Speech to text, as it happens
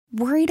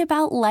Worried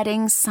about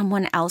letting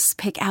someone else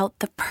pick out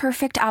the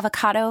perfect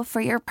avocado for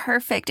your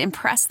perfect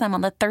impress them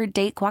on the third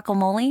date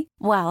guacamole?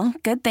 Well,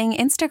 good thing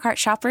Instacart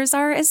shoppers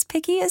are as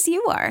picky as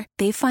you are.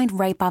 They find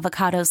ripe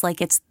avocados like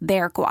it's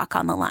their guac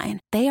on the line.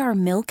 They are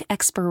milk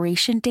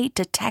expiration date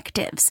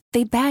detectives.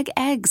 They bag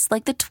eggs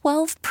like the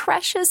 12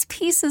 precious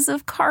pieces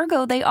of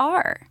cargo they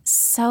are.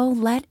 So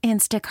let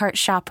Instacart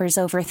shoppers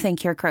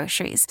overthink your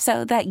groceries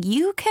so that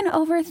you can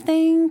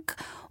overthink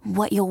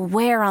what you'll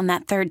wear on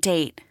that third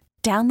date.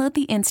 Download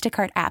the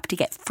Instacart app to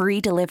get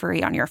free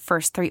delivery on your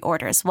first 3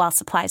 orders while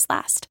supplies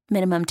last.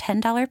 Minimum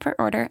 $10 per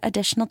order.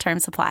 Additional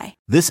terms apply.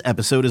 This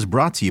episode is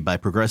brought to you by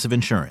Progressive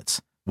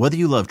Insurance. Whether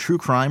you love true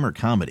crime or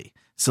comedy,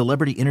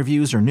 celebrity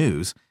interviews or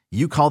news,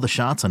 you call the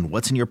shots on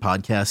what's in your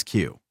podcast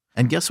queue.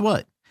 And guess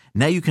what?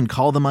 Now you can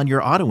call them on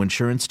your auto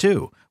insurance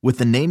too with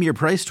the Name Your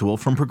Price tool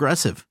from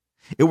Progressive.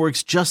 It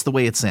works just the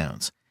way it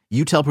sounds.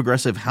 You tell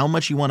Progressive how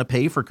much you want to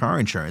pay for car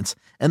insurance,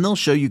 and they'll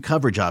show you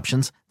coverage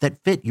options that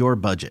fit your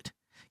budget.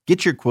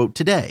 Get your quote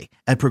today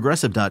at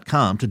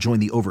Progressive.com to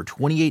join the over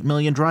 28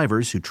 million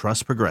drivers who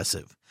trust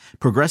Progressive.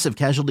 Progressive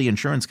Casualty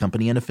Insurance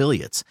Company and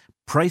Affiliates.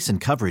 Price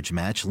and coverage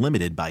match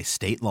limited by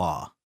state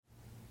law.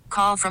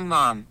 Call from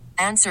mom.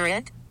 Answer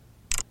it.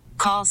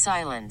 Call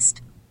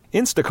silenced.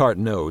 Instacart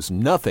knows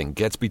nothing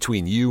gets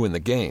between you and the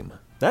game.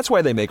 That's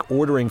why they make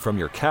ordering from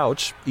your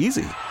couch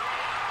easy.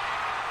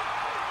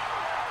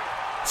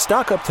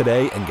 Stock up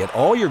today and get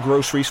all your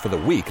groceries for the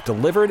week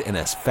delivered in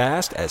as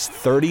fast as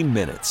 30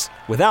 minutes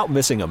without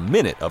missing a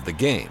minute of the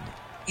game.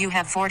 You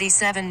have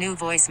 47 new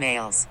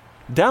voicemails.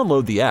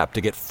 Download the app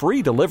to get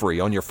free delivery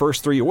on your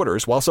first 3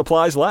 orders while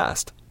supplies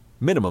last.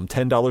 Minimum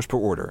 $10 per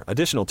order.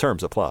 Additional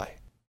terms apply.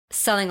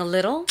 Selling a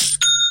little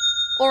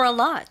or a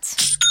lot?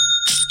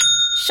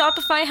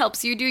 Shopify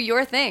helps you do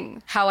your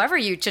thing, however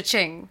you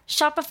cha-ching.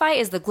 Shopify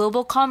is the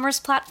global commerce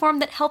platform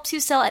that helps you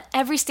sell at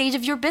every stage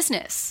of your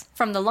business.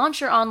 From the launch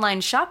your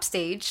online shop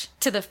stage,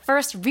 to the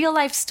first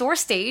real-life store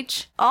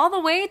stage, all the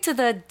way to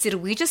the did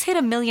we just hit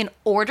 1 million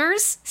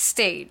orders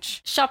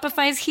stage.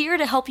 Shopify's here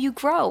to help you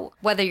grow.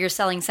 Whether you're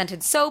selling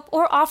scented soap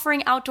or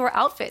offering outdoor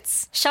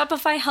outfits,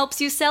 Shopify helps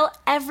you sell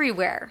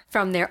everywhere.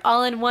 From their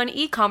all-in-one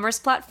e-commerce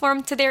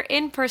platform to their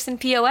in-person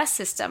POS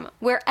system,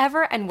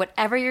 wherever and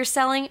whatever you're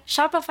selling,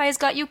 Shopify's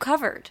got you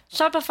covered.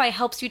 Shopify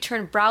helps you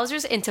turn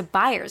browsers into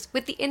buyers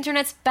with the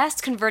internet's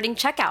best converting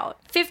checkout.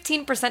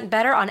 15%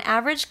 better on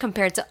average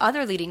compared to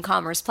other leading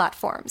commerce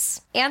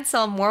platforms. And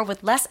sell more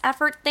with less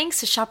effort thanks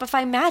to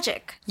Shopify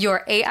Magic,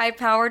 your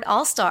AI-powered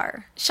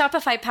all-star.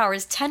 Shopify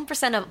powers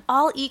 10% of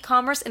all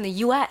e-commerce in the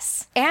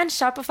US. And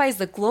Shopify is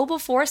the global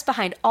force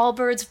behind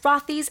Allbirds,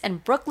 Rothy's,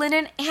 and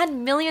Brooklinen,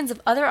 and millions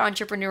of other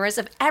entrepreneurs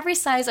of every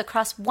size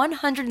across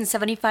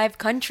 175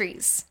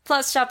 countries.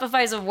 Plus,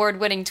 Shopify's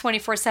award-winning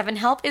 24/7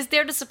 help is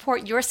there to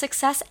support your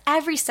success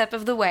every step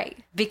of the way.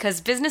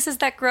 Because businesses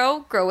that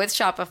grow with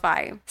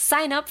Shopify.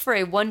 Sign up for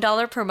a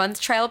 $1 per month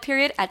trial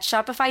period at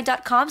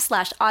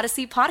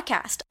shopify.com/Odyssey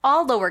Podcast,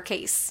 all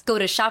lowercase. Go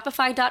to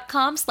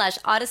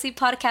shopify.com/Odyssey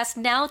Podcast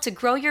now to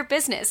grow your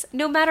business,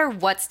 no matter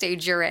what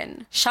stage you're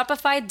in.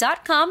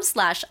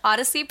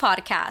 Shopify.com/Odyssey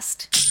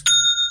Podcast.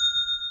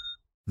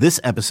 This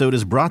episode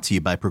is brought to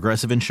you by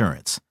Progressive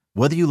Insurance.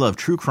 Whether you love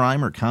true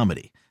crime or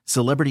comedy,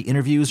 celebrity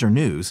interviews or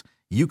news,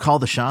 you call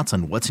the shots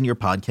on what's in your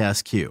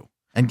podcast queue.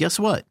 And guess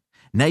what?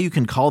 Now you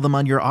can call them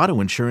on your auto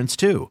insurance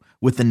too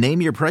with the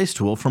Name Your Price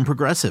tool from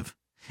Progressive.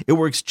 It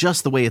works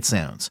just the way it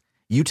sounds.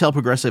 You tell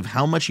Progressive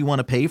how much you want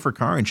to pay for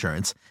car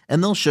insurance,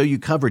 and they'll show you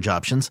coverage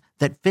options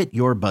that fit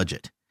your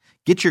budget.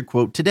 Get your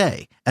quote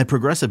today at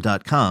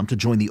Progressive.com to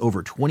join the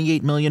over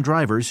 28 million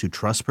drivers who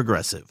trust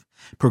Progressive.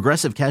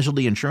 Progressive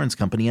Casualty Insurance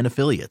Company and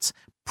Affiliates.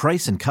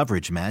 Price and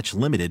coverage match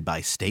limited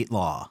by state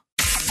law.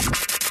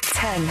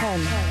 10,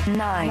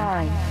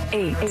 9,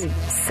 8,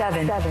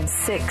 7,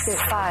 6,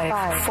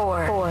 5,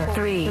 4,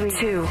 3,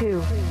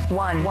 2,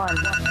 1.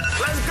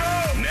 Let's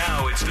go!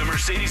 Now it's the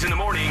Mercedes in the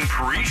Morning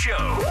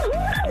pre-show.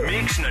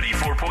 Mix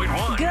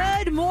 94.1.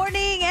 Good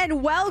morning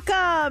and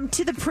welcome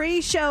to the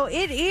pre-show.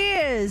 It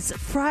is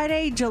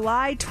Friday,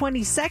 July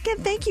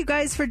 22nd. Thank you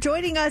guys for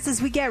joining us as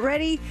we get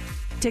ready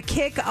to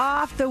kick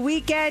off the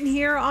weekend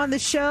here on the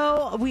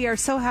show. We are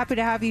so happy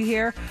to have you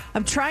here.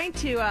 I'm trying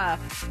to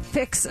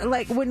fix,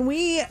 like when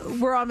we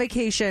were on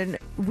vacation,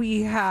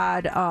 we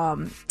had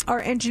our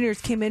engineers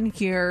came in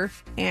here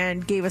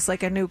and gave us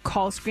like a new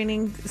call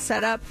screening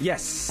setup.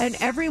 Yes. And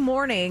every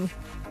morning,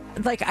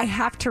 like I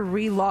have to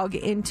re-log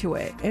into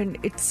it, and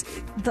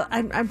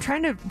I'm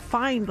trying to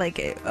find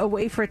like a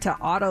way for it to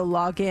auto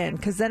log in,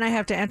 because then I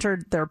have to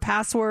enter their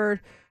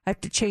password. I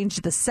have to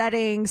change the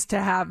settings to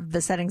have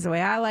the settings the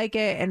way I like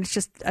it, and it's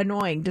just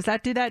annoying. Does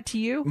that do that to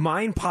you?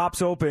 Mine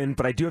pops open,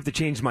 but I do have to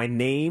change my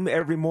name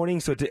every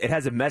morning, so it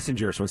has a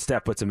messenger. So when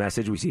Steph puts a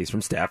message, we see it's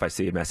from Steph. I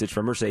see a message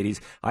from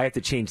Mercedes. I have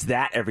to change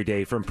that every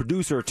day from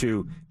producer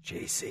to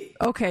JC.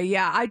 Okay,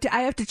 yeah, I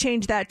have to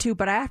change that too,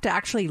 but I have to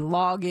actually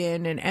log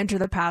in and enter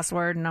the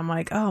password, and I'm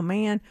like, oh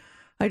man.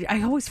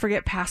 I always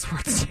forget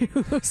passwords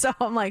too. So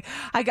I'm like,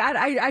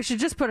 I should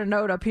just put a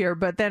note up here,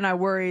 but then I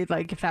worry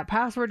like if that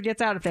password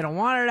gets out, if they don't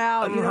want it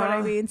out, you know what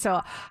I mean?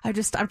 So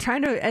I'm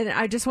trying to, and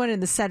I just went in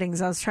the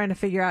settings. I was trying to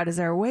figure out, is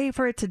there a way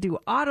for it to do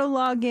auto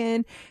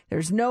login?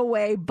 There's no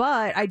way,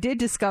 but I did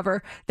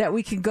discover that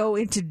we can go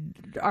into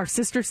our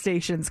sister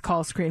station's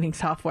call screening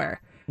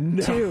software.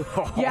 No. Too.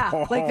 Yeah,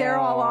 like they're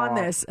all on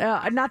this.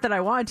 Not that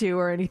I want to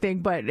or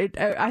anything, but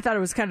I thought it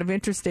was kind of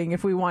interesting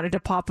if we wanted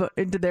to pop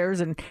into theirs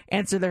and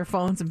answer their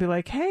phones and be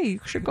like, hey, you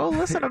should go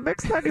listen to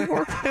Mix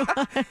 94.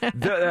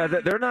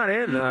 They're not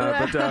in,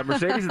 but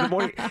Mercedes in the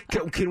morning.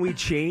 Can we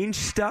change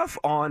stuff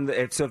on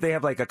if they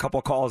have like a couple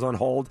calls on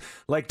hold?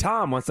 Like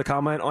Tom wants to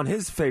comment on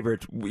his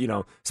favorite,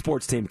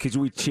 sports team. Could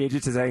we change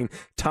it to saying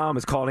Tom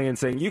is calling in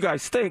saying, you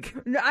guys stink?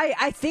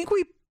 I think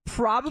we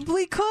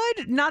probably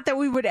could. Not that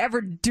we would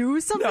ever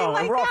do something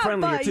like that. We're all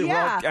friendly here too. Yeah.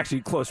 We're all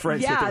actually close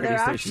friends. Yeah, at the radio they're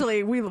station.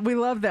 actually we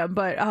love them.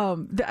 But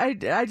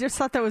I just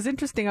thought that was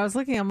interesting. I was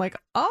looking. I'm like,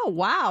 oh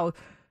wow,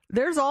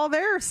 there's all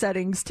their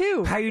settings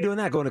too. How are you doing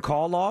that? Going to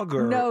call log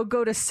or no?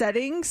 Go to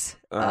settings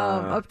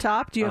up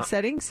top. Do you have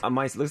settings?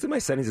 Looks like my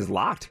settings is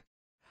locked.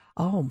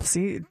 Oh,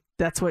 see.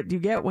 That's what you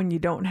get when you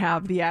don't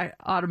have the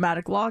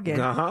automatic login.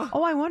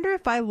 Oh, I wonder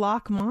if I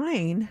lock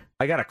mine.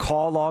 I got a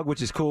call log,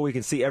 which is cool. We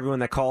can see everyone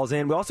that calls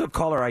in. We also have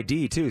caller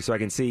ID, too, so I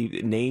can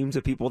see names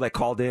of people that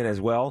called in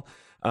as well.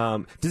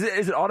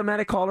 Is it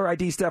automatic caller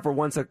ID stuff, or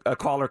once a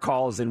caller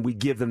calls and we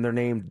give them their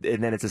name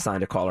and then it's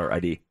assigned a caller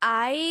ID?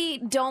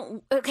 I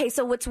don't. Okay,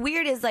 so what's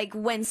weird is like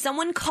when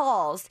someone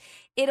calls,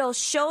 it'll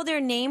show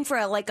their name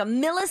for like a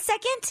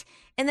millisecond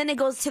and then it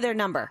goes to their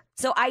number.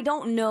 So I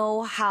don't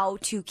know how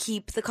to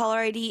keep the caller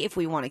ID if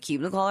we want to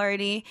keep the caller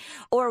ID.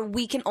 Or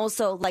we can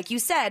also, like you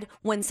said,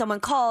 when someone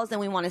calls and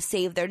we want to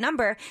save their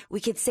number,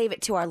 we could save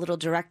it to our little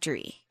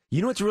directory.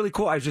 You know what's really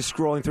cool? I was just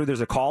scrolling through.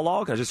 There's a call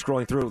log. I was just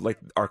scrolling through like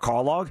our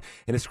call log,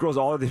 and it scrolls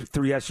all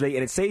through yesterday,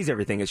 and it saves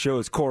everything. It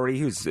shows Corey,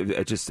 who's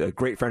just a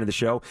great friend of the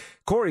show.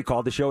 Corey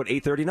called the show at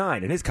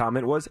 8:39, and his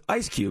comment was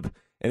Ice Cube.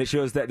 And it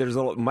shows that there's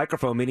a little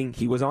microphone meaning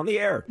he was on the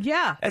air.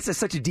 Yeah. That's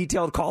such a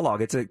detailed call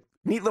log. It's a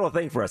neat little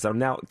thing for us. I'm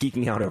now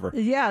geeking out over.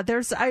 Yeah,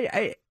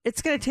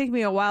 it's going to take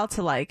me a while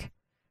to like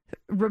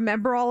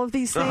remember all of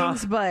these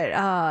things, but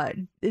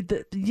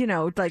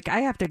like I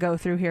have to go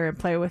through here and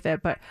play with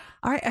it. But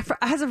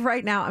as of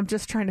right now, I'm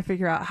just trying to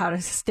figure out how to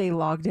stay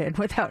logged in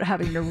without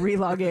having to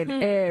re-log in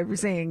every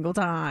single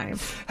time.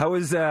 How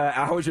was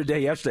your day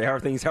yesterday?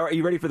 How are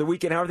you ready for the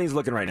weekend? How are things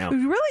looking right now?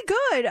 Really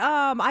good.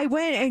 I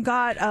went and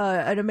got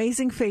an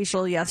amazing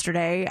facial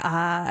yesterday.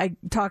 I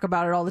talk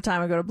about it all the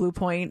time. I go to Blue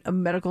Point, a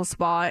medical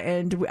spa,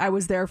 and I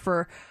was there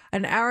for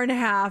an hour and a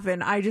half,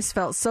 and I just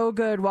felt so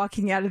good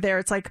walking out of there.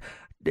 It's like,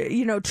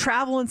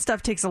 travel and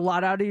stuff takes a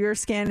lot out of your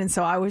skin. And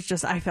so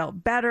I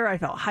felt better. I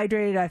felt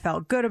hydrated. I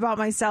felt good about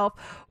myself.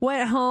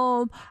 Went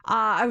home.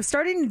 I was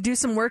starting to do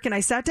some work and I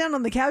sat down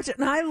on the couch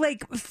and I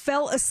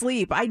fell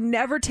asleep. I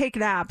never take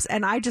naps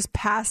and I just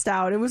passed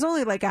out. It was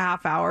only like a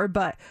half hour,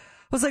 but I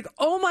was like,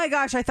 oh my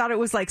gosh, I thought it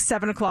was like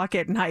 7:00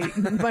 at night.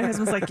 And my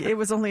husband's like, it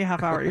was only a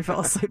half hour. You fell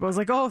asleep. I was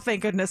like, oh,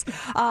 thank goodness.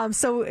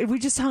 So we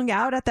just hung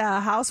out at the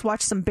house,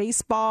 watched some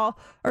baseball.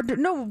 Or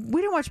no, we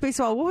didn't watch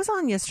baseball. What was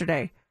on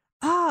yesterday?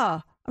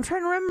 I'm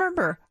trying to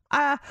remember.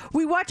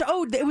 We watched,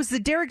 it was the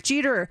Derek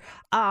Jeter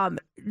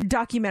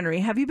documentary.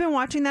 Have you been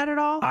watching that at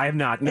all? I have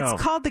not, no.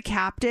 It's called The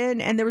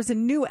Captain, and there was a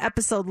new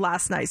episode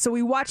last night. So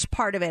we watched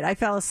part of it. I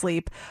fell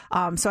asleep,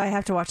 so I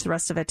have to watch the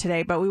rest of it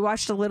today. But we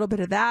watched a little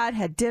bit of that,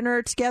 had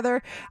dinner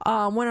together,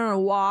 went on a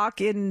walk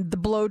in the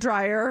blow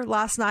dryer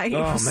last night. Oh,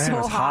 it was man, so it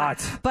was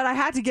hot. But I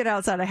had to get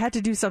outside. I had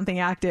to do something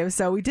active.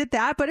 So we did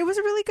that, but it was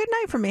a really good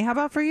night for me. How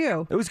about for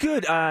you? It was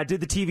good. I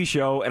did the TV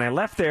show, and I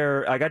left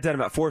there. I got done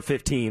about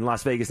 4:15.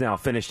 Las Vegas now,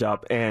 finished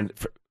up, and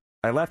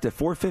I left at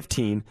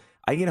 4:15.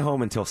 I didn't get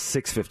home until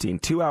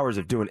 6:15. 2 hours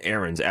of doing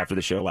errands after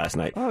the show last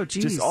night. Oh,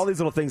 geez. Just all these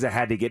little things I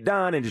had to get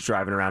done and just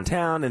driving around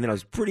town. And then I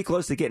was pretty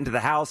close to getting to the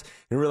house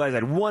and realized I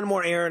had one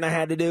more errand I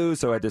had to do.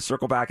 So I had to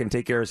circle back and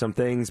take care of some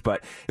things.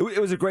 But it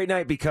was a great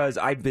night because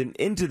I've been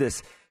into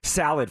this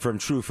salad from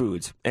True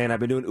Foods. And I've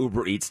been doing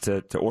Uber Eats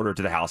to order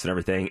to the house and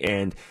everything.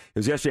 And it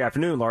was yesterday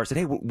afternoon. Laura said,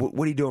 hey,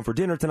 what are you doing for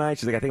dinner tonight?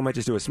 She's like, I think I might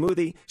just do a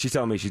smoothie. She's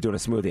telling me she's doing a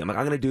smoothie. I'm like,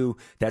 I'm going to do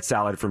that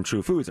salad from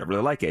True Foods. I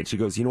really like it. And she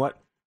goes, you know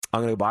what? I'm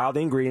going to buy all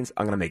the ingredients.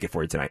 I'm going to make it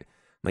for you tonight. I'm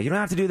like, you don't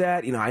have to do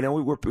that. I know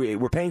we're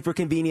paying for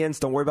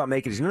convenience. Don't worry about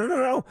making it. She's,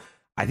 no.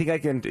 I think I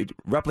can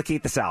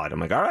replicate the salad. I'm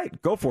like, all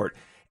right, go for it.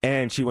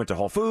 And she went to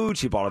Whole Foods.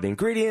 She bought all the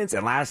ingredients.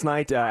 And last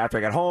night, after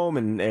I got home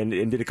and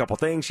did a couple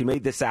things, she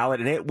made this salad,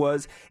 and it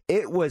was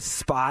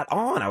spot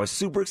on. I was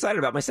super excited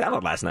about my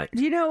salad last night.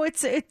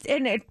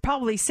 And it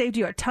probably saved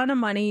you a ton of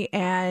money,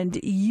 and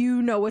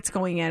you know what's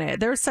going in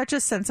it. There's such a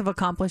sense of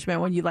accomplishment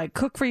when you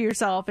cook for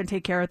yourself and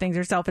take care of things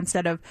yourself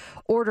instead of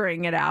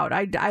ordering it out.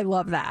 I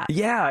love that.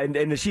 Yeah,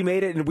 and she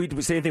made it, and we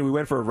same thing. We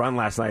went for a run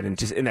last night, and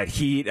just in that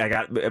heat, I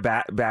got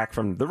back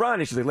from the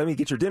run, and she's like, "Let me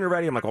get your dinner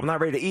ready." I'm like, "Well, I'm not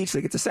ready to eat." She's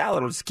like, "It's a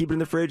salad. I'll just keep it in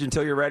the fridge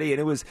until you're ready." And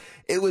it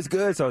was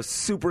good. So I was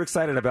super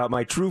excited about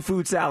my True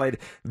Food salad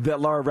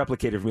that Laura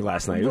replicated for me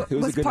last night. It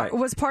was a good night.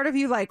 Was part of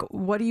you like,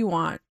 what do you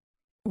want?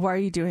 Why are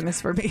you doing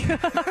this for me?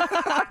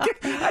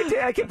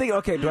 I kept thinking,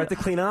 okay, do I have to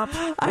clean up?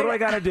 What do I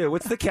got to do?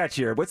 What's the catch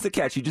here? What's the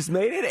catch? You just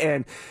made it,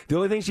 and the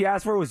only thing she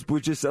asked for was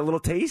just a little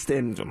taste,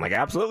 and I'm like,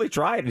 absolutely,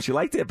 try it, and she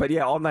liked it. But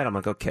yeah, all night I'm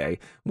like, okay,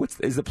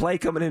 is the play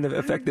coming into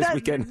effect this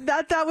weekend?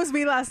 That was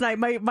me last night.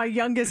 My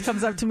youngest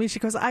comes up to me. She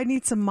goes, I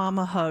need some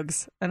mama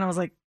hugs. And I was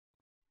like,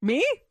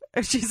 me?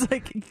 And she's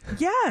like,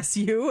 yes,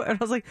 you. And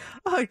I was like,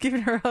 oh, I'm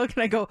giving her a hug,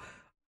 and I go,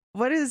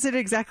 what is it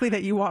exactly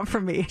that you want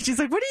from me? She's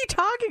like, what are you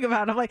talking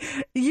about? I'm like,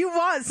 you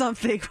want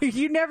something.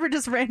 You never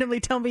just randomly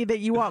tell me that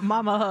you want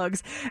mama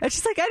hugs. And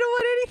she's like, I don't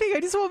want anything.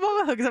 I just want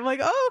mama hugs. I'm like,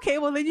 oh, okay,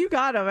 well, then you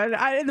got them. And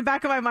in the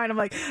back of my mind, I'm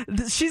like,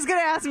 she's going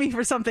to ask me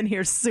for something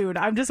here soon.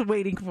 I'm just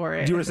waiting for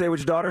it. Do you want to say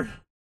which daughter?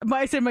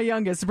 I said my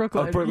youngest,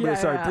 Brooklyn. Oh, Brooklyn. Yeah,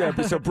 sorry. yeah.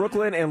 So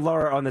Brooklyn and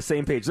Laura are on the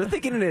same page. They're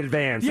thinking in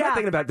advance. They're not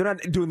thinking about. They're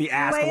not doing the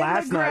ask Laying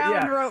last the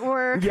night.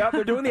 groundwork. Yep,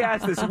 they're doing the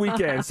ask this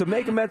weekend. So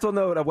make a mental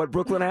note of what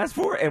Brooklyn asked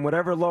for, and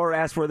whatever Laura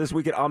asked for this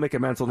weekend, I'll make a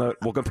mental note.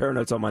 We'll compare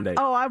notes on Monday.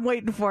 Oh, I'm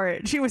waiting for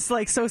it. She was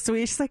like so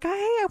sweet. She's like, hey,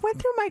 I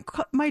went through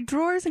my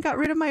drawers and got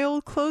rid of my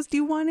old clothes. Do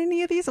you want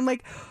any of these? I'm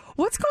like,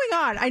 what's going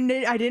on? I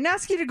didn't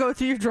ask you to go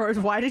through your drawers.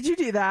 Why did you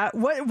do that?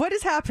 What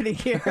is happening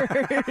here?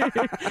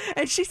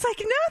 And she's like,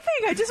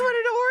 nothing. I just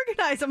wanted to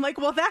organize. I'm like,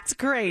 well, that's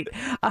great.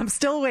 I'm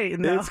still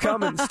waiting, though. It's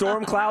coming.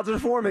 Storm clouds are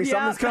forming. Yep.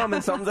 Something's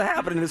coming. Something's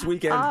happening this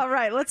weekend. All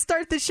right, let's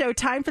start the show.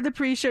 Time for the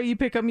pre-show. You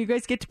pick them. You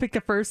guys get to pick the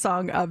first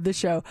song of the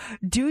show.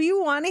 Do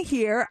you want to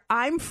hear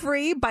I'm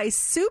Free by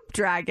Soup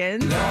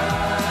Dragon?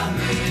 Love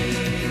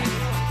me,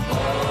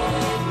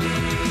 hold me,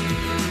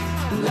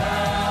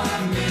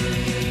 love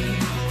me,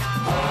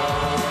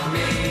 hold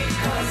me,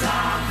 'cause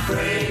I'm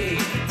free.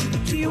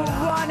 Do you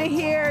want to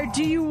hear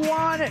Do You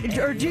Want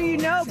or Do You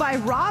Know by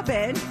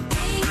Robin?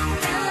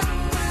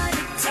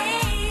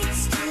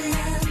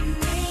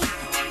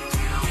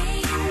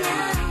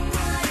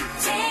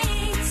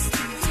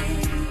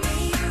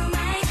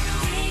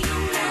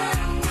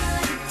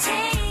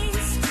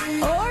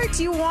 Or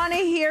do you want to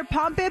hear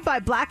Pump It by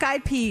Black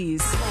Eyed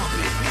Peas?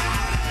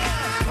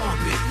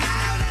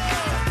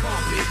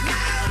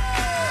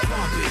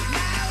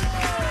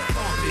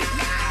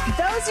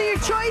 Those are your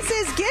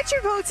choices. Get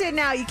your votes in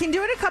now. You can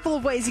do it a couple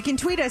of ways. You can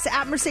tweet us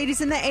at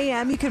Mercedes in the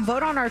AM. You can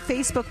vote on our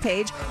Facebook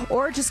page,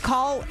 or just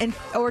call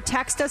or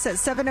text us at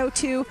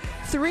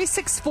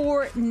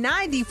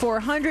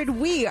 702-364-9400.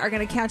 We are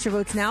going to count your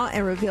votes now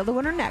and reveal the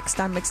winner next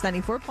on Mix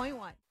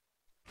 94.1.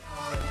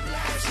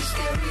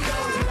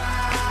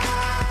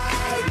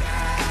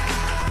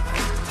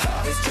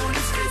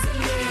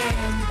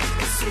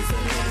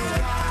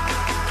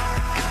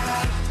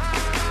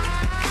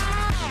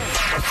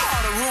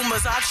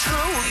 Rumors are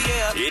true,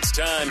 yeah. It's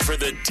time for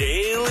the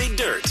Daily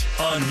Dirt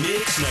on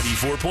Mix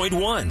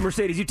 94.1.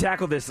 Mercedes, you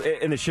tackled this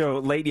in the show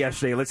late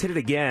yesterday. Let's hit it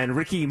again.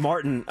 Ricky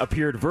Martin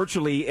appeared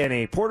virtually in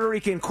a Puerto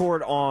Rican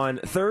court on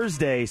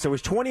Thursday. So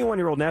his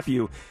 21-year-old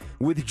nephew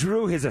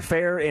withdrew his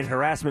affair and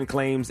harassment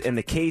claims, and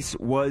the case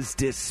was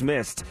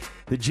dismissed.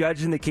 The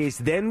judge in the case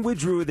then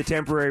withdrew the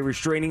temporary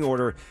restraining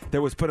order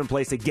that was put in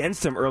place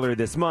against him earlier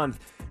this month.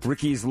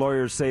 Ricky's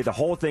lawyers say the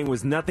whole thing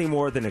was nothing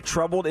more than a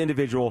troubled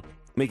individual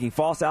making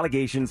false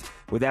allegations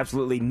with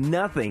absolutely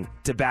nothing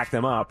to back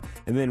them up.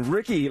 And then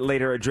Ricky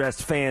later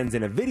addressed fans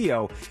in a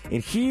video,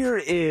 and here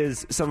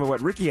is some of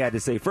what Ricky had to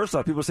say. First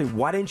off, people say,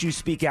 why didn't you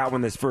speak out when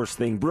this first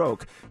thing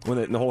broke,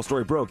 when the whole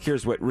story broke?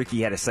 Here's what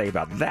Ricky had to say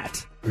about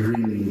that. We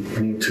really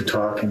need to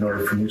talk in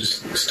order for me to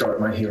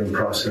start my healing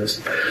process.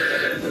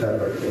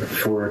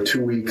 For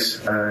 2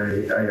 weeks,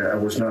 I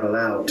was not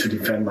allowed to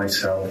defend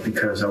myself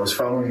because I was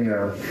following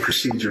a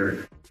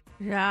procedure.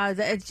 Yeah,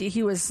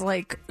 he was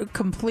like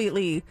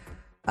completely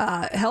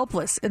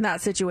helpless in that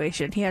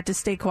situation. He had to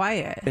stay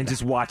quiet and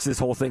just watch this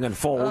whole thing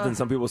unfold, and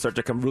some people start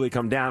to really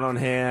come down on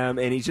him,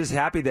 and he's just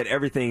happy that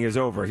everything is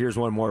over. Here's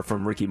one more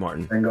from Ricky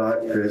Martin. Thank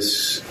God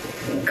his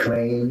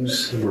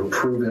claims were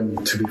proven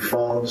to be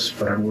false,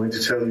 but I'm going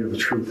to tell you the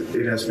truth.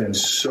 It has been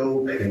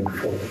so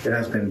painful. It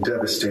has been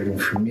devastating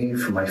for me,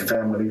 for my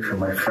family, for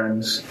my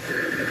friends.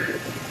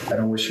 I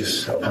don't wish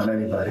this upon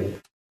anybody.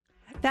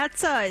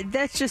 That's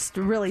just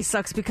really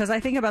sucks, because I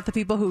think about the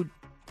people who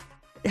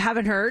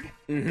haven't heard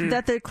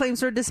that the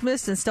claims were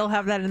dismissed and still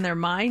have that in their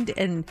mind,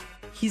 and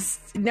he's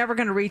never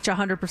going to reach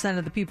 100%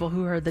 of the people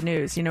who heard the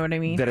news. You know what I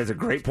mean? That is a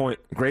great point.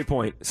 Great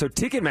point. So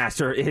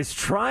Ticketmaster is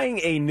trying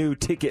a new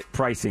ticket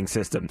pricing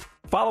system.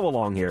 Follow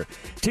along here.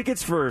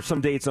 Tickets for some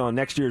dates on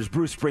next year's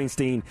Bruce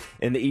Springsteen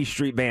and the E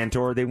Street Band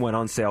Tour, they went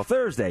on sale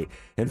Thursday,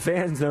 and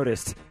fans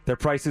noticed their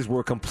prices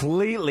were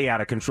completely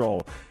out of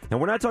control. Now,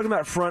 we're not talking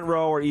about front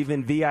row or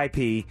even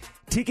VIP.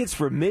 Tickets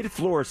for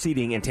mid-floor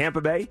seating in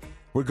Tampa Bay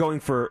were going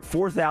for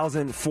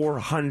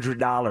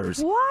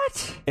 $4,400.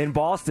 What? In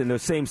Boston,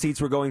 those same seats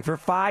were going for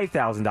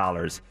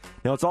 $5,000.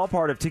 Now, it's all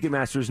part of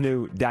Ticketmaster's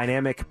new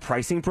dynamic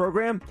pricing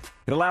program.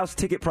 It allows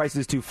ticket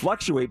prices to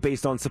fluctuate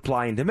based on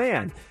supply and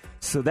demand.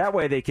 So that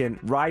way they can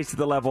rise to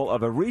the level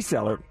of a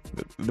reseller,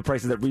 the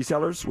prices that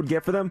resellers would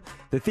get for them.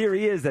 The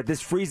theory is that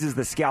this freezes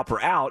the scalper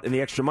out, and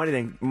the extra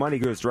money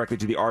goes directly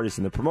to the artist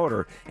and the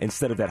promoter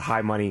instead of that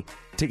high money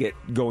ticket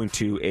going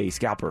to a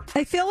scalper.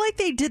 I feel like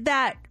they did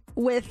that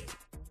with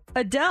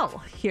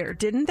Adele here,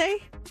 didn't they?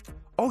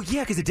 Oh,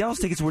 yeah, because Adele's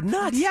tickets were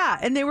nuts. Yeah,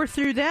 and they were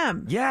through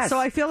them. Yes. So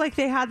I feel like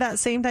they had that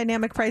same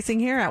dynamic pricing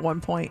here at one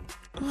point.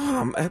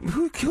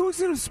 Who's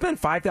going to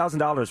spend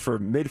 $5,000 for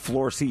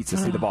mid-floor seats to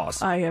see the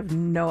boss? I have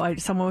no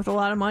idea. Someone with a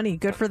lot of money.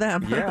 Good for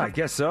them. Yeah, I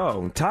guess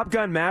so. Top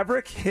Gun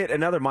Maverick hit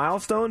another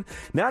milestone.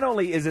 Not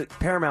only is it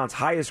Paramount's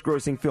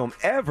highest-grossing film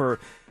ever,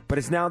 but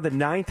it's now the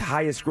 9th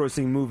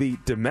highest-grossing movie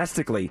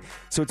domestically.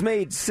 So it's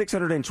made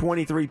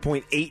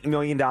 $623.8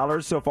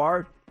 million so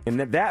far. And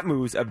that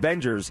moves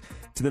Avengers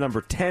to the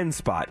number 10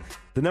 spot.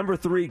 The number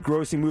 3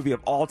 grossing movie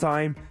of all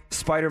time,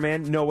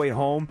 Spider-Man No Way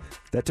Home,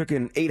 that took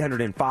in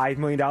 $805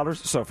 million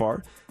so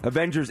far.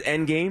 Avengers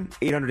Endgame,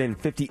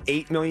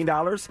 $858 million.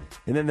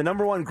 And then the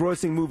number 1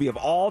 grossing movie of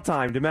all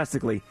time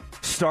domestically,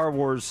 Star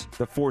Wars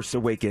The Force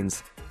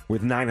Awakens,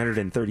 with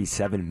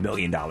 $937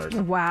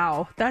 million.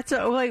 Wow. That's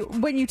like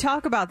when you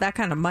talk about that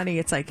kind of money,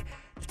 it's like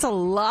it's a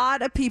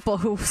lot of people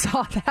who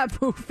saw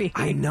that movie.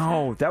 I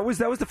know. That was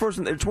the first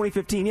one,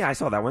 2015. Yeah, I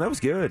saw that one. That was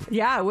good.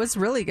 Yeah, it was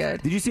really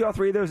good. Did you see all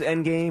 3 of those?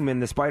 Endgame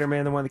and the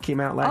Spider-Man, the one that came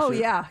out last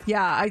year?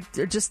 Yeah.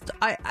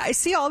 I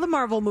see all the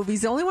Marvel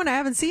movies. The only one I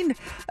haven't seen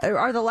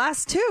are the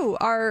last 2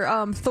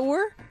 are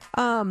Thor,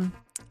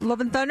 Love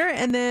and Thunder,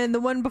 and then the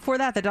one before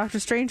that, the Doctor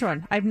Strange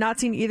one. I've not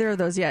seen either of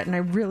those yet, and I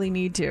really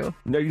need to.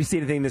 No, you see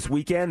anything this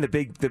weekend? The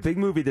big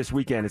movie this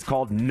weekend is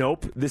called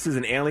Nope. This is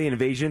an alien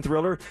invasion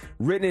thriller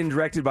written and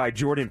directed by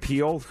Jordan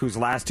Peele, whose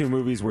last 2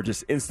 movies were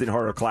just instant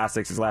horror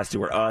classics. His last 2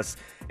 were Us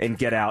and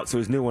Get Out. So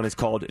his new one is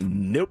called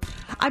Nope.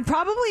 I'm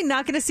probably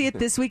not going to see it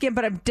this weekend,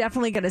 but I'm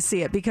definitely going to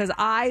see it because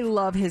I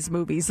love his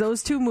movies.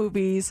 Those 2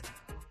 movies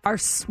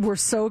were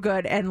so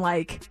good, and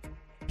like,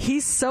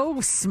 he's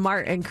so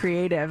smart and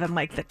creative, and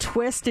like the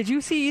twist. Did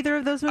you see either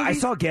of those movies? I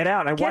saw Get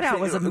Out. Get Out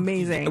was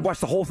amazing. I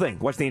watched the whole thing.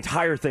 Watched the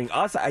entire thing.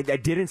 Us, I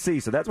didn't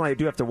see, so that's one I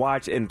do have to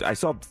watch. And I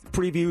saw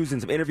previews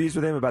and some interviews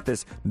with him about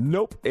this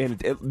Nope,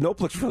 and Nope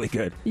looks really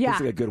good. Yeah,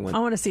 looks like a good one. I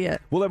want to see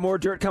it. We'll have more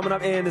dirt coming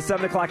up in the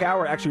 7 o'clock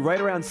hour. Actually, right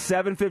around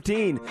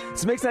 7:15.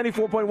 It's Mix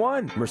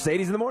 94.1.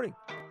 Mercedes in the morning.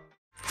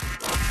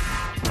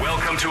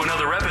 Welcome to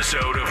another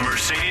episode of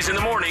Mercedes in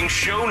the Morning,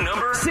 show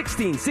number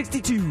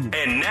 1662.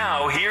 And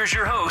now, here's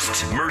your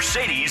hosts,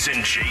 Mercedes and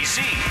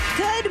JC.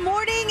 Good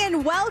morning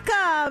and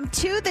welcome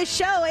to the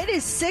show. It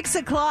is 6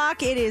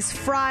 o'clock. It is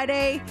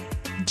Friday,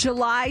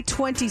 July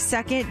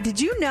 22nd. Did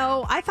you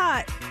know, I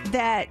thought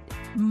that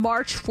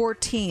March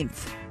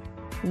 14th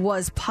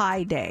was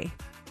Pi Day.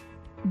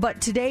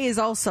 But today is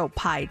also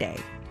Pi Day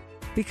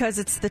because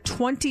it's the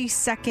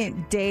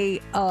 22nd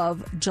day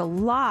of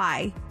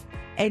July.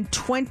 And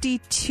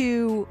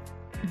 22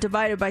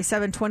 divided by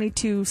 7,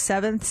 22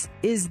 sevenths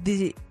is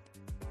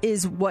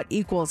what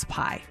equals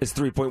pi. It's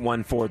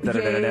 3.14.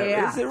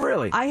 Yeah. Is it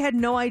really? I had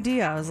no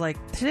idea. I was like,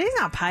 today's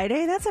not Pi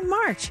Day. That's in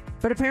March.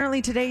 But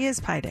apparently today is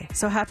Pi Day.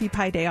 So happy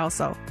Pi Day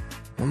also.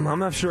 I'm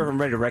not sure if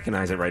I'm ready to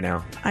recognize it right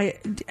now. I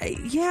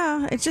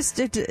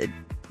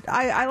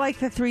like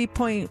the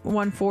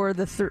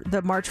 3.14,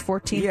 the March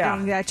 14th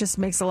thing. That just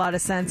makes a lot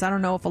of sense. I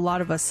don't know if a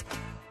lot of us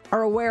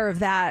are aware of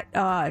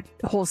that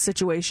whole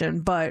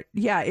situation, but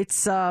yeah,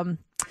 it's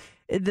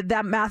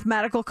that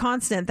mathematical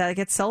constant that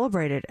gets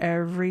celebrated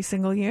every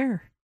single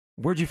year.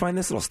 Where'd you find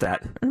this little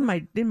stat? In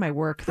my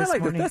work this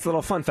morning. That's a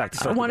little fun fact to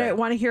start.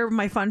 Want to hear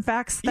my fun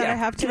facts that I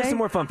have today? Give us some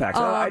more fun facts.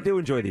 I do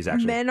enjoy these,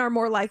 actually. Men are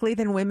more likely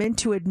than women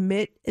to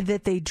admit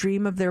that they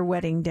dream of their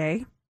wedding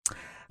day.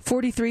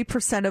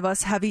 43% of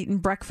us have eaten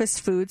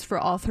breakfast foods for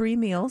all 3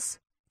 meals.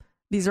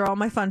 These are all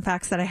my fun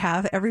facts that I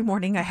have. Every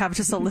morning I have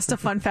just a list of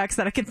fun facts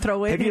that I can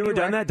throw in. Have you ever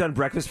done that? Done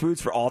breakfast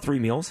foods for all 3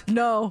 meals?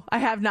 No, I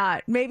have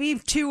not. Maybe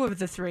 2 of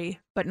the 3,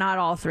 but not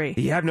all 3.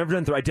 Yeah, I've never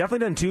done 3. I've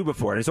definitely done 2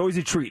 before, and it's always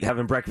a treat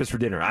having breakfast for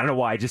dinner. I don't know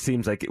why. It just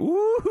seems like,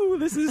 ooh,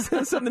 this is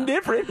something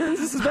different. This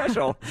is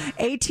special.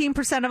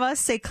 18% of us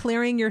say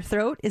clearing your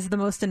throat is the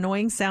most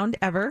annoying sound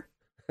ever.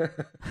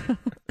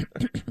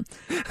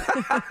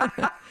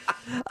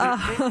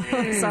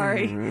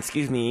 Sorry.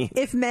 Excuse me.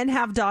 If men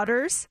have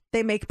daughters,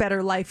 they make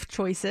better life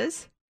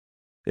choices.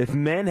 If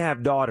men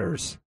have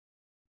daughters,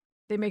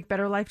 they make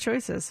better life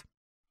choices.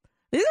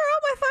 These are all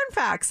my fun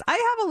facts.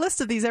 I have a list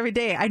of these every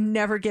day. I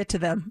never get to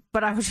them,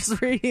 but I was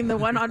just reading the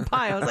one on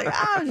pi. I was like,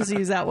 I'll just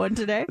use that one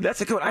today.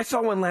 That's a good one. I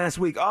saw one last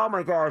week. Oh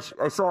my gosh.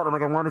 I saw it. I'm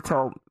like, I want to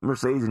tell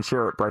Mercedes and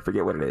share it, but I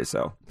forget what it is,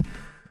 so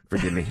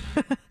forgive me.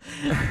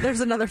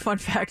 There's another fun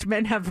fact.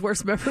 Men have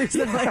worse memories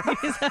than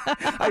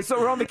ladies. So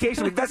we're on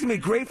vacation. Like, that's going to be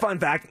a great fun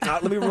fact.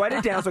 Let me write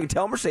it down so I can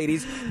tell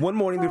Mercedes one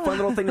morning. It'll be a fun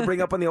little thing to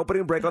bring up on the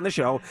opening break on the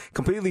show.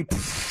 Completely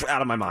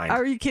out of my mind.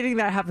 Are you kidding?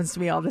 That happens to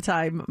me all the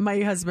time.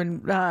 My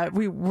husband,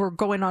 we were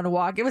going on a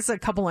walk. It was a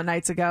couple of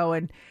nights ago,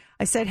 and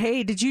I said,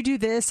 hey, did you do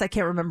this? I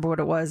can't remember what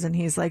it was. And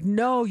he's like,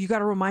 no, you got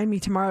to remind me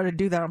tomorrow to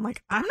do that. I'm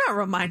like, I'm not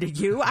reminding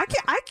you. How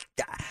can I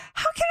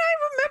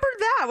remember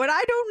that when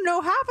I don't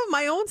know half of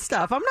my own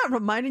stuff? I'm not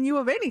reminding you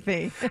of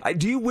anything.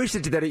 Do you wish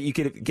that you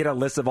could get a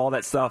list of all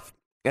that stuff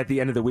at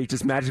the end of the week,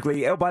 just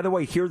magically, oh, by the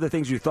way, here are the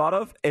things you thought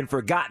of and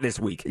forgot this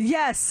week.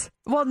 Yes.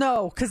 Well,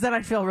 no, because then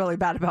I feel really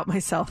bad about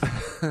myself.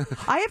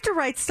 I have to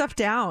write stuff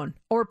down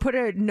or put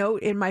a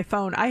note in my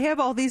phone. I have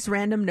all these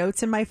random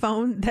notes in my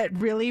phone that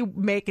really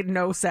make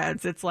no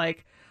sense. It's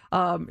like,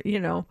 Go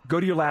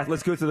to your last.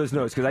 Let's go through those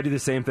notes because I do the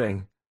same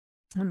thing.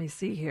 Let me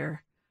see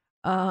here.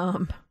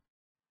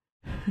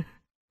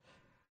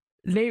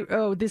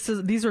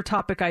 These are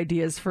topic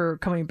ideas for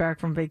coming back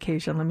from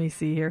vacation. Let me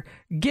see here.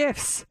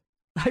 Gifts.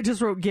 I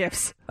just wrote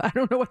gifts. I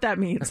don't know what that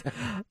means.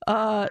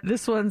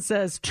 This one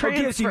says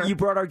transfer. Gifts. You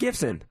brought our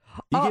gifts in.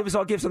 You gave us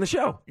all gifts on the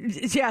show.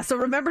 Yeah, so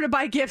remember to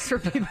buy gifts for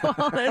people.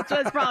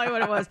 That's probably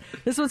what it was.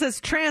 This one says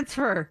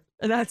transfer,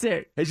 and that's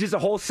it. It's just a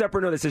whole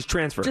separate note that says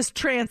transfer. Just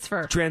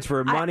transfer.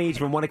 Transfer money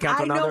from one account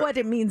to another. I know what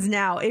it means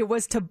now. It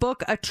was to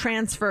book a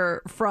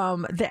transfer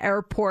from the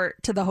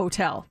airport to the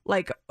hotel,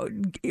 like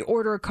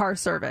order a car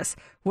service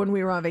when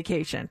we were on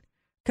vacation.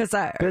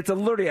 But it's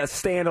literally a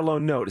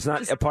standalone note. It's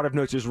not a part of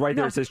notes. Just right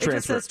there it says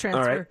transfer. It just says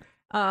transfer.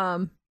 All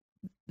right.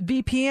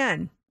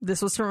 VPN.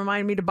 This was to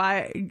remind me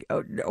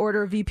to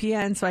order a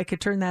VPN so I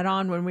could turn that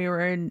on when we were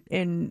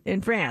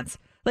in France.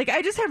 Like,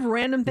 I just have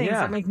random things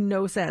that make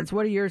no sense.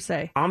 What do yours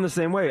say? I'm the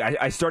same way.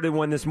 I started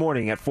one this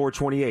morning at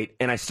 4:28,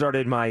 and I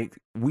started my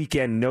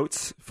weekend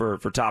notes for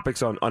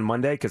topics on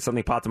Monday because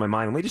something popped in my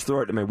mind. Let me just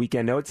throw it in my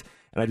weekend notes,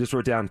 and I just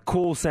wrote down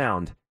cool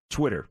sound,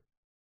 Twitter.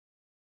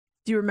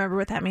 Do you remember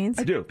what that means?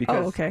 I do,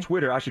 because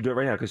Twitter, I should do it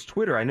right now, because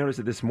Twitter, I noticed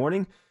it this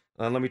morning.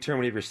 Let me turn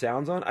one of your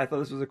sounds on. I thought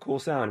this was a cool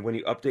sound. When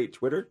you update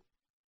Twitter.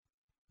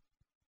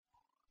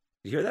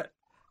 You hear that?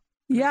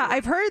 Yeah,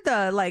 I've heard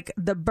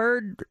the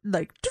bird,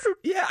 like...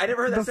 Yeah, I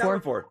never heard that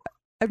sound before.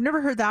 I've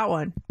never heard that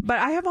one. But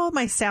I have all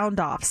my sound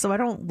off, so I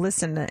don't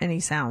listen to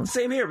any sounds.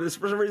 Same here, but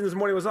for some reason this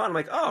morning was on. I'm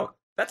like, oh...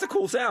 That's a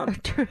cool sound.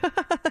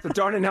 So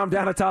darn it, now I'm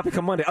down a topic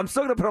on Monday. I'm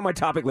still going to put on my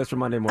topic list for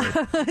Monday morning.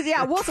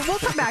 Yeah, we'll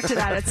come back to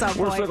that at some point.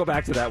 We'll circle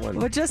back to that one.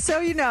 But just so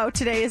you know,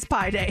 today is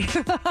Pie Day.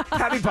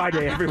 Happy Pie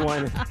Day,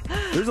 everyone.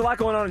 There's a lot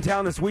going on in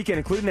town this weekend,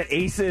 including that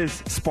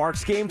Aces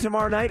Sparks game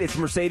tomorrow night. It's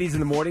Mercedes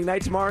in the morning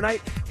night tomorrow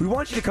night. We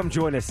want you to come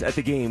join us at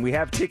the game. We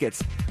have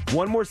tickets.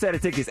 One more set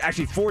of tickets.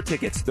 Actually, 4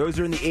 tickets. Those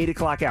are in the 8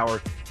 o'clock hour.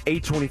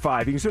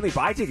 8:25. You can certainly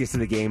buy tickets to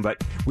the game,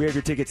 but we have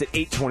your tickets at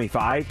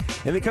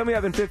 8:25. And then coming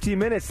up in 15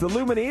 minutes, the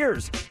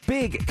Lumineers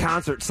big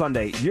concert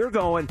Sunday. You're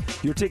going.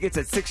 Your tickets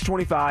at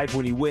 6:25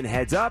 when you win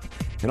Heads Up.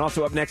 And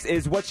also up next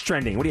is What's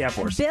Trending. What do you have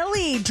for us?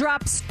 Billy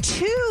drops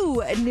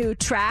 2 new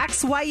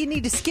tracks. Why you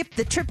need to skip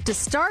the trip to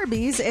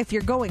Starbucks if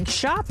you're going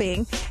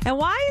shopping. And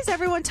why is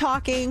everyone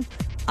talking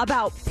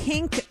about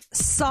pink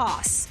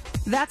sauce?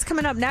 That's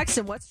coming up next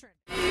in What's Trending.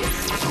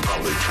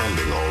 Probably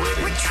trending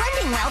already. We're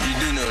trending well. You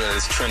do know that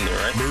it's trending,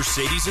 right?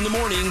 Mercedes in the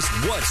mornings.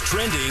 What's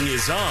trending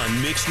is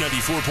on Mix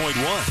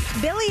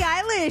 94.1. Billie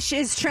Eilish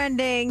is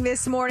trending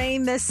this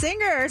morning. The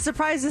singer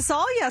surprised us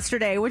all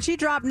yesterday when she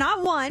dropped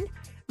not 1,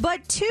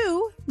 but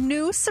 2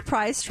 new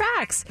surprise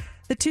tracks.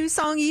 The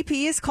 2-song EP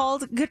is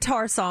called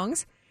Guitar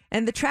Songs,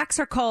 and the tracks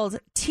are called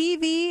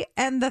TV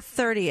and the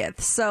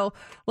 30th. So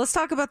let's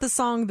talk about the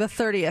song The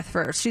 30th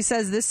first. She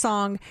says this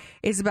song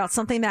is about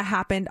something that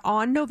happened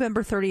on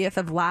November 30th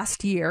of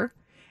last year,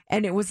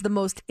 and it was the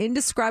most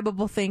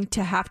indescribable thing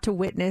to have to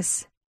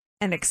witness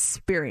and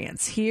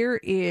experience. Here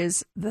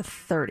is The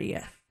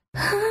 30th.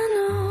 I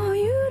know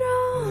you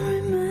don't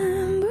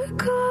remember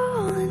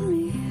calling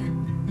me,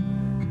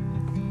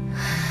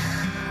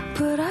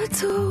 but I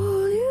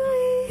told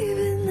you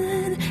even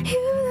then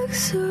you look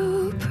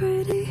so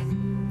pretty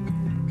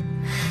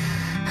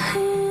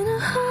in a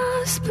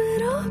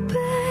hospital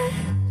bed.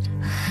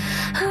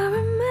 I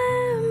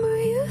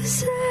remember you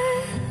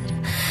said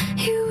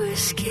you were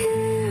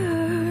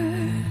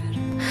scared,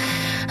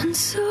 and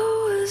so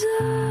was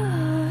I.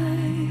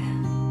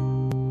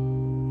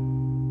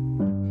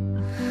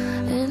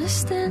 And I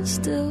stand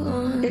still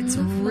on It's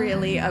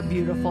really a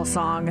beautiful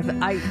song.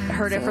 I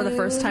heard it for the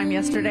first time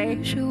yesterday,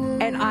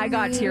 and I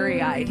got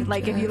teary-eyed.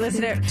 Like, if you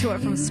listen to it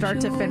from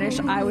start to finish,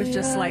 I was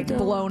just, like,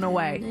 blown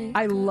away.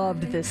 I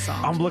loved this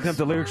song. I'm looking up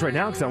the lyrics right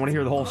now because I want to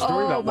hear the whole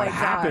story about what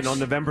happened on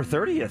November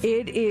 30th.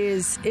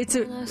 It's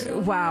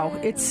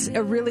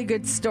a really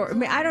good story. I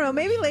mean, I don't know,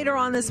 maybe later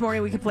on this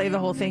morning we could play the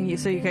whole thing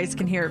so you guys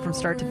can hear it from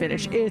start to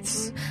finish.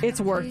 It's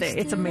worth it.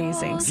 It's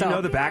amazing. Do you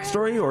know the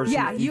backstory? Or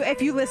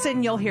if you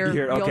listen, you'll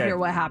hear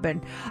what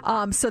happened.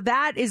 So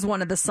that is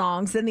one of the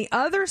songs. Then the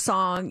other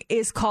song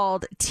is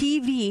called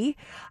TV.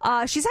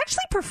 She's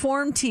actually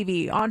performed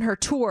TV on her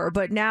tour,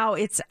 but now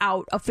it's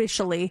out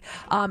officially.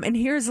 And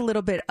here's a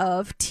little bit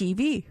of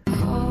TV.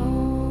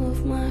 All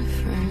of my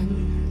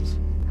friends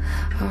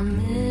are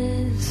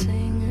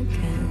missing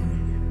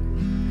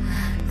again.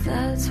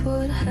 That's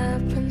what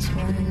happens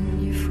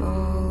when you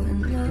fall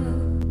in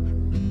love.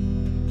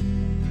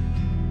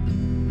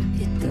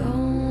 You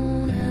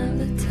don't have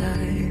the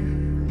time.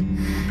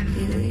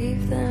 You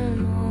leave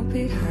them all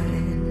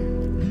behind.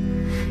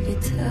 You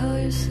tell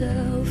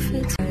yourself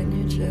it's fine,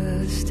 you're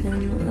just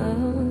in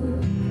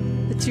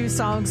love. The two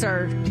songs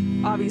are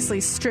obviously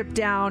stripped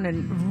down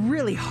and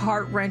really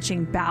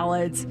heart-wrenching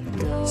ballads.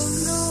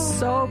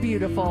 So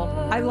beautiful.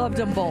 I loved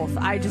them both.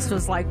 I just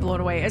was like blown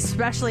away,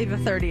 especially the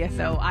 30th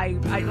though. I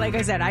like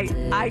I said, I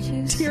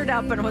teared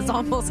up and was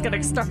almost going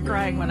to start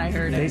crying when I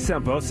heard it. They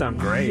both sound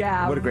great.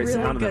 Yeah, what a great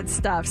really sound of good them.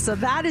 stuff. So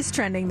that is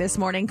trending this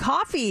morning.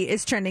 Coffee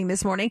is trending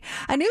this morning.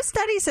 A new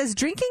study says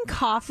drinking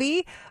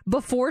coffee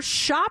before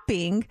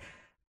shopping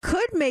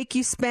could make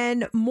you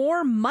spend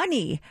more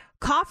money.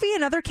 Coffee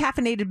and other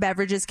caffeinated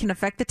beverages can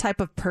affect the type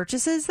of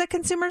purchases that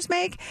consumers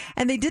make.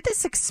 And they did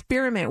this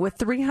experiment with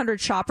 300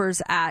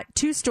 shoppers at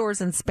 2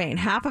 stores in Spain.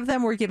 Half of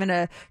them were given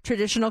a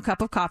traditional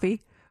cup of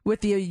coffee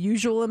with the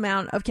usual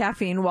amount of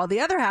caffeine, while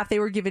the other half, they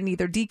were given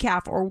either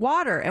decaf or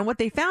water. And what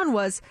they found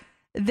was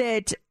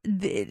that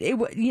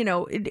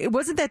it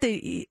wasn't that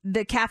the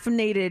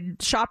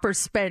caffeinated shoppers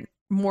spent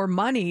more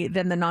money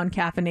than the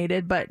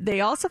non-caffeinated, but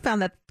they also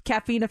found that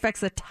caffeine affects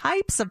the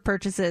types of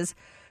purchases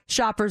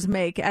shoppers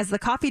make, as the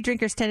coffee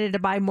drinkers tended to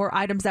buy more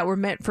items that were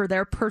meant for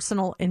their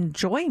personal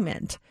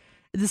enjoyment.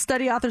 The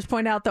study authors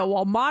point out that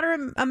while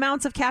moderate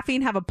amounts of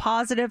caffeine have a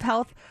positive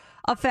health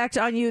effect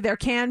on you, there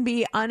can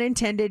be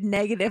unintended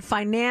negative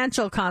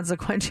financial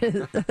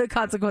consequences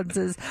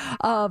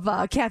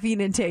of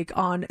caffeine intake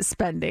on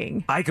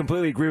spending. I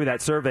completely agree with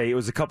that survey. It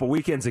was a couple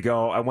weekends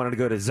ago. I wanted to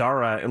go to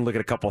Zara and look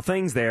at a couple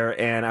things there,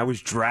 and I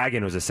was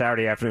dragging. It was a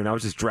Saturday afternoon. I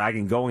was just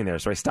dragging going there.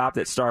 So I stopped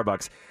at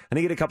Starbucks. I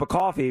didn't get a cup of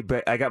coffee,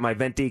 but I got my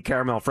venti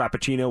caramel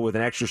frappuccino with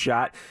an extra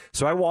shot.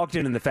 So I walked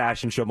in the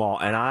fashion show mall,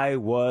 and I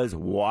was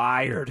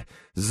wired.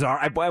 Zara.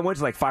 I went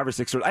to like 5 or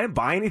 6 stores. I didn't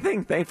buy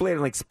anything. Thankfully, I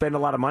didn't spend a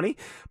lot of money.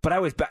 But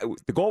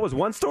the goal was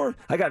one store.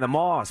 I got in the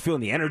mall. I was feeling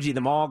the energy in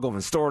the mall, going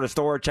from store to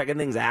store, checking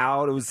things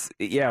out. It was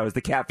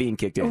the caffeine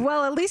kicked in.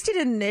 Well, at least you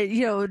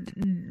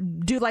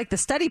didn't, do like the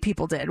study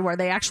people did, where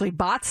they actually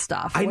bought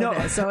stuff. I know.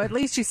 With it. So at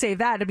least you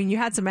saved that. I mean, you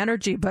had some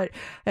energy, but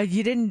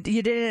you didn't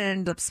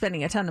end up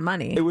spending a ton of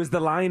money. It was the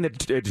line that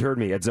deterred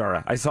me at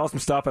Zara. I saw some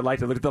stuff. I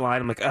liked it. I looked at the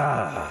line. I'm like,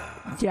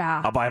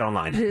 yeah, I'll buy it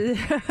online.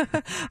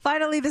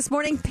 Finally, this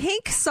morning,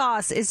 pink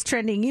sauce is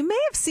trending. You may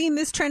have seen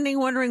this trending,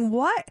 wondering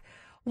what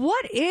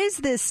is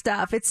this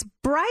stuff? It's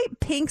bright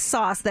pink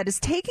sauce that is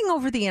taking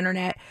over the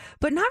internet,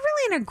 but not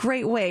really in a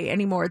great way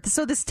anymore.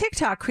 So this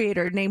TikTok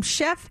creator named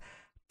Chef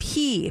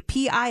Pii,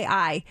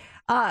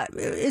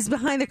 is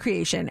behind the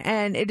creation,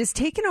 and it has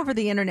taken over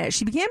the internet.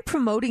 She began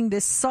promoting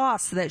this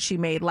sauce that she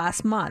made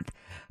last month,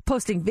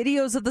 posting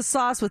videos of the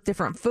sauce with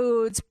different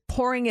foods,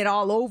 pouring it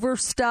all over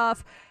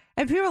stuff.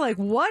 And people are like,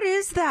 what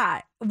is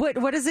that?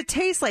 What does it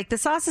taste like? The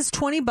sauce is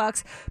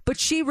 $20, but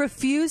she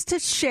refused to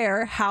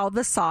share how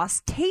the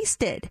sauce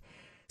tasted.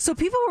 So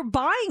people were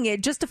buying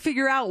it just to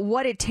figure out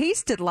what it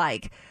tasted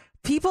like.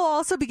 People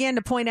also began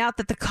to point out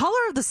that the color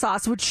of the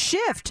sauce would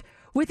shift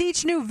with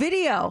each new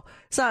video.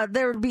 So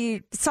there would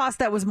be sauce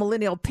that was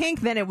millennial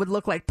pink, then it would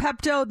look like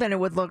Pepto, then it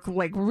would look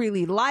like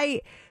really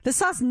light. The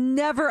sauce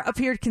never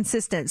appeared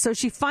consistent. So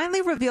she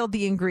finally revealed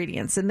the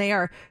ingredients, and they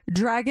are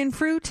dragon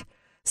fruit,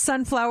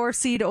 sunflower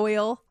seed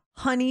oil,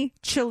 honey,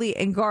 chili,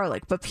 and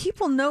garlic. But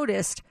people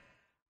noticed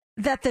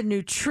that the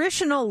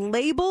nutritional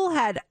label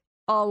had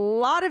a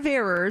lot of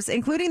errors,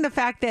 including the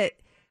fact that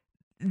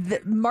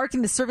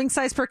marking the serving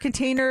size per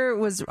container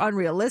was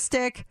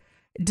unrealistic,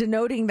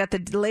 denoting that the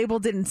label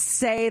didn't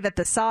say that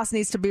the sauce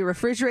needs to be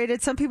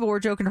refrigerated. Some people were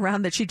joking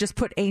around that she just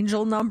put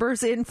angel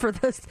numbers in for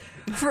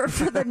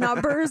the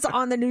numbers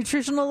on the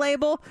nutritional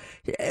label.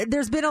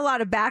 There's been a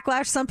lot of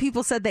backlash. Some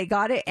people said they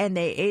got it and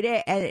they ate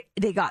it and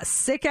they got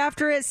sick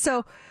after it.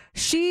 So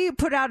she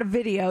put out a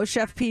video,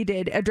 Chef P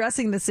did,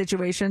 addressing the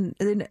situation.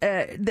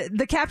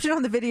 The caption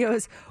on the video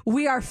is,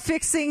 "We are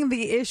fixing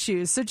the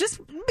issues." So just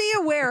be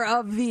aware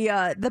of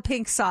the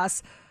pink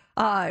sauce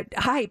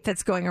hype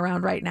that's going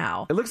around right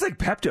now. It looks like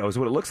Pepto is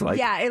what it looks like.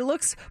 Yeah, it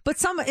looks,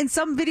 but in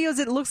some videos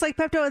it looks like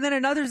Pepto, and then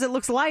in others it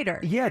looks lighter.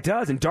 Yeah, it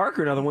does, and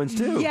darker in other ones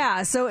too.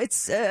 Yeah, so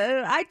it's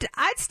I'd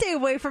stay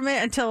away from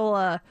it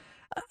until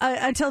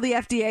the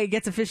FDA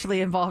gets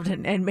officially involved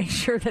and make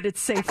sure that it's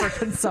safe for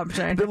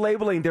consumption. The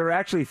labeling, there are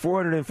actually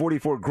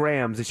 444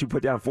 grams, and she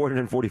put down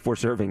 444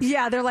 servings.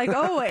 Yeah, they're like,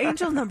 oh,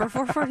 angel number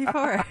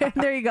 444.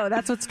 There you go.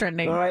 That's what's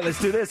trending. All right, let's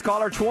do this.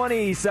 Caller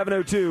 20,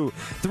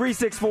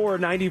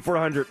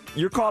 702-364-9400.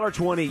 You're caller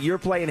 20. You're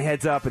playing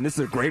Heads Up, and this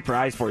is a great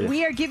prize for you.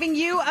 We are giving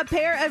you a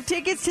pair of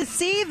tickets to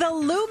see the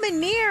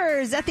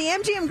Lumineers at the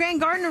MGM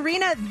Grand Garden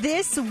Arena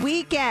this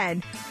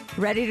weekend.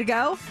 Ready to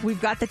go?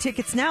 We've got the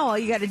tickets now. All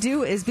you got to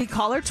do is be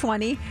caller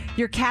 20.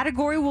 Your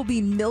category will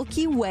be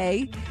Milky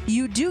Way.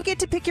 You do get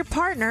to pick your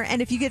partner,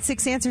 and if you get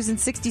 6 answers in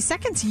 60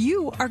 seconds,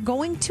 you are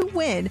going to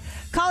win.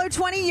 Caller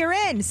 20, you're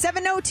in.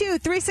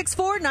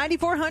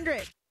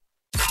 702-364-9400.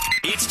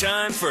 It's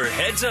time for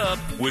Heads Up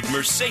with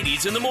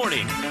Mercedes in the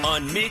Morning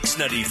on Mix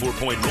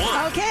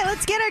 94.1. Okay,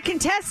 let's get our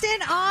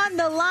contestant on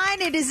the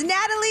line. It is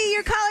Natalie.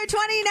 You're caller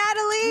 20,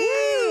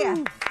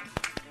 Natalie.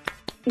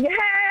 Yes.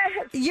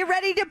 You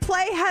ready to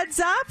play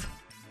Heads Up?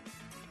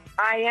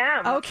 I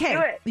am. Okay.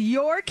 Let's do it.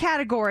 Your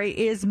category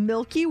is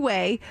Milky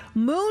Way.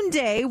 Moon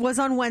Day was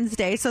on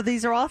Wednesday, so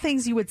these are all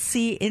things you would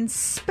see in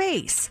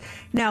space.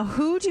 Now,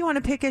 who do you want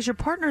to pick as your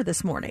partner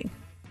this morning?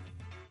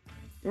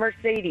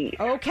 Mercedes.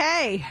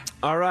 Okay.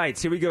 All right,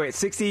 so here we go. At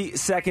 60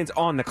 seconds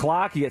on the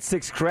clock. You get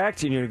 6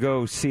 correct, and you're going to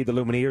go see the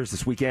Lumineers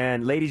this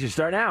weekend. Ladies, you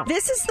start now.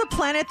 This is the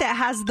planet that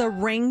has the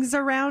rings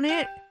around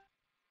it.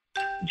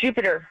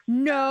 Jupiter.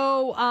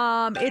 No,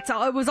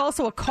 it was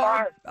also a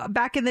car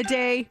back in the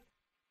day.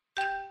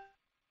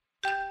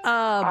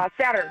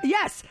 Saturn.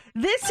 Yes,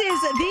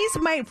 these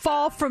might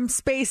fall from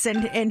space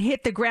and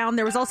hit the ground.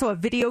 There was also a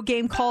video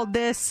game called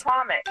this.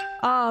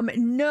 Comet.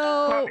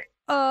 No.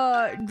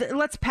 Comet.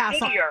 Let's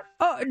pass. Meteor.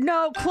 Oh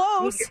no,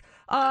 close.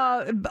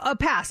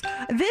 Pass.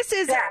 This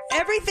is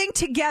everything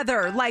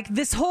together. Like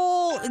this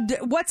whole.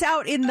 What's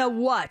out in the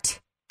what?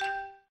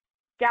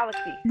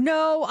 Galaxy.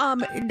 No.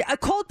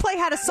 Coldplay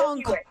had a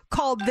song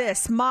called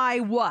this.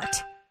 My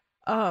what?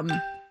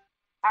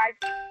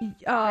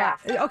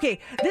 Okay.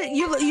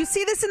 You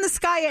see this in the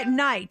sky at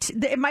night.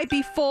 It might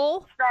be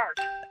full. Stars.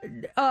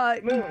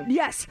 Moon.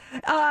 Yes.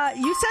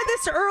 You said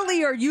this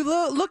earlier. You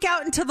look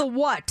out into the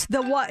what?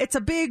 The what? It's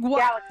a big what?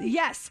 Galaxy.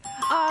 Yes.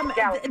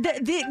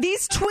 Galaxy.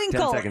 These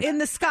twinkle in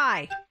the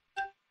sky.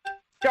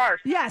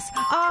 Stars. Yes.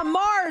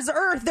 Mars,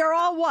 Earth, they're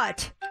all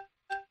what?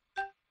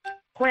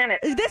 Planet.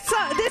 This.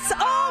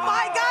 Oh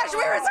my gosh, we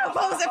were so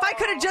close. If I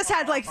could have just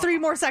had like 3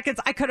 more seconds,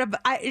 I could have.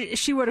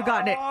 She would have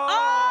gotten it.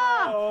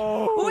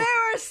 Oh, we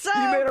were so.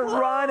 You made a close.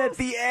 run at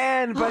the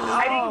end, but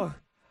Oh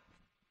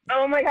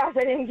my gosh,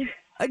 I didn't get.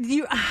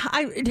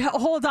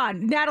 Hold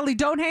on, Natalie.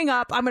 Don't hang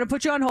up. I'm going to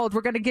put you on hold. We're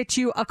going to get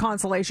you a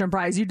consolation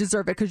prize. You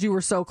deserve it because you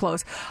were so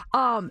close.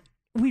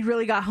 We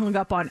really got hung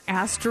up on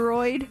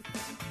asteroid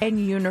and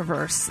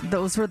universe.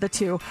 Those were the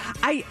two.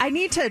 I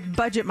need to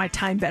budget my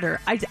time better.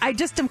 I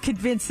just am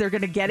convinced they're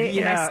going to get it,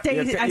 and I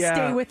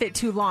stay with it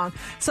too long.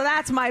 So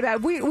that's my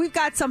bad. We've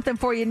got something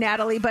for you,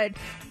 Natalie, but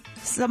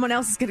someone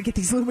else is going to get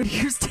these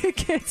Lumineers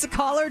tickets.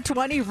 Caller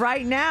 20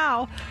 right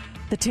now.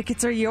 The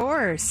tickets are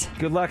yours.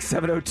 Good luck,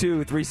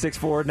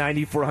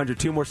 702-364-9400.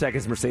 2 more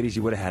seconds, Mercedes.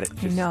 You would have had it.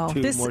 Just no,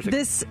 2 more seconds.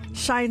 this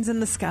shines in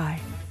the sky.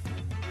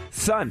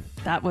 Sun.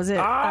 That was it.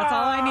 That's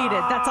all I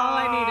needed. That's all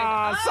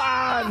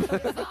I needed.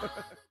 Sun.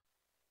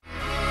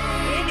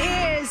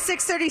 It is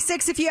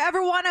 6:36. If you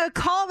ever want to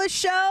call the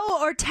show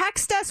or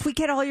text us, we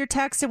get all your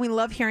texts and we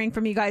love hearing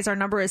from you guys. Our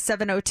number is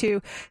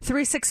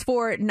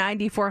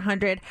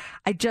 702-364-9400.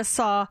 I just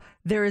saw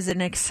there is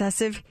an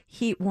excessive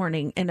heat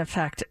warning in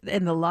effect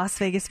in the Las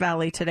Vegas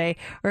Valley today.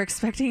 We're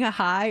expecting a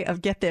high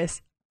of, get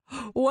this,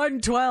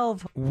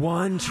 112.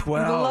 112.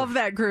 I love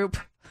that group.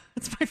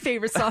 It's my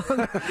favorite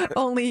song.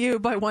 Only You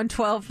by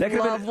 112.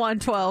 Love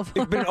 112.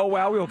 It's been an Oh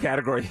Wow Wheel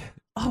category.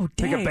 Oh,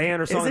 dang. Pick a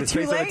band or song that's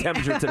based on the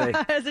temperature today.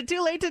 Is it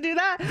too late to do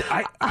that?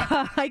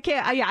 I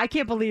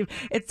can't believe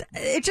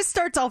it just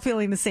starts all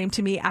feeling the same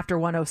to me after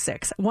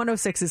 106.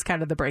 106 is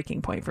kind of the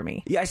breaking point for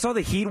me. Yeah, I saw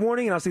the heat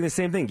warning, and I was thinking the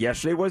same thing.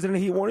 Yesterday wasn't a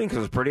heat warning because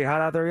it was pretty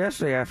hot out there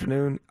yesterday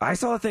afternoon. I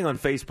saw a thing on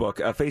Facebook,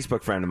 a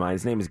Facebook friend of mine,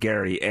 his name is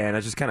Gary, and I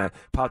just kind of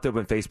popped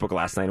open Facebook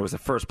last night. It was the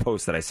first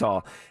post that I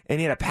saw, and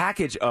he had a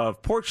package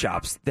of pork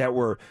chops that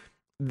were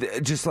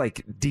just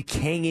like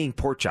decaying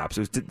pork chops.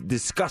 It was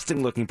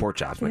disgusting looking pork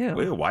chops. I'm like,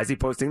 ew, why is he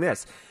posting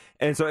this?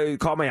 And so it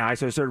caught my eye,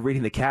 so I started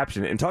reading the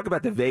caption. And talk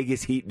about the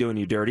Vegas heat doing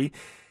you dirty.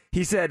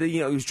 He said,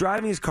 he was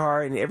driving his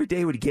car, and every day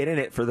he would get in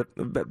it for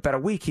about a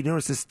week. He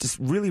noticed this just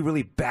really,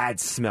 really bad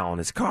smell in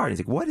his car. And he's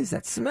like, what is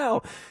that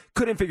smell?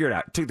 Couldn't figure it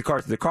out. Took the car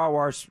to the car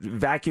wash,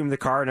 vacuumed the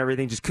car and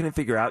everything. Just couldn't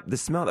figure out the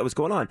smell that was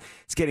going on.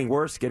 It's getting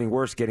worse, getting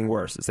worse, getting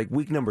worse. It's like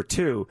week number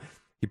 2.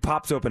 He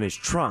pops open his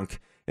trunk.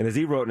 And as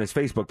he wrote in his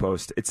Facebook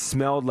post, it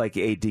smelled like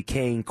a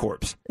decaying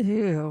corpse.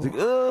 Ew. Like,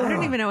 I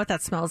don't even know what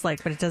that smells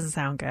like, but it doesn't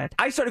sound good.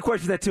 I started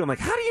questioning that too. I'm like,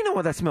 how do you know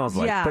what that smells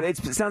like? Yeah. But it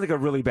sounds like a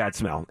really bad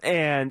smell.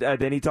 And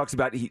then he talks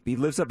about, he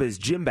lifts up his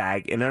gym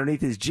bag, and underneath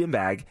his gym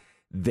bag,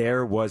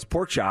 there was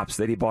pork chops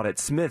that he bought at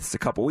Smith's a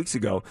couple weeks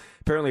ago.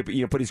 Apparently,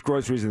 put his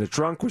groceries in the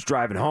trunk, was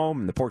driving home,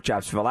 and the pork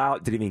chops fell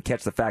out. Didn't even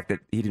catch the fact that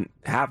he didn't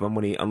have them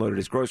when he unloaded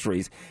his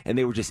groceries. And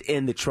they were just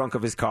in the trunk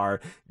of his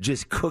car,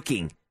 just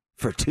cooking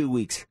for 2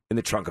 weeks in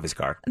the trunk of his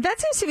car.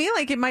 That seems to me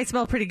like it might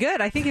smell pretty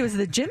good. I think it was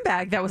the gym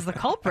bag that was the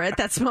culprit.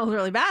 That smelled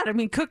really bad. I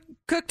mean, cooked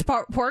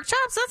pork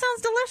chops? That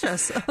sounds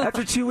delicious.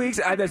 After 2 weeks,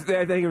 I think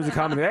it was a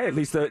comment, hey, at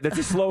least that's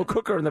a slow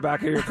cooker in the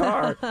back of your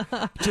car.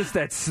 Just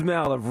that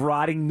smell of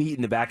rotting meat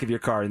in the back of your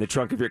car, in the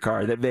trunk of your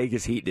car. That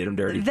Vegas heat did him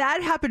dirty.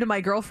 That happened to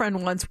my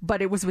girlfriend once,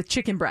 but it was with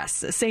chicken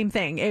breasts. Same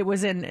thing. It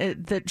was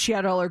that she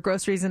had all her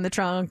groceries in the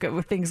trunk.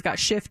 Things got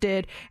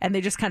shifted, and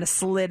they just kind of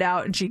slid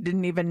out, and she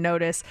didn't even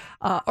notice.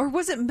 Or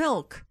was it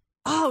milk?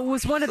 Oh, it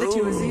was one of the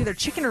two. It was either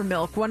chicken or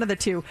milk, one of the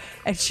two.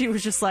 And she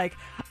was just like,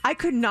 I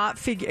could not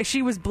figure.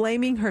 She was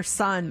blaming her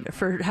son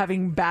for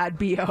having bad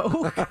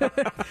BO.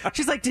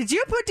 She's like, did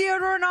you put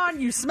deodorant on?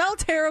 You smell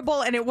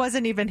terrible. And it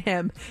wasn't even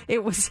him.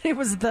 It was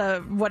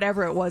the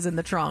whatever it was in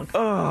the trunk.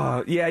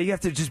 Oh, yeah. You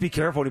have to just be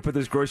careful when you put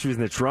those groceries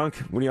in the trunk.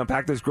 When you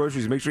unpack those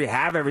groceries, make sure you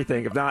have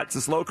everything. If not, it's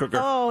a slow cooker.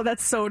 Oh,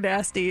 that's so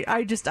nasty.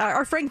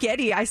 Our friend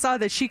Getty, I saw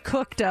that she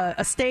cooked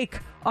a steak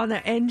on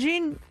the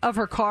engine of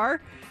her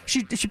car.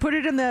 She put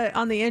it on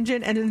the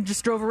engine and then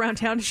just drove around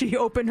town. She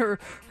opened her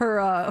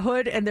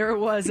hood and there it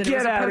was. And it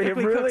was a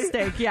perfectly cooked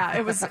steak. Yeah,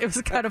 it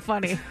was kind of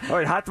funny. All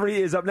right, Hot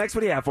 3 is up next.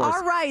 What do you have for us?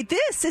 All right,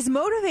 this is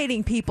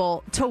motivating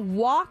people to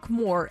walk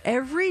more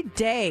every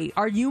day.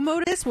 Are you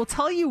motivated? We'll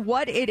tell you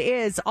what it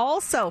is.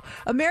 Also,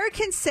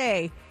 Americans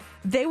say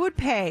they would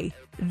pay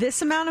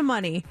this amount of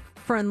money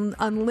for an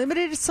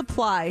unlimited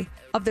supply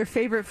of their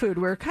favorite food.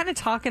 We're kind of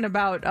talking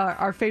about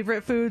our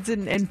favorite foods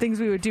and things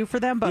we would do for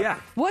them. But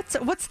what's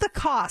the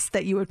cost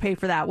that you would pay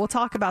for that? We'll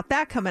talk about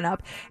that coming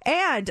up.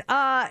 And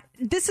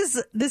this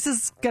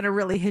is going to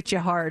really hit you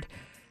hard.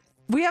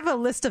 We have a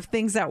list of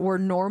things that were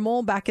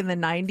normal back in the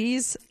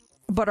 90s,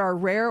 but are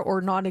rare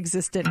or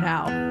non-existent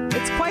now.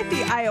 It's quite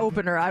the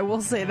eye-opener, I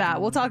will say that.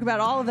 We'll talk about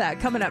all of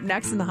that coming up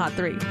next in the Hot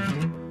 3.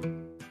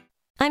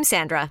 I'm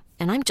Sandra,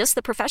 and I'm just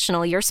the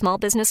professional your small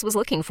business was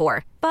looking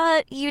for.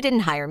 But you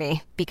didn't hire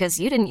me because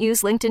you didn't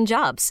use LinkedIn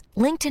Jobs.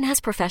 LinkedIn has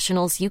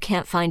professionals you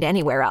can't find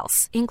anywhere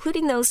else,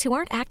 including those who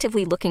aren't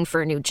actively looking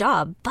for a new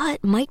job,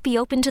 but might be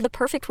open to the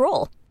perfect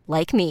role,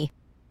 like me.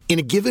 In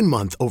a given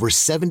month, over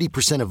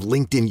 70% of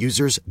LinkedIn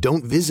users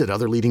don't visit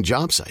other leading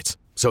job sites.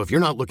 So if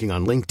you're not looking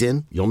on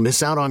LinkedIn, you'll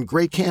miss out on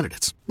great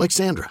candidates like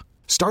Sandra.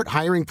 Start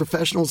hiring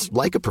professionals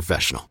like a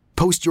professional.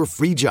 Post your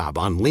free job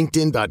on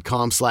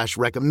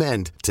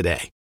linkedin.com/recommend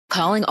today.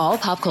 Calling all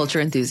pop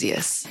culture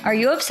enthusiasts. Are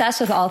you obsessed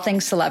with all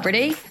things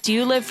celebrity? Do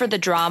you live for the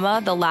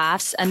drama, the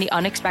laughs, and the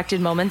unexpected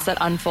moments that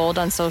unfold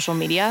on social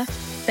media?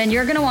 Then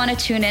you're going to want to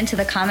tune in to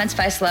the Comments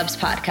by Celebs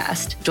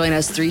podcast. Join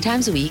us 3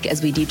 times a week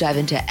as we deep dive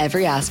into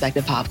every aspect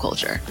of pop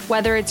culture.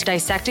 Whether it's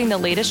dissecting the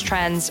latest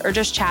trends or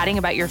just chatting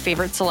about your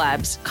favorite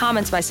celebs,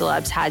 Comments by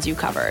Celebs has you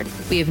covered.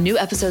 We have new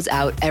episodes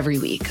out every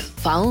week.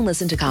 Follow and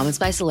listen to Comments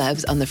by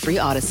Celebs on the free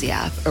Odyssey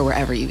app or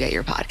wherever you get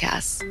your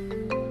podcasts.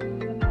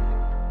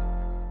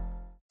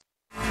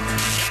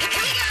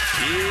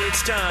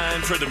 It's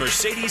time for the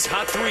Mercedes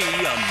Hot 3 on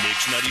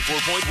Mix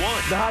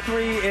 94.1. The Hot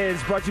 3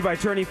 is brought to you by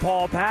attorney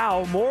Paul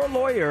Powell. More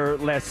lawyer,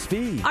 less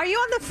fee. Are you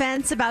on the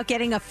fence about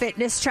getting a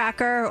fitness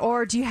tracker,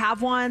 or do you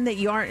have one that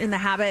you aren't in the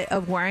habit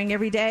of wearing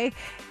every day?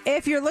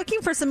 If you're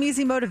looking for some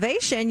easy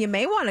motivation, you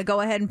may want to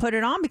go ahead and put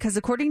it on, because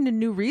according to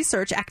new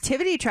research,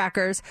 activity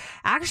trackers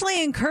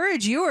actually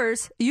encourage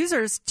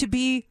users to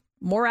be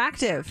more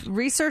active.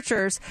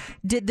 Researchers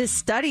did this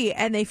study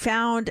and they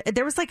found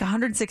there was like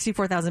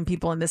 164,000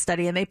 people in this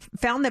study, and they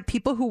found that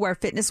people who wear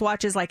fitness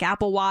watches like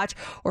Apple Watch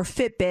or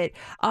Fitbit,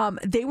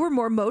 they were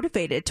more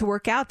motivated to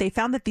work out. They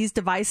found that these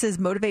devices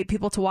motivate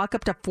people to walk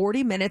up to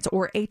 40 minutes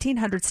or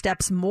 1,800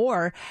 steps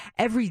more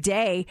every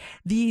day.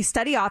 The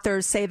study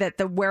authors say that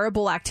the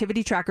wearable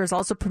activity trackers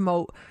also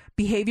promote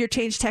behavior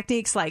change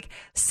techniques like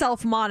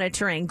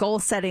self-monitoring, goal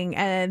setting,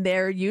 and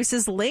their use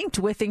is linked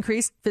with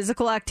increased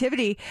physical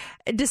activity.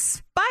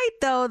 Despite,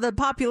 though, the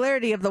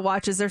popularity of the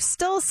watches, there's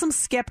still some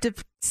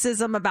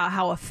skepticism about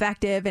how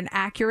effective and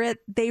accurate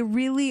they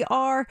really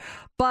are.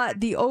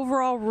 But the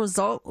overall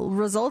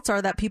results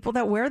are that people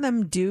that wear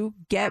them do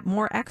get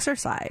more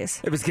exercise.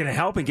 If it's going to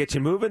help and get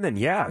you moving, then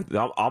yeah,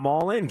 I'm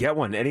all in. Get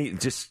one.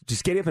 Just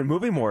getting up and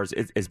moving more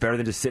is better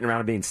than just sitting around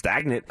and being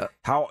stagnant.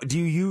 How do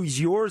you use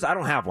yours? I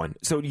don't have one.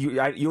 So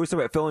you always talk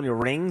about filling your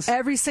rings?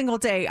 Every single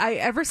day.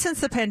 Ever since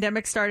the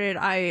pandemic started,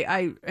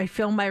 I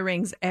fill my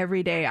rings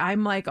every day.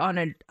 I'm like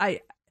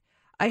I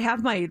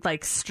have my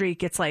like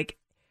streak. It's like,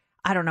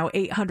 I don't know,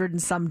 800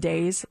 and some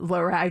days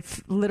where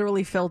I've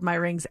literally filled my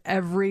rings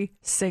every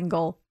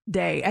single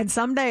day. And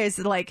some days,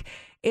 like,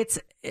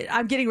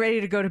 I'm getting ready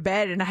to go to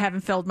bed and I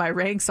haven't filled my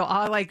ring. So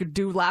I'll like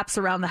do laps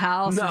around the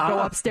house, go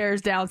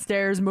upstairs,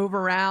 downstairs, move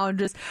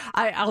around.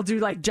 I'll do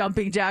like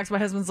jumping jacks. My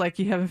husband's like,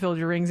 you haven't filled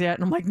your rings yet.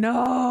 And I'm like,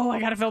 no, I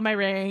got to fill my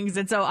rings.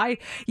 And so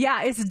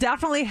it's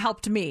definitely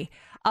helped me.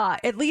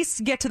 At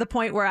least get to the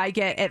point where I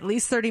get at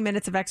least 30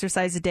 minutes of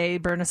exercise a day,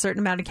 burn a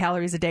certain amount of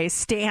calories a day,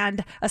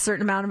 stand a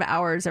certain amount of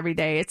hours every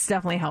day. It's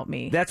definitely helped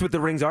me. That's what the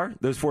rings are?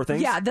 Those 4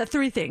 things? Yeah, the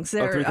 3 things.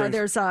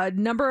 There's a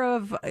number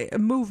of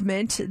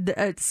movement.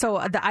 So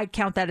I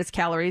count that as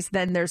calories.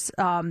 Then there's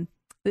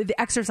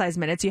the exercise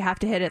minutes. You have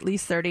to hit at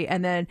least 30,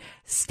 and then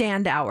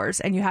stand hours,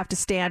 and you have to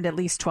stand at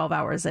least 12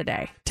 hours a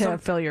day to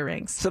fill your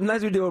rings.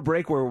 Sometimes we do a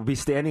break where we'll be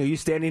standing. Are you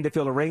standing to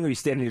fill a ring, or are you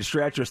standing to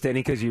stretch, or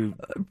standing because you...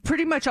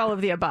 Pretty much all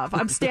of the above.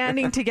 I'm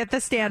standing to get the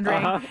stand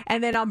ring,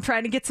 and then I'm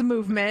trying to get some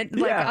movement.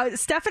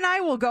 Steph and I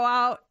will go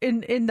out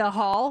in the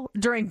hall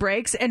during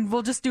breaks, and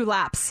we'll just do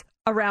laps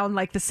around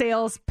like the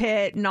sales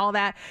pit and all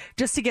that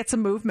just to get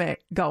some movement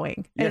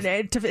going. Yes.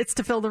 And it's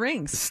to fill the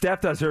rings.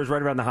 Steph does hers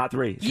right around the Hot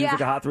 3. She does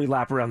like a Hot 3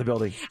 lap around the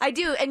building. I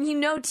do. And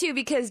too,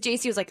 because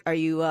JC was like, are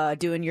you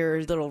doing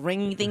your little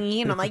ringy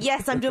thingy? And I'm like,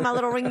 yes, I'm doing my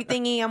little ringy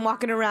thingy. I'm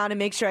walking around and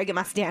make sure I get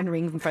my stand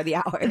ring for the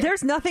hour.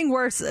 There's nothing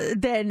worse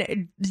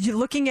than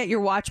looking at your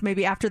watch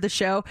maybe after the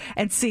show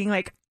and seeing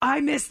like, I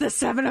missed the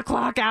 7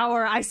 o'clock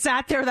hour. I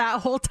sat there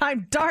that whole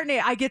time. Darn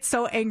it. I get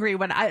so angry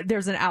when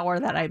there's an hour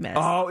that I miss.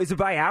 Oh, is it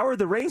by hour,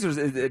 the rings, or is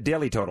it a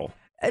daily total?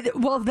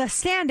 Well, the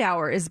stand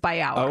hour is by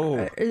hour. Oh.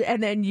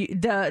 And then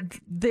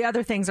the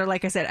other things are,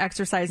 like I said,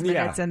 exercise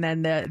minutes and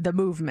then the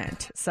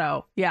movement.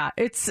 So, yeah,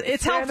 it's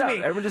helped me.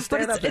 Everyone just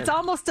stand up. It's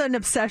almost an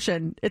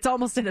obsession. It's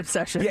almost an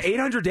obsession. Yeah,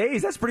 800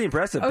 days. That's pretty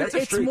impressive. That's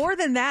a streak. It's more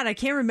than that. I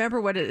can't remember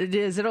what it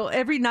is.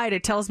 Every night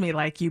it tells me,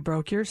 like, you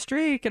broke your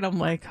streak. And I'm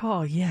like,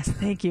 oh, yes,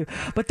 thank you.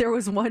 But there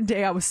was one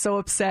day I was so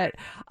upset.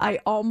 I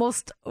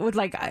almost would,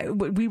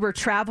 we were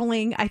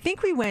traveling. I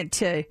think we went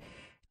to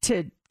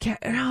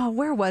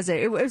where was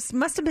it? It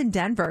must have been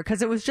Denver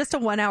because it was just a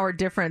 1 hour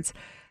difference.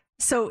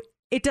 So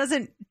it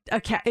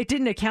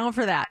didn't account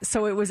for that.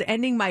 So it was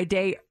ending my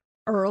day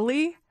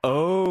early.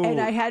 Oh.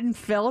 And I hadn't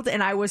filled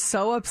and I was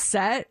so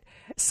upset.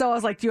 So I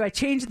was like, do I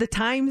change the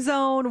time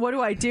zone? What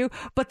do I do?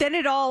 But then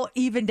it all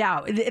evened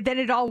out. Then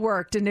it all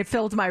worked and it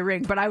filled my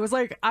ring. But I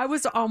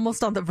was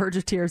almost on the verge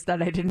of tears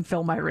that I didn't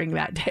fill my ring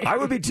that day. I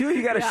would be too.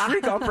 You got a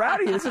streak. I'm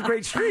proud of you. This is a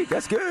great streak.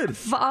 That's good.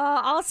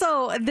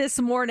 Also, this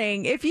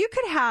morning, if you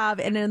could have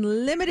an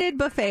unlimited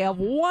buffet of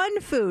one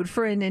food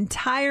for an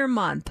entire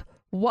month,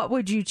 what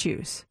would you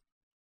choose?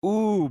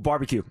 Ooh,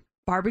 barbecue.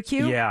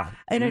 Barbecue? Yeah.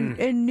 And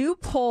a new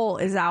poll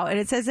is out, and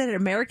it says that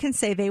Americans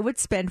say they would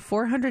spend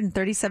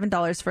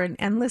 $437 for an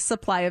endless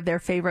supply of their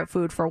favorite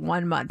food for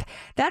 1 month.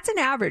 That's an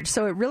average,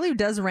 so it really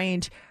does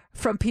range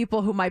from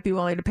people who might be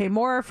willing to pay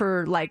more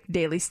for like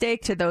daily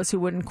steak to those who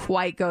wouldn't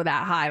quite go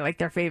that high, like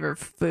their favorite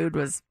food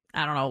was,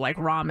 I don't know, like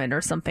ramen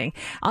or something.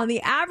 On the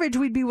average,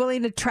 we'd be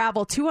willing to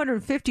travel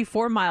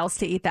 254 miles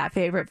to eat that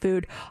favorite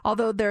food,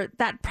 although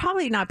that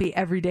probably not be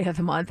every day of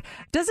the month.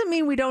 Doesn't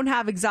mean we don't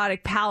have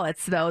exotic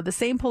palates, though. The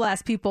same poll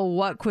asked people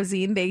what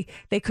cuisine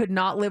they could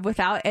not live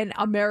without, and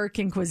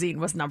American cuisine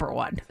was number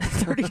one,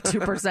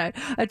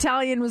 32%.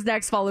 Italian was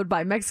next, followed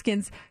by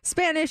Mexicans,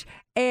 Spanish,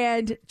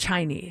 and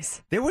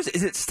Chinese.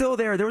 Is it still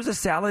there? There was a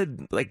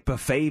salad like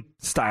buffet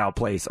style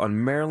place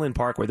on Maryland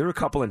Parkway. There were a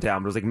couple in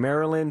town, but it was like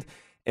Maryland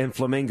and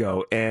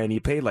Flamingo, and you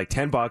paid like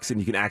 $10 and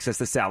you can access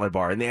the salad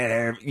bar, and they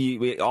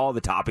had all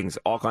the toppings,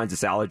 all kinds of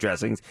salad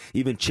dressings,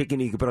 even chicken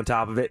you can put on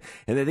top of it.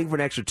 And I think for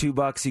an extra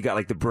 $2 you got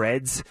like the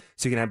breads,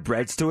 so you can have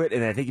breads to it.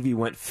 And I think if you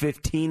went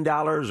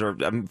 $15,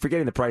 or I'm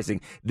forgetting the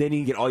pricing, then you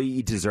can get all you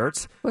eat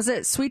desserts. Was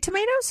it sweet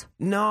tomatoes?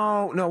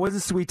 No, it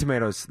wasn't sweet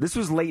tomatoes. This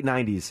was late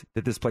 90s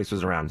that this place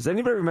was around. Does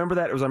anybody remember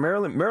that? It was on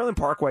Maryland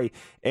Parkway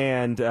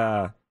and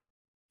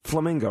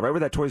Flamingo, right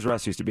where that Toys R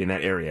Us used to be, in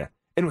that area.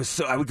 And it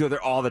was I would go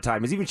there all the time.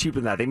 It was even cheaper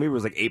than that. I think maybe it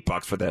was like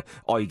 $8 for the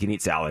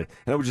all-you-can-eat salad.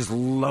 And I would just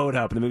load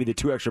up, and then maybe the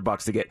 $2 extra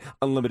to get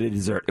unlimited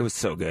dessert. It was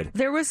so good.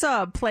 There was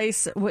a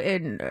place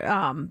in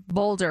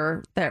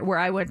Boulder where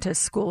I went to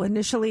school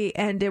initially,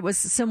 and it was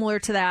similar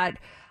to that.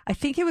 I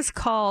think it was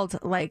called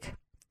like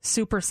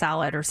Super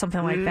Salad or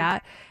something like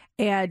that.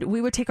 And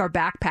we would take our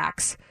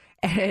backpacks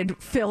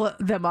and fill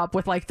them up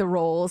with like the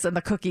rolls and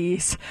the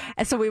cookies.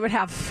 And so we would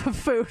have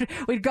food.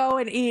 We'd go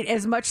and eat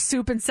as much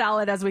soup and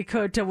salad as we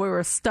could till we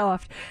were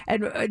stuffed.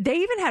 And they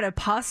even had a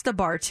pasta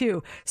bar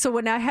too. So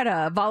when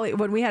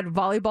we had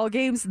volleyball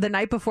games, the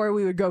night before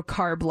we would go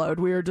carb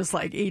load. We would just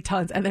like eat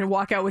tons and then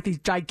walk out with these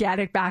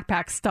gigantic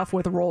backpacks stuffed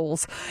with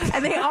rolls.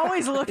 And they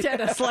always looked at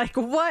us like,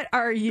 what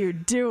are you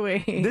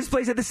doing? This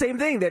place had the same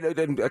thing. They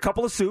had a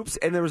couple of soups,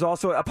 and there was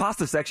also a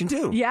pasta section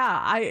too.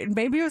 Yeah,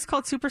 maybe it was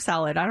called Super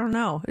Salad. I don't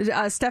know.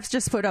 Steph's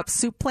just put up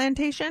Soup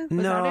Plantation.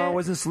 It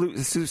wasn't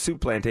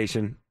Soup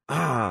Plantation.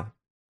 I'll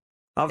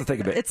have to think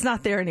of it. It's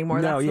not there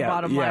anymore. That's the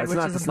bottom line, which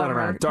is a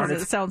bummer. Darn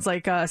it. It sounds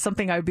like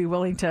something I'd be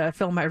willing to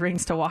fill my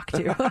rings to walk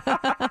to.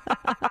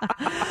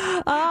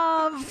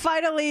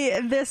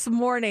 Finally, this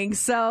morning.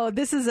 So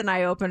this is an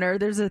eye-opener.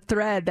 There's a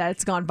thread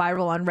that's gone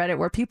viral on Reddit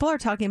where people are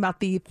talking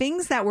about the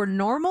things that were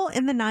normal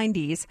in the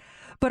 90s,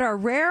 but are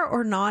rare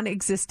or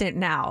non-existent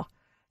now.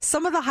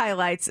 Some of the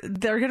highlights,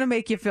 they're going to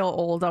make you feel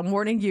old. I'm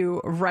warning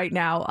you right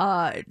now.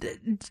 A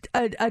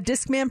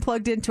Discman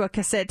plugged into a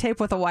cassette tape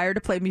with a wire to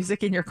play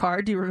music in your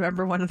car. Do you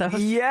remember one of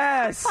those?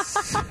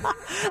 Yes.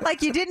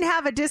 Like you didn't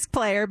have a disc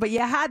player, but you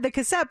had the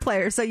cassette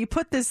player. So you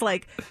put this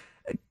like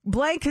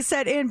blank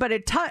cassette in, but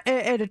it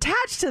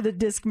attached to the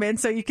Discman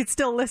so you could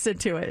still listen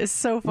to it. It's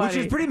so funny.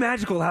 Which is pretty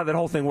magical how that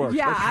whole thing worked.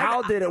 Yeah, like,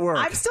 how did it work?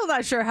 I'm still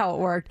not sure how it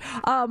worked.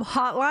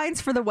 Hotlines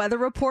for the weather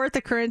report,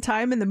 the current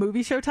time, and the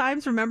movie show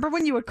times. Remember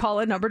when you would call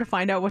a number to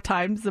find out what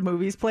times the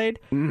movies played?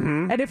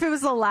 Mm-hmm. And if it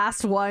was the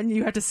last one,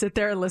 you had to sit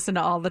there and listen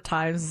to all the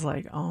times. It's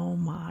like, oh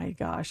my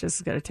gosh, this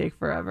is going to take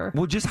forever.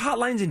 Well, just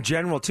hotlines in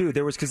general, too.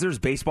 Because there's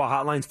baseball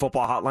hotlines,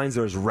 football hotlines,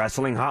 there was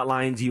wrestling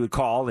hotlines you would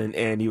call,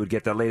 and you would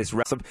get the latest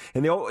wrestling.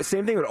 And the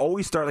same thing would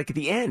always start like at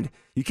the end.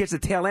 You catch the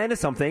tail end of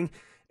something,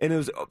 And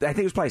I think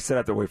it was probably set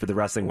up that way for the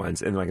wrestling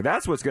ones. And like,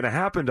 that's what's going to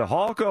happen to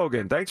Hulk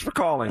Hogan. Thanks for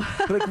calling.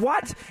 Like,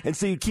 what? And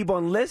so you keep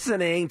on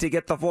listening to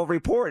get the full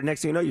report. And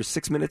next thing you know, you're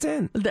 6 minutes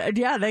in.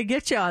 Yeah, they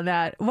get you on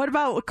that. What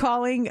about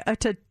calling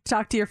to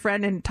talk to your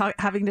friend and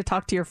having to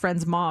talk to your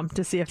friend's mom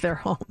to see if they're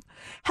home?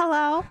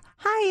 Hello?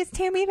 Hi, is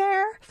Tammy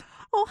there?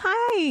 Oh,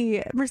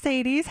 hi,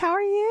 Mercedes. How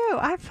are you?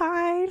 I'm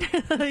fine.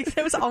 Like,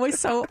 it was always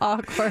so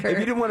awkward. If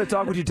you didn't want to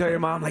talk, would you tell your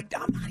mom, like,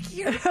 I'm not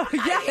here.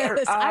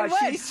 Yes, I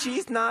would.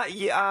 She's not...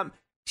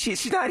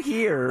 She's not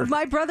here.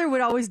 My brother would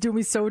always do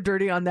me so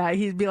dirty on that.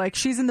 He'd be like,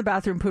 she's in the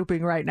bathroom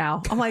pooping right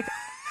now. I'm like,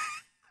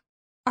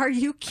 are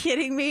you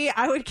kidding me?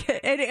 I would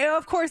get, and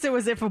of course it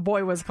was if a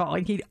boy was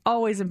calling. He'd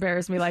always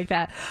embarrass me like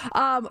that.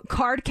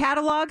 Card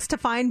catalogs to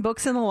find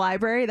books in the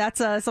library. That's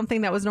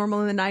something that was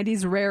normal in the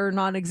 90s, rare,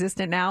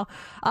 non-existent now.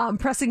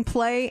 Pressing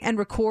play and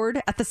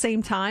record at the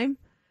same time.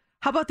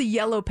 How about the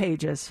yellow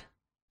pages?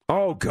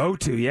 Oh, go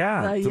to,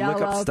 yeah. The to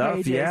look up stuff,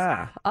 pages.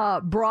 yeah.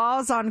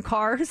 Bras on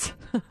cars.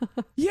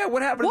 Yeah,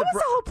 what happened? What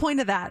was the whole point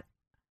of that?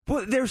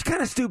 Well, they were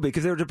kind of stupid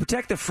because they were to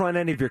protect the front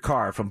end of your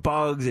car from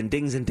bugs and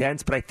dings and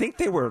dents. But I think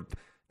they were,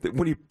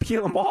 when you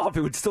peel them off,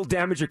 it would still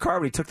damage your car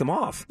when you took them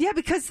off. Yeah,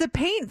 because the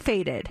paint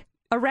faded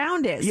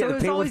around it. Yeah, so it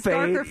was always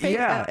darker fade.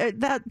 Yeah.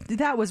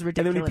 That was ridiculous.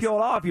 And then when you peel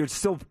it off, you're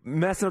still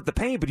messing up the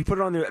paint, but you put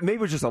it on there. Maybe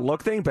it was just a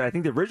look thing, but I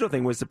think the original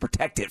thing was to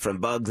protect it from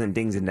bugs and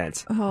dings and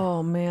dents.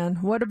 Oh, man.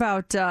 What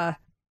about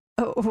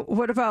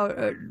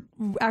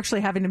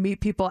actually having to meet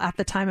people at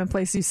the time and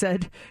place you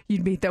said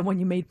you'd meet them when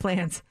you made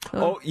plans?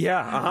 Oh,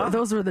 yeah.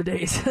 Those were the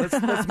days.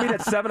 let's meet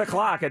at 7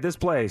 o'clock at this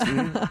place.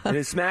 Mm-hmm. And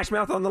is Smash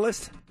Mouth on the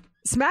list?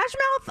 Smash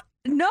Mouth?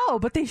 No,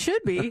 but they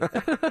should be.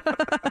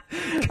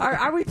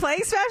 Are we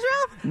playing Smash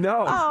Mouth? No.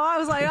 Oh, I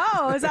was like,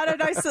 is that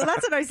that's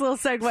a nice little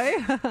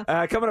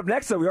segue. Coming up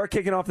next, though, we are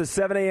kicking off the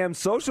 7 a.m.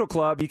 Social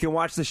Club. You can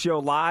watch the show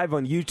live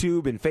on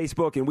YouTube and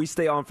Facebook, and we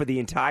stay on for the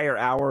entire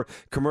hour,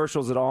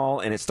 commercials at all,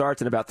 and it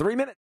starts in about 3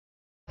 minutes.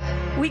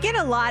 We get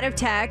a lot of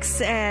texts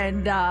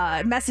and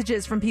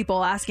messages from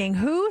people asking,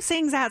 who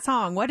sings that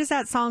song? What is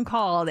that song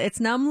called?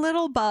 It's Numb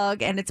Little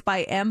Bug, and it's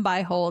by M.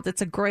 by Holt.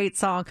 It's a great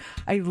song.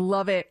 I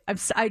love it.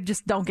 I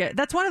just don't get...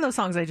 That's one of those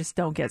songs I just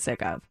don't get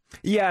sick of.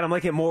 Yeah, and I'm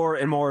liking it more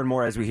and more and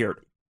more as we hear it.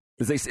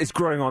 It's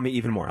growing on me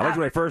even more. I liked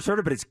when I first heard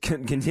it, but it's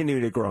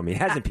continuing to grow on me. It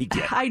hasn't peaked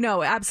yet. I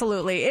know,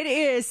 absolutely. It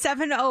is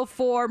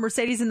 7:04,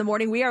 Mercedes in the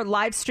Morning. We are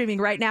live streaming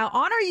right now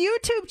on our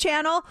YouTube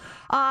channel.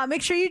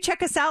 Make sure you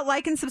check us out,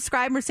 like and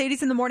subscribe,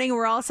 Mercedes in the Morning.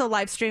 We're also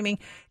live streaming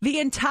the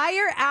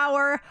entire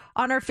hour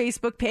on our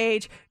Facebook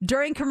page,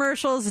 during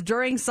commercials,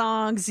 during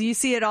songs. You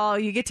see it all.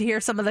 You get to hear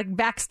some of the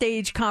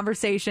backstage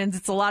conversations.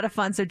 It's a lot of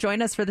fun. So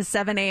join us for the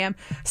 7 a.m.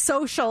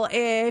 social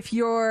if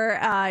you're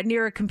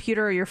near a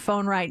computer or your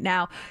phone right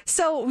now.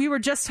 So we were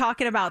just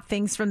talking about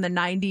things from the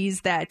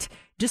 90s that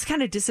just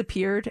kind of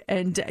disappeared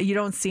and you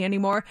don't see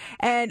anymore.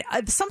 And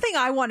something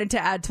I wanted to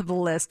add to the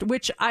list,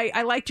 which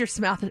I liked your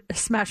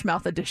Smash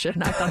Mouth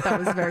edition. I thought that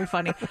was very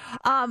funny.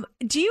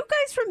 Do you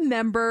guys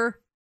remember...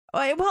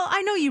 Well,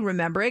 I know you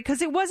remember it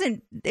because it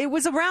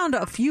was around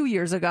a few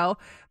years ago,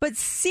 but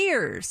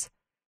Sears,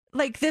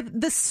 like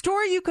the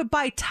store you could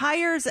buy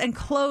tires and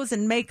clothes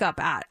and makeup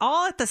at,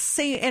 all at the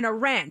same, in a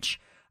wrench.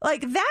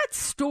 Like that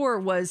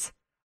store was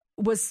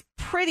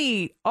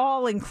pretty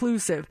all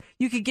inclusive.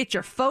 You could get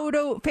your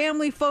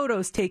family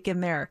photos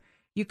taken there.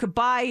 You could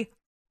buy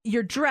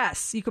your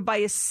dress, you could buy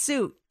a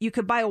suit, you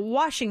could buy a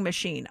washing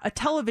machine, a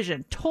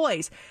television,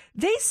 toys.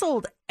 They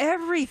sold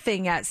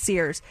everything at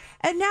Sears,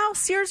 and now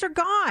Sears are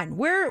gone.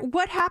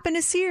 What happened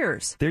to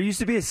Sears? There used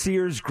to be a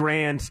Sears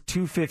Grand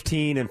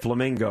 215 in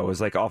Flamingo. It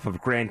was like off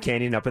of Grand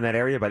Canyon up in that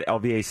area by the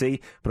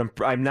LVAC, but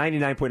I'm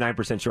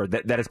 99.9% sure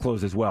that has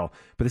closed as well.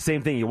 But the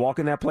same thing, you walk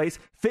in that place,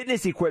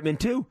 fitness equipment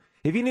too.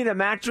 If you need a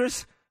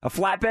mattress, a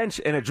flat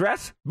bench, and a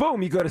dress,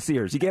 boom, you go to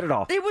Sears. You get it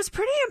all. It was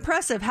pretty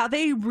impressive how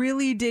they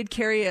really did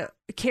carry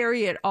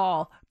it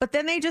all. But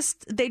then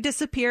they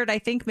disappeared. I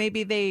think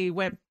maybe they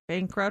went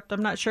bankrupt.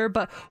 I'm not sure.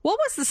 But what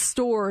was the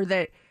store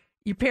that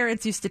your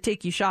parents used to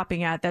take you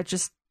shopping at that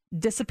just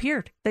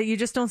disappeared, that you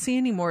just don't see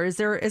anymore? Is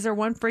there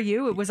one for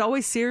you? It was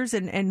always Sears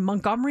and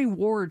Montgomery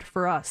Ward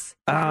for us.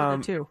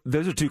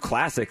 Those are two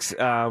classics.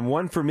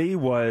 One for me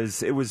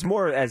was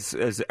more as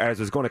I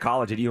was going to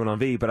college at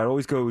UNLV, but I'd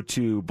always go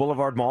to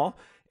Boulevard Mall.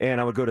 And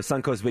I would go to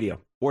Suncoast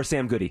Video or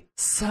Sam Goody.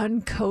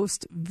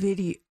 Suncoast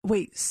Video.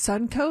 Wait,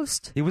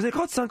 Suncoast? Was it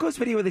called Suncoast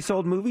Video where they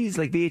sold movies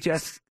like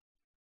VHS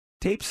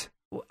tapes?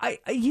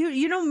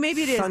 You know,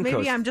 maybe it is. Suncoast.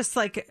 Maybe I'm just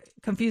like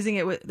confusing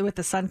it with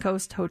the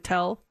Suncoast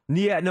Hotel.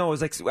 Yeah, no, it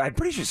was like, I'm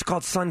pretty sure it's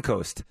called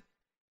Suncoast.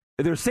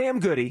 There's Sam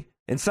Goody,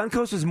 and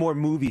Suncoast was more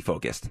movie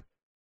focused.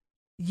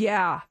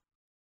 Yeah.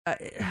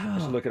 I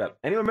should look it up.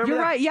 Anyone remember You're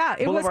that? right. Yeah,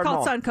 it Boulevard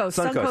was called Mall.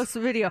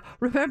 Suncoast Video.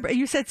 Remember,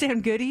 you said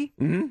Sam Goody?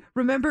 Mm-hmm.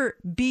 Remember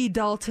B.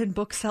 Dalton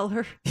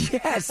Bookseller?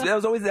 Yes,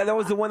 that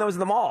was the one that was in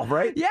the mall,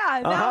 right?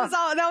 Yeah,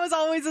 that was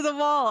always in the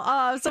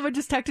mall. Someone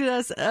just texted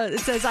us.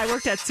 It says, I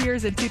worked at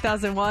Sears in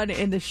 2001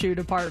 in the shoe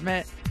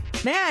department.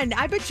 Man,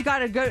 I bet you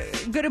got a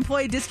good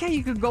employee discount.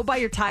 You could go buy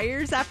your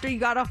tires after you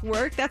got off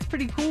work. That's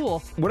pretty cool.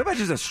 What about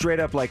just a straight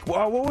up like,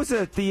 well, what was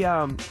it?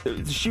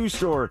 The shoe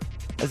store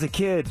as a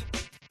kid?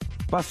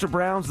 Buster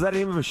Brown's? Was that the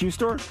name of a shoe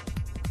store?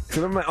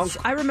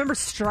 I remember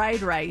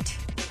Stride Right.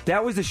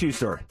 That was the shoe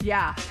store.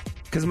 Yeah.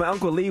 Because my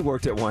Uncle Lee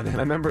worked at one, and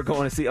I remember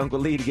going to see Uncle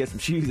Lee to get some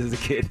shoes as a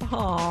kid.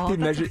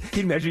 Aww,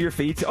 he'd measure your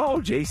feet. Oh,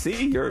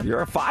 JC, you're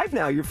a 5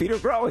 now. Your feet are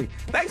growing.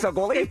 Thanks,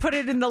 Uncle Lee. They put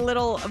it in the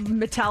little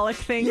metallic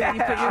thing that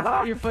you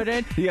put your foot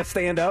in. You got to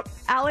stand up.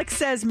 Alex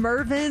says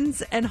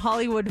Mervin's and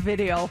Hollywood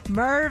Video.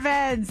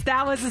 Mervin's,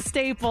 that was a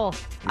staple.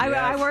 Yes.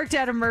 I worked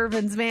at a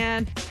Mervin's,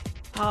 man.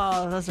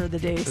 Oh, those are the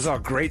days. This is all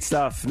great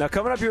stuff. Now,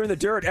 coming up here in the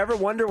dirt, ever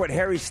wonder what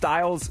Harry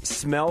Styles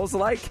smells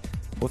like?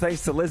 Well,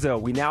 thanks to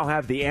Lizzo, we now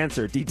have the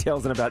answer.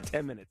 Details in about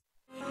 10 minutes.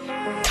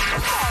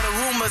 All the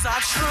rumors are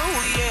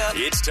true, yeah.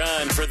 It's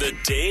time for the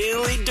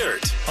Daily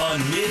Dirt on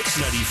Mix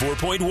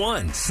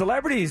 94.1.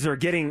 Celebrities are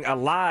getting a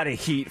lot of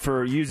heat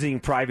for using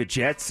private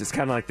jets. It's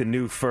kind of like the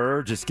new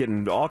fur, just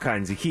getting all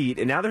kinds of heat.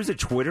 And now there's a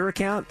Twitter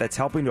account that's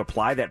helping to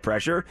apply that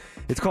pressure.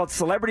 It's called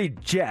Celebrity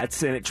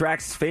Jets, and it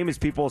tracks famous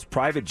people's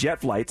private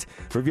jet flights,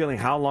 revealing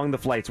how long the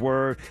flights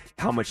were,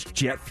 how much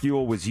jet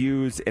fuel was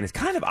used, and it's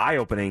kind of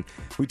eye-opening.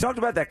 We talked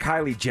about that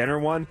Kylie Jenner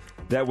one.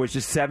 That was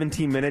just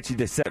 17 minutes. She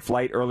did a set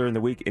flight earlier in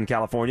the week in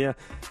California.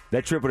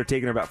 That trip would have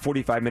taken her about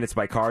 45 minutes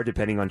by car,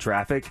 depending on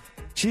traffic.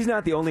 She's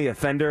not the only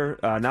offender,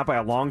 not by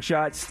a long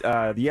shot.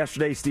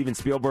 Yesterday, Steven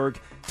Spielberg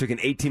took an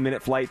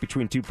 18-minute flight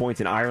between 2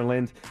 points in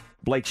Ireland.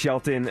 Blake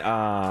Shelton,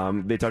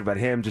 they talked about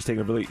him just taking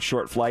a really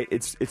short flight.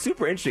 It's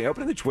super interesting. I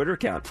opened the Twitter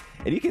account,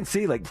 and you can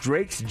see like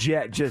Drake's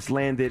jet just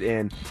landed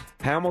in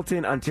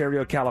Hamilton,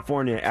 Ontario,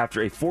 California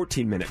after a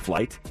 14-minute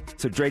flight.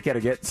 So Drake had to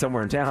get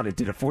somewhere in town and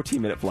did a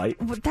 14-minute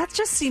flight. Well, that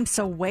just seems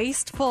so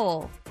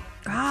wasteful.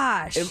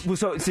 Gosh.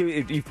 So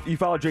you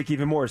follow Drake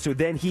even more. So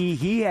then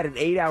he had an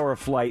 8-hour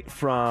flight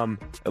from,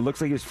 it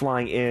looks like he was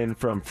flying in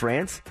from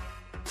France.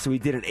 So he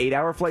did an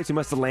 8-hour flight. So he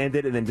must have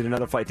landed and then did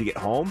another flight to get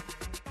home.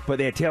 But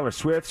they had Taylor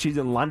Swift. She's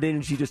in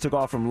London. She just took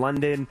off from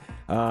London.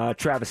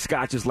 Travis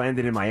Scott just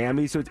landed in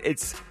Miami. So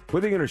it's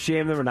whether you're going to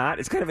shame them or not,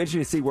 it's kind of interesting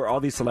to see where all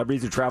these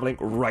celebrities are traveling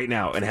right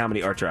now and how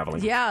many are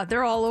traveling. Yeah,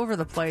 they're all over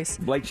the place.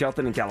 Blake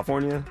Shelton in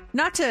California.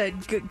 Not to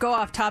go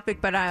off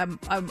topic, but I'm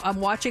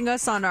watching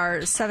us on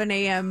our 7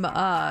 a.m.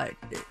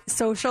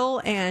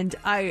 social, and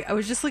I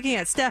was just looking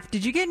at Steph.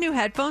 Did you get new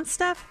headphones,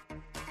 Steph?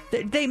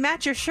 They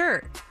match your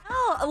shirt.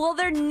 Oh, well,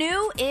 they're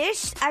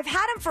new-ish. I've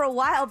had them for a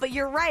while, but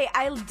you're right.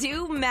 I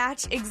do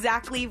match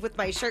exactly with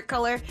my shirt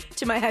color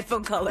to my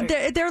headphone color.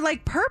 They're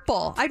like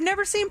purple. I've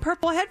never seen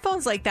purple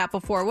headphones like that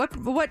before.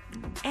 What?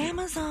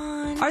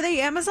 Amazon. Are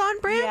they Amazon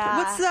brand? Yeah.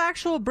 What's the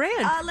actual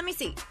brand? Let me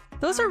see.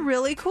 Those are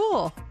really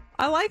cool.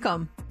 I like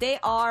them. They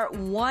are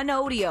One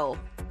Audio.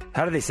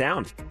 How do they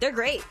sound? They're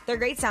great. They're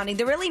great sounding.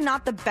 They're really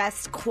not the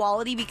best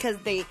quality because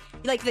the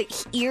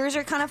ears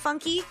are kind of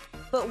funky.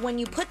 But when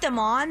you put them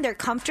on, they're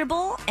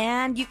comfortable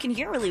and you can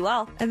hear really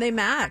well. And they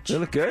match. They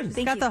look good.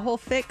 They got the whole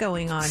fit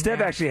going on.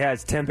 Steph actually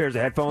has 10 pairs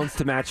of headphones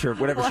to match her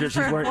whatever shirt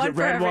she's wearing. The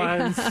red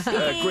ones,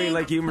 green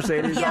like you,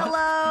 Mercedes. Yellow.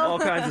 All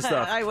kinds of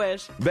stuff. I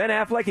wish. Ben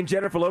Affleck and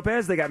Jennifer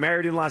Lopez, they got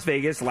married in Las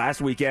Vegas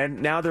last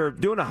weekend. Now they're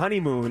doing a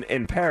honeymoon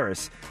in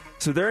Paris.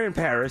 So they're in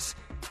Paris.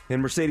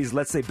 And Mercedes,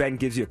 let's say Ben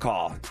gives you a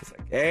call. It's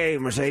like, hey,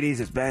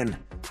 Mercedes, it's Ben.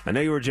 I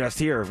know you were just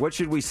here. What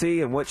should we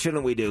see and what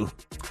shouldn't we do?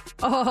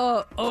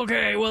 Oh,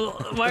 okay. Well,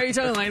 why are you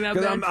talking like that,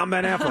 Ben? Because I'm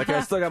Ben Affleck.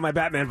 I still got my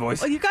Batman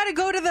voice. Well, you got to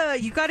go to the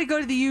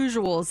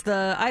usuals,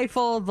 the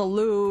Eiffel, the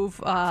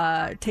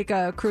Louvre, take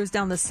a cruise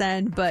down the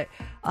Seine. But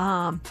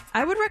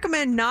I would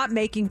recommend not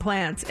making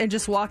plans and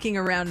just walking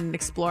around and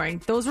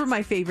exploring. Those were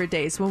my favorite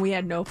days when we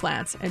had no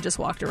plans and just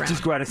walked around.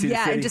 Just go out and see the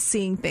city. Yeah, and just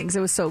seeing things.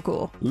 It was so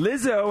cool.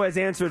 Lizzo has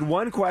answered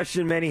one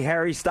question many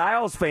Harry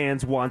Styles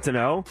fans want to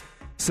know.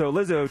 So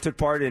Lizzo took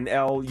part in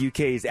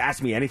LUK's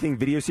Ask Me Anything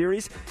video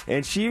series,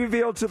 and she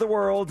revealed to the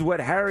world what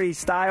Harry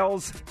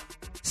Styles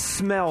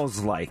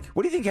smells like.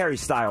 What do you think Harry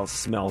Styles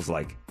smells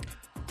like?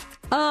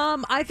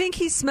 I think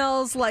he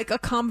smells like a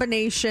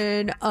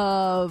combination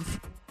of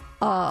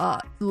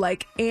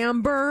like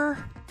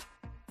amber,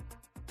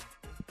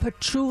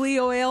 patchouli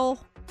oil,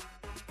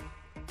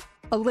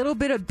 a little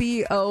bit of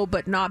BO,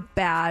 but not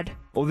bad.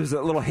 Oh, there's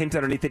a little hint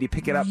underneath that you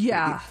pick it up.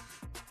 Yeah.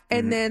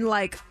 And then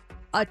like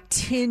a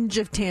tinge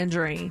of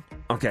tangerine.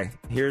 Okay,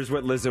 here's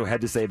what Lizzo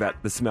had to say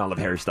about the smell of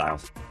Harry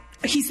Styles.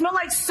 He smelled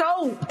like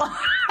soap.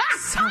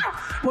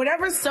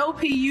 Whatever soap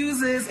he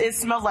uses, it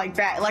smells like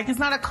that. Like, it's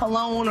not a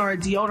cologne or a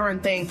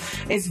deodorant thing.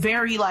 It's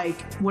very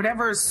like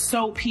whatever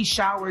soap he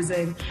showers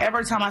in.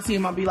 Every time I see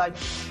him, I'll be like,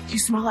 you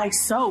smell like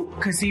soap.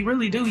 Because he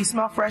really do. He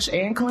smell fresh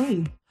and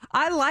clean.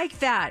 I like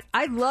that.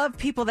 I love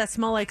people that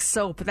smell like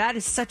soap. That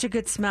is such a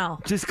good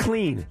smell. Just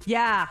clean.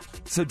 Yeah.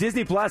 So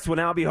Disney Plus will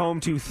now be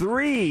home to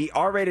 3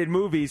 R-rated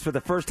movies for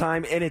the first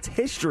time in its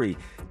history.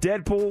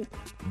 Deadpool,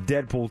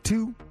 Deadpool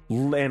 2,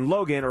 and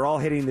Logan are all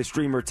hitting the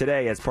streamer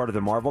today as part of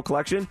the Marvel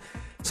collection.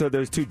 So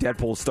those 2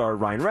 Deadpool star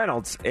Ryan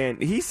Reynolds.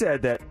 And he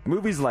said that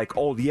movies like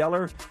Old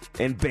Yeller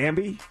and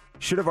Bambi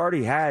should have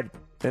already had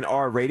an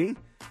R rating.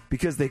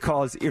 because they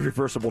cause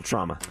irreversible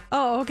trauma.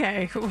 Oh,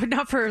 okay.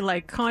 Not for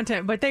like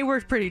content, but they were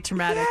pretty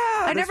traumatic.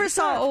 Yeah, I never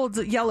saw Old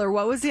Yeller.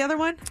 What was the other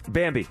one?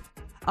 Bambi.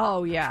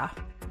 Oh, yeah.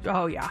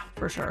 Oh, yeah,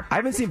 for sure. I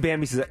haven't seen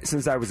Bambi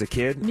since I was a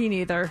kid. Me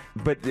neither.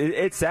 But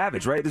it's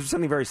savage, right? This is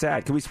something very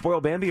sad. Can we spoil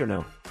Bambi or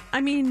no?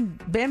 I mean,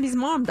 Bambi's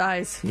mom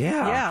dies.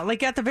 Yeah. Yeah,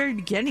 like at the very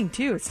beginning,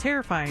 too. It's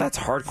terrifying. That's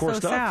hardcore so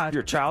stuff. Sad.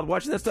 Your child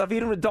watching that stuff,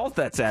 even an adult,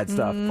 that sad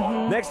stuff.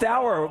 Mm-hmm. Next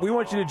hour, we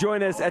want you to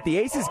join us at the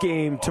Aces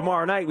game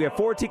tomorrow night. We have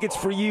 4 tickets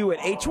for you at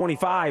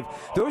 8:25.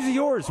 Those are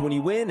yours when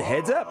you win.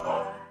 Heads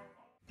up.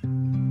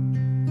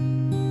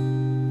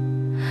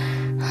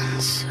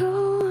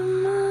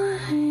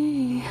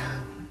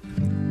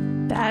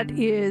 That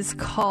is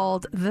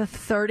called The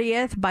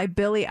 30th by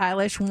Billie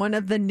Eilish, one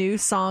of the new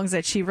songs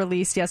that she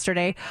released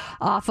yesterday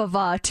off of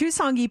a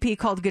 2-song EP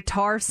called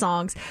Guitar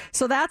Songs.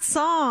 So that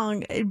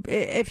song,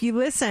 if you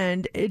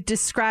listened, it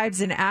describes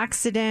an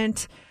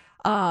accident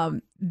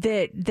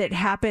that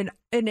happened,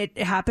 and it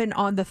happened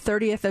on the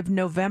 30th of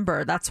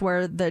November. That's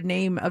where the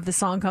name of the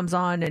song comes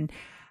on. And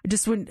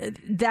just when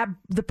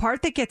the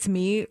part that gets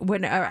me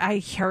when I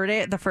heard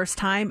it the first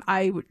time,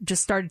 I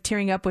just started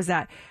tearing up, was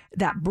that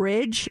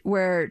bridge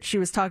where she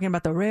was talking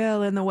about the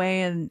rail in the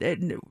way,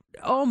 and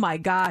oh my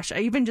gosh,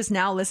 even just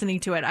now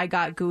listening to it, I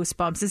got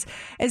goosebumps.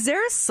 Is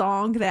there a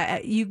song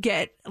that you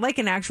get like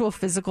an actual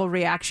physical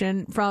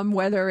reaction from,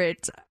 whether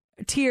it's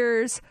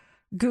tears,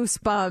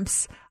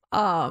 goosebumps?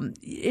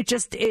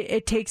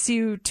 It takes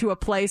you to a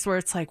place where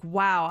it's like,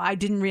 wow, I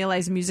didn't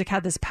realize music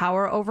had this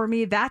power over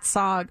me. That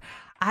song,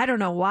 I don't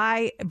know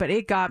why, but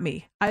it got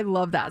me. I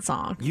love that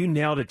song. You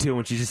nailed it too.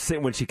 When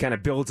she kind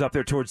of builds up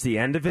there towards the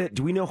end of it.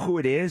 Do we know who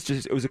it is?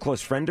 It was a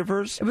close friend of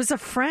hers. It was a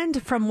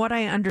friend, from what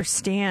I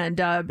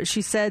understand.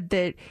 She said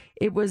that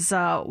it was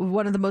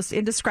one of the most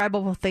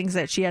indescribable things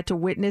that she had to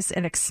witness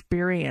and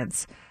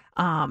experience.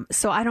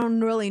 So I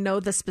don't really know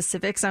the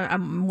specifics.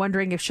 I'm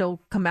wondering if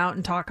she'll come out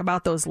and talk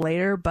about those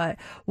later. But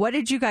what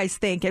did you guys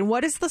think? And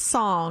what is the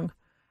song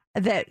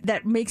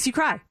that makes you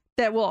cry?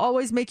 That will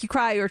always make you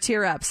cry or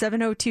tear up?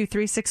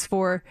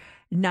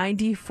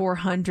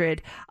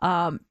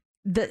 702-364-9400.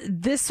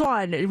 This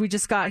one we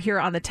just got here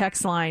on the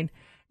text line.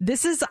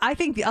 This is, I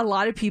think a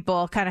lot of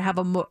people kind of have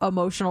an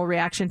emotional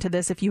reaction to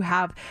this. If you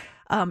have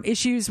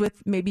issues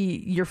with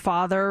maybe your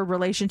father,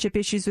 relationship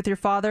issues with your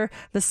father,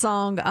 the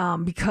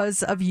song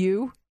Because of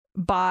You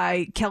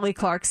by Kelly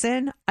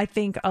Clarkson, I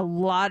think a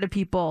lot of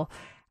people,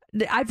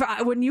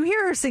 when you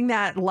hear her sing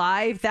that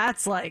live,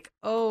 that's like,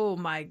 oh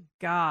my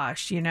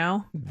gosh, you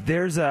know?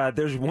 There's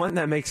one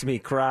that makes me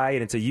cry,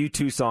 and it's a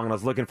U2 song, and I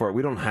was looking for it.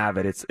 We don't have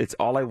it. It's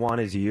All I Want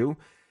Is You.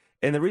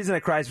 And the reason I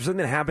cry is for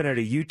something that happened at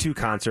a U2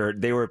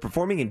 concert. They were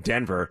performing in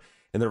Denver,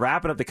 and they're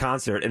wrapping up the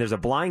concert, and there's a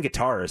blind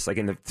guitarist, like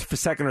in the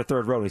second or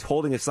third row, and he's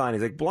holding a sign.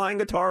 He's like, blind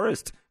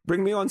guitarist,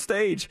 bring me on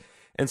stage.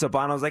 And so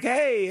Bono's like,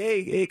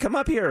 hey, come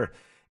up here.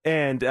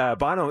 And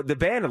Bono, the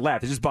band had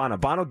left. It's just Bono.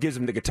 Bono gives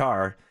him the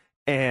guitar,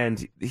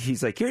 and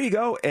he's like, here you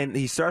go. And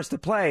he starts to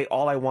play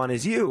All I Want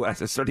Is You. I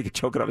started to get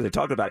choked up as I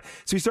talked about it.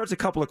 So he starts a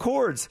couple of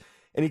chords,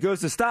 and he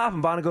goes to stop,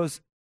 and Bono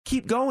goes,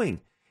 keep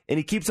going. And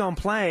he keeps on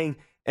playing,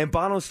 and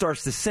Bono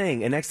starts to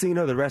sing. And next thing you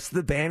know, the rest of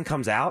the band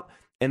comes out,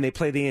 and they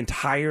play the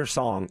entire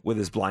song with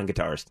his blind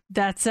guitarist.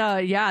 That's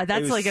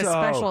that's like a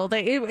special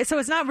thing. So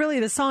it's not really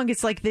the song;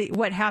 it's like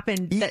what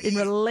happened in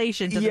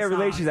relation to the song.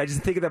 Relations. I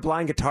just think of that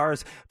blind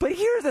guitarist. But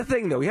here's the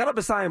thing, though: he held up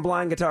a sign,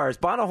 blind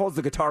guitarist. Bono holds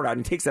the guitar out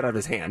and takes it out of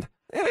his hand.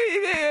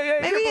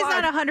 Maybe he's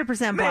not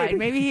 100% blind.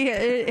 Maybe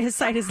his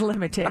sight is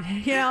limited.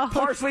 You know,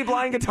 partially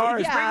blind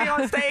guitarist. Yeah. Bring me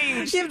on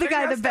stage. Give the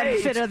guy the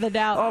benefit of the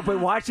doubt. Oh, but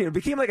watching it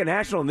became like a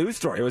national news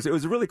story. It was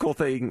a really cool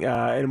thing,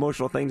 an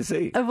emotional thing to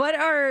see. What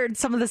are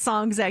some of the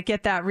songs that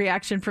get that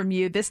reaction from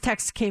you? This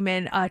text came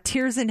in: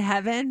 "Tears in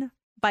Heaven"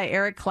 by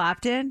Eric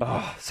Clapton.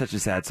 Oh, such a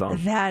sad song.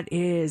 That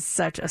is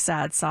such a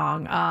sad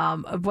song.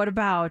 What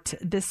about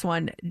this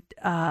one?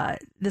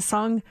 The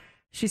song,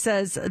 she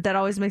says, that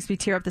always makes me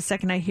tear up the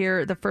second I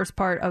hear the first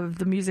part of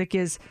the music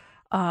is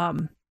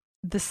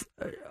this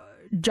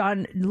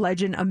John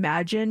Legend,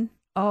 Imagine.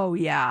 Oh,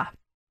 yeah.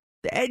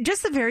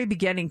 Just the very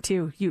beginning,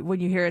 too,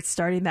 when you hear it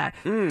starting that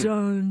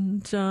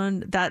dun,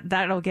 dun,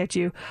 that'll get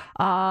you.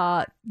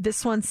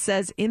 This one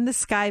says In the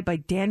Sky by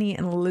Danny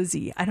and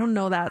Lizzie. I don't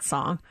know that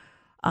song.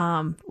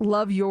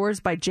 Love Yours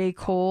by J.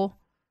 Cole.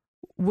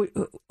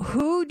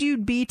 Who'd You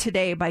Be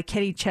Today by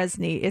Kenny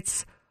Chesney.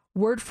 It's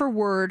word for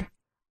word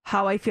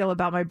How I Feel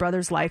About My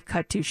Brother's Life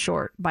Cut Too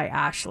Short by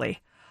Ashley.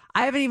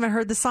 I haven't even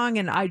heard the song,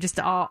 and I just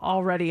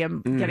already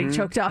am getting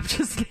choked up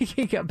just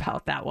thinking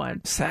about that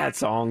one. Sad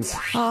songs.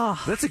 Oh.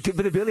 That's a good,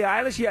 but the Billie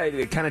Eilish, yeah,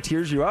 it kind of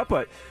tears you up,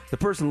 but the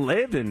person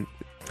lived and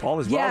all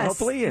is well,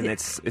 hopefully, and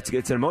it's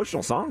an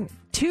emotional song.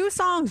 2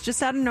 songs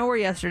just out of nowhere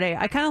yesterday.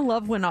 I kind of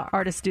love when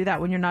artists do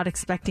that, when you're not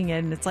expecting it,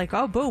 and it's like,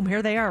 oh, boom,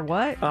 here they are.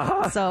 What?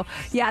 So,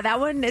 yeah, that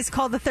one is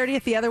called The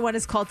 30th. The other one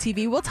is called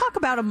TV. We'll talk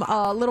about them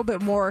a little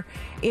bit more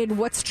in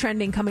what's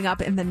trending coming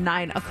up in the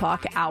 9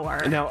 o'clock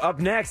hour. Now, up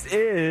next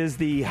is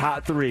the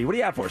Hot 3. What do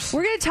you have for us?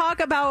 We're going to talk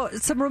about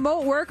some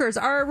remote workers.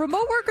 Are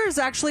remote workers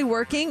actually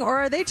working, or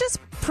are they just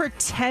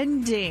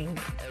pretending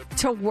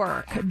to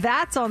work?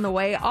 That's on the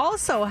way.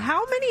 Also,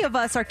 how many of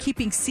us are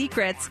keeping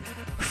secrets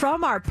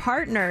from our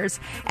partners?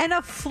 And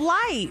a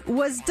flight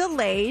was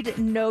delayed.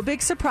 No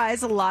big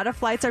surprise. A lot of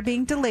flights are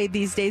being delayed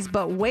these days,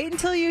 but wait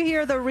until you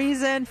hear the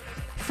reason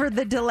for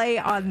the delay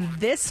on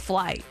this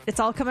flight. It's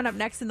all coming up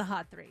next in the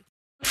Hot 3.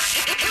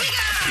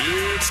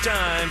 It's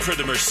time for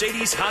the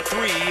Mercedes Hot 3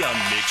 on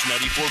Mix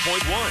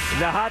 94.1.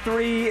 The Hot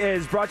 3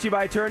 is brought to you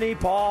by attorney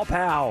Paul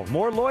Powell.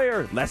 More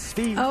lawyer, less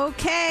fee.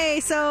 Okay,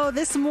 so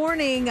this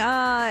morning,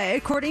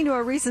 according to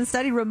a recent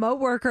study, remote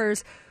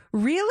workers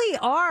really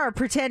are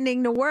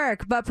pretending to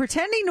work, but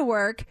pretending to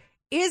work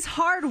is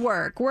hard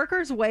work.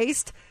 Workers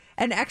waste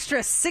an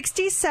extra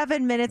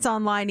 67 minutes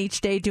online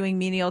each day doing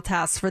menial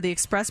tasks for the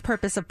express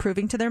purpose of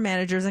proving to their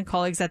managers and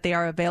colleagues that they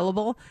are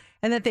available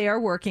and that they are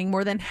working.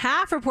 More than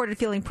half reported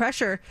feeling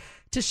pressure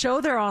to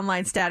show their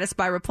online status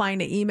by replying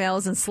to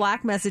emails and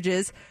Slack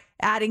messages,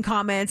 adding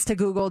comments to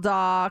Google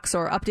Docs,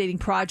 or updating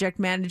project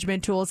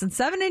management tools. And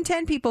 7 in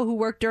 10 people who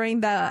work during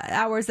the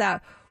hours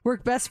that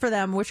work best for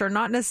them, which are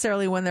not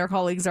necessarily when their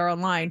colleagues are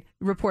online,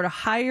 report a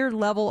higher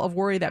level of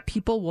worry that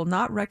people will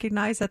not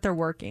recognize that they're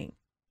working.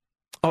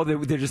 Oh,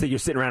 they just think you're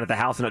sitting around at the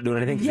house and not doing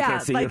anything because Yeah, you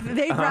can't see like you?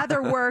 they'd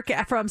rather work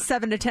from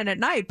 7 to 10 at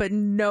night, but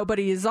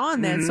nobody is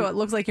on then, so it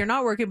looks like you're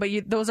not working, but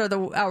those are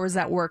the hours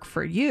that work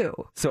for you.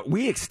 So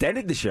we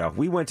extended the show.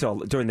 We went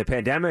till during the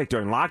pandemic,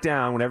 during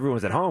lockdown, when everyone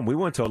was at home, we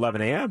went till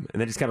 11 a.m. and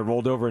then just kind of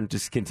rolled over and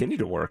just continued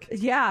to work.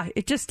 Yeah,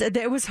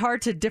 it was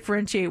hard to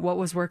differentiate what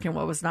was work and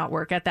what was not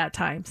work at that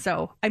time.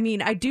 So, I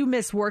mean, I do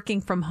miss working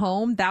from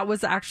home. That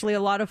was actually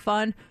a lot of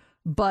fun,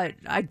 but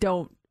I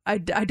don't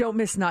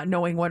miss not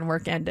knowing when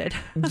work ended.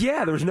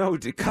 Yeah, there was no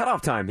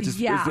cutoff time.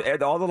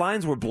 All the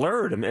lines were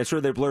blurred. I mean, I'm sure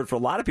they're blurred for a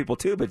lot of people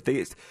too, but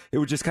it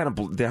would just kind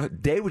of, the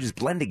day would just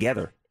blend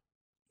together.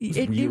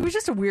 It was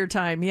just a weird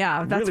time.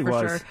 Yeah, that's really for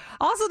was. sure.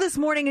 Also this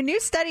morning, a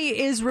new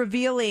study is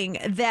revealing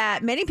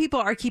that many people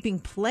are keeping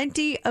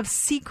plenty of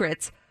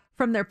secrets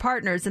from their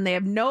partners, and they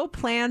have no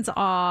plans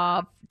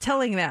of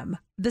telling them.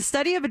 The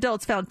study of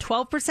adults found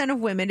 12% of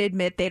women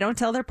admit they don't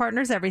tell their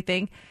partners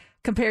everything,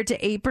 compared to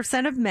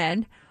 8% of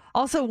men.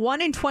 Also,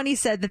 1 in 20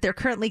 said that they're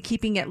currently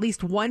keeping at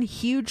least one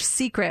huge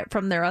secret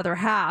from their other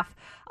half.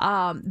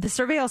 The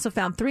survey also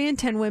found 3 in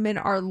 10 women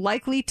are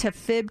likely to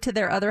fib to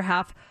their other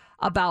half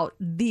about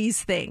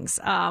these things.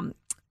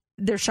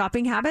 Their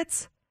shopping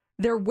habits,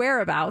 their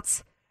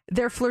whereabouts,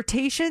 their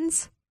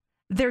flirtations,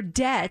 their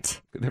debt.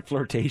 Their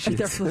flirtations.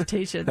 Their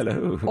flirtations.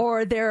 Hello.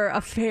 Or their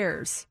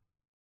affairs.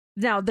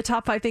 Now, the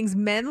top 5 things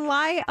men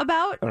lie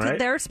about to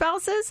their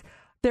spouses: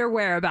 their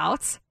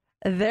whereabouts,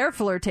 their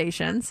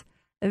flirtations,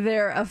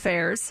 their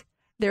affairs,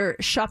 their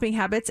shopping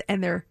habits,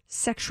 and their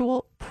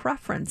sexual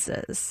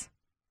preferences.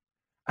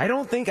 I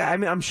don't think,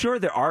 I'm sure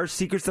there are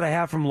secrets that I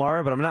have from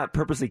Laura, but I'm not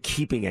purposely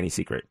keeping any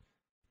secret.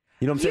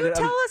 You know what I'm saying? You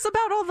tell us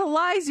about all the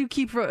lies you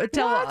keep. What lies?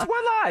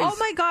 Oh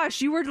my gosh,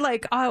 you were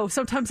like,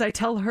 sometimes I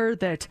tell her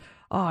that,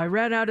 I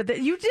ran out of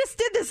the. You just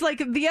did this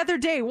like the other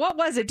day. What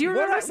was it? Do you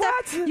remember,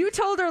 Steph? You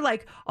told her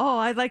like,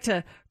 I'd like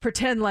to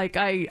pretend like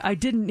I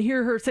didn't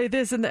hear her say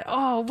this and that.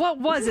 What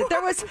was it?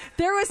 There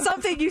was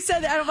something you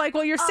said, and I'm like,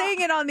 well, you're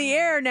saying it on the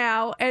air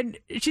now, and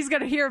she's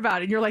gonna hear about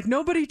it. And you're like,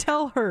 nobody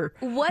tell her.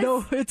 What?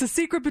 No, it's a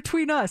secret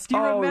between us. Do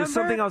you remember?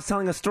 Something I was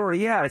telling a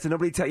story. Yeah, I said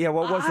nobody tell. Yeah,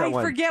 what was that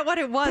one? I forget what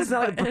it was. It's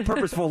not a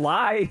purposeful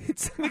lie.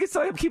 I guess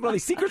I'm keeping all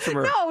these secrets from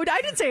her. No,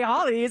 I didn't say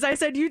Holly's. I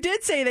said you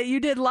did say that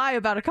you did lie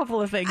about a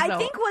couple of things. I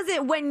think was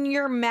it when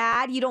you're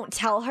mad, you don't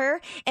tell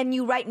her, and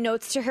you write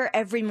notes to her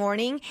every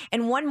morning,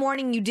 and one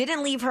morning you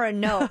didn't leave her a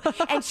note,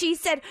 and she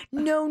said,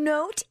 no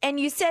note, and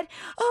you said,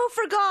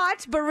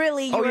 forgot, but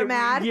really you were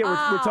mad.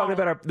 Yeah, we're talking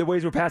about the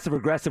ways we're passive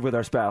aggressive with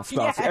our spouse.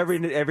 Yes.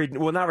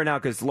 Well, not right now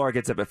because Laura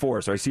gets up at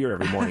 4, so I see her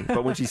every morning,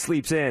 but when she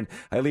sleeps in,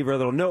 I leave her a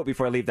little note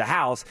before I leave the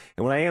house,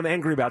 and when I am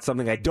angry about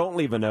something, I don't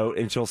leave a note,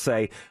 and she'll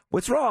say,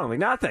 what's wrong? I'm like,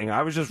 nothing,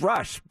 I was just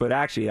rushed, but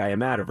actually I am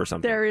mad at her or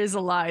something. There is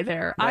a lie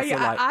there.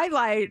 I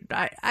lie.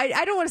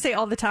 I don't want to say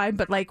all the time,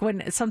 but like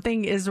when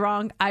something is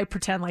wrong, I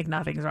pretend like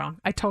nothing's wrong.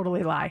 I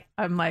totally lie.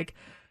 I'm like,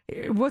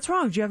 what's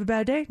wrong? Did you have a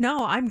bad day?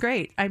 No, I'm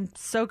great. I'm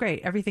so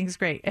great. Everything's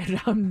great.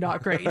 And I'm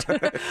not great.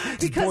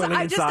 Because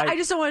I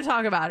just don't want to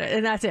talk about it.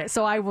 And that's it.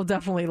 So I will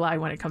definitely lie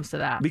when it comes to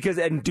that. Because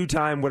in due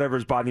time,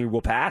 whatever's bothering you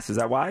will pass. Is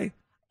that why?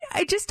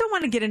 I just don't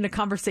want to get into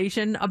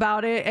conversation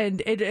about it.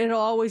 And it'll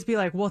always be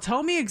like, well,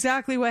 tell me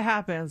exactly what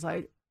happens.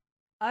 Like,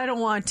 I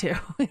don't want to.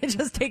 It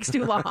just takes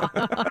too long.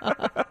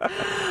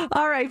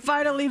 All right.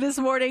 Finally, this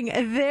morning,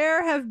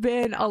 there have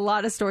been a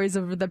lot of stories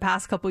over the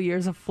past couple of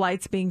years of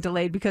flights being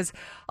delayed because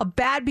of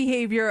bad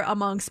behavior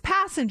amongst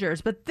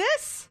passengers. But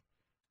this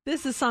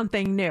This is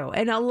something new.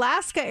 An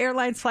Alaska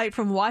Airlines flight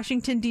from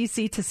Washington,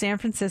 D.C. to San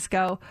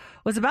Francisco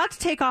was about to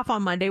take off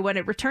on Monday when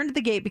it returned to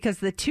the gate because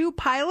the two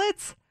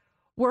pilots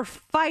were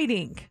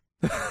fighting.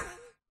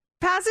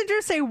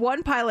 Passengers say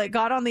one pilot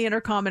got on the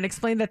intercom and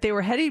explained that they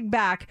were heading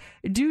back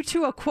due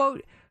to a,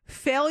 quote,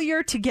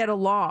 failure to get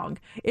along.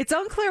 It's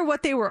unclear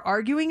what they were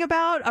arguing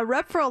about. A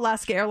rep for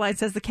Alaska Airlines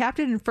says the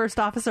captain and first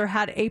officer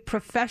had a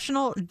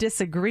professional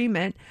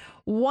disagreement.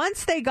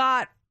 Once they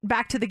got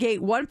back to the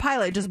gate, one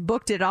pilot just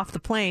booked it off the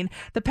plane.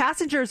 The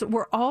passengers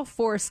were all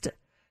forced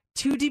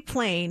to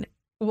deplane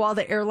while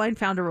the airline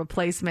found a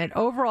replacement.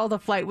 Overall, the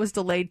flight was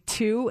delayed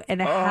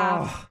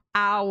 2.5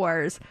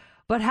 hours.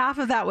 But half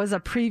of that was a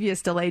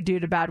previous delay due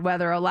to bad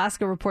weather.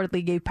 Alaska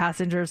reportedly gave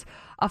passengers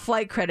a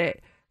flight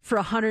credit for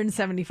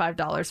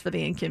 $175 for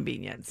the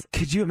inconvenience.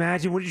 Could you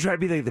imagine? Would you try to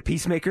be like the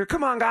peacemaker?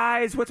 Come on,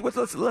 guys.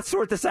 Let's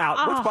sort this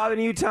out. What's bothering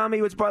you,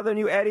 Tommy? What's bothering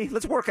you, Eddie?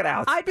 Let's work it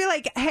out. I'd be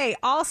like, hey,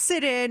 I'll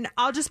sit in.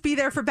 I'll just be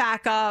there for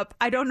backup.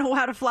 I don't know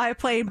how to fly a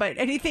plane, but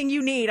anything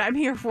you need, I'm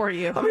here for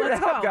you. Let's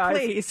go, guys.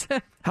 Please.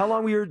 How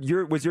long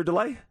was your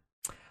delay?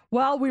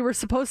 Well, we were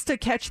supposed to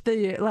catch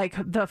the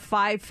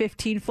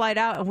 5:15 flight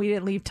out, and we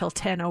didn't leave till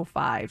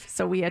 10:05.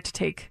 So we had to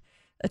take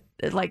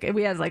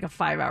we had like a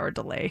 5-hour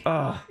delay.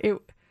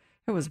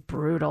 It was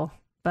brutal,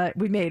 but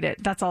we made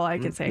it. That's all I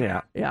can say.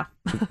 Yeah.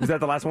 Is that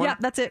the last one? Yeah,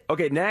 that's it.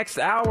 Okay, next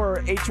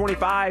hour,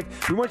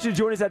 8:25. We want you to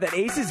join us at that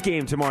Aces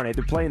game tomorrow night.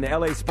 They're playing the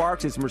LA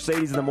Sparks. It's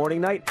Mercedes in the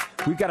morning night.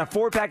 We've got a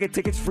 4-pack of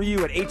tickets for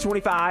you at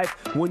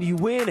 8:25. When you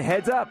win,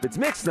 heads up. It's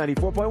Mix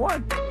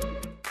 94.1.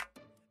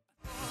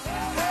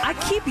 I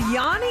keep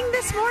yawning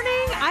this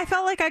morning. I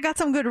felt like I got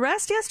some good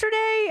rest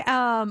yesterday,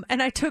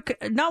 and I took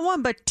not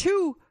one but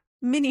 2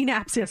 mini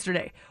naps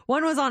yesterday.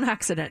 One was on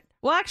accident.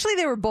 Well, actually,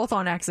 they were both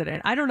on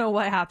accident. I don't know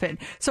what happened.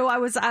 So I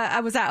was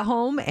at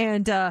home,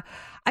 and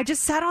I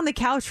just sat on the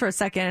couch for a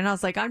second, and I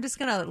was like, I'm just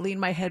going to lean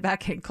my head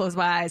back and close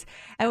my eyes.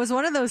 And it was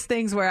one of those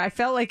things where I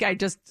felt like I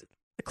just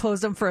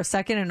closed them for a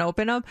second and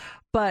opened them,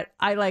 but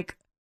I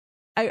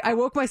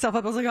woke myself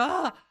up. I was like,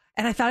 ah.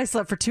 And I thought I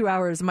slept for 2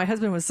 hours. My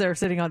husband was there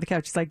sitting on the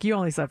couch. He's like, you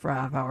only slept for a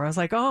half hour. I was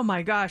like, oh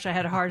my gosh, I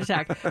had a heart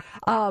attack.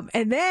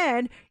 And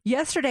then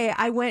yesterday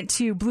I went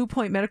to Blue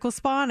Point Medical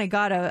Spa and I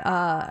got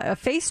a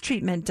face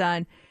treatment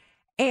done.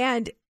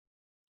 And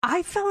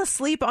I fell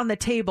asleep on the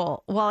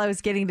table while I was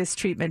getting this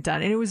treatment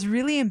done. And it was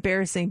really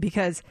embarrassing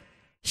because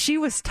she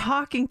was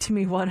talking to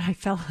me when I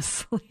fell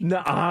asleep.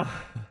 Nuh-uh.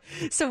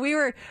 So we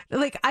were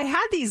like, I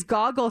had these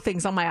goggle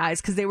things on my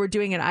eyes because they were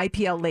doing an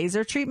IPL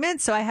laser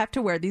treatment. So I have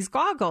to wear these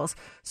goggles.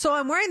 So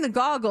I'm wearing the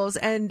goggles,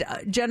 and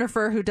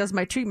Jennifer, who does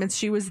my treatments,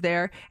 she was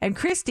there. And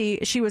Christy,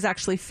 she was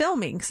actually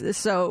filming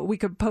so we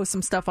could post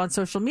some stuff on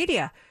social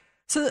media.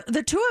 So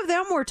the two of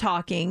them were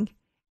talking.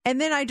 And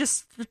then I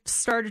just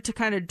started to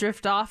kind of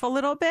drift off a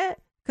little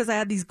bit because I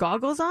had these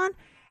goggles on.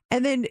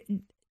 And then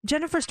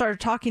Jennifer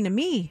started talking to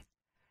me.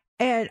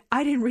 And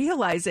I didn't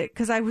realize it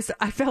because I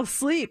fell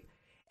asleep.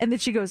 And then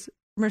she goes,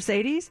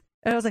 Mercedes?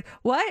 And I was like,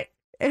 what?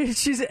 And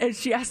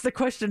she asked the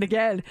question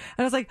again. And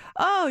I was like,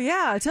 oh,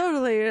 yeah,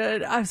 totally.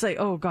 And I was like,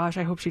 oh, gosh,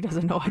 I hope she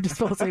doesn't know I just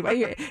fell asleep,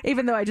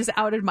 even though I just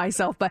outed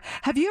myself. But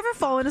have you ever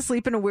fallen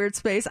asleep in a weird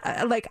space?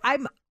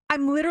 I'm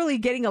literally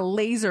getting a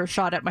laser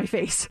shot at my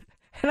face.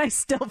 And I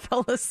still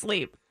fell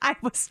asleep. I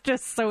was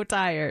just so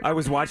tired. I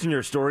was watching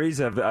your stories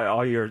of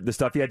all the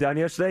stuff you had done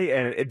yesterday,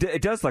 and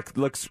it does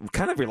looks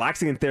kind of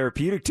relaxing and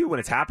therapeutic too when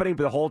it's happening.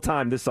 But the whole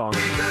time, this song. Be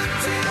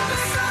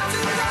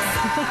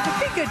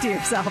good to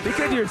yourself. Be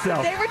good to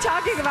yourself. They were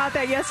talking about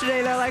that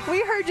yesterday. They're like, we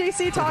heard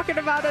JC talking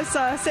about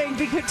us saying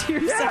be good to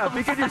yourself. Yeah,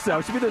 be good to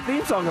yourself. Should be the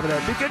theme song over there.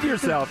 Be good to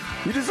yourself.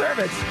 You deserve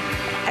it.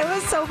 It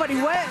was so funny.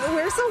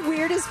 Where's the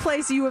weirdest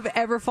place you have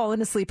ever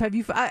fallen asleep? Have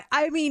you?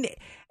 I mean,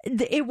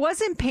 it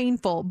wasn't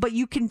painful, but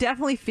you can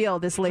definitely feel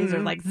this laser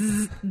like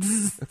zzz,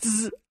 zzz,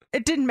 zzz.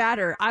 It didn't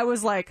matter. I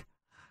was like,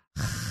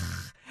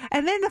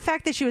 and then the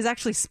fact that she was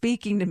actually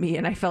speaking to me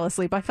and I fell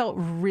asleep, I felt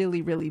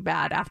really, really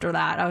bad after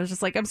that. I was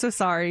just like, I'm so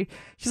sorry.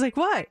 She's like,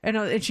 what?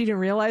 And she didn't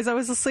realize I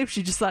was asleep.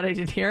 She just thought I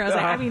didn't hear. I was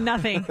like, I mean,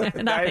 nothing.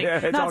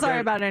 Not sorry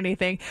about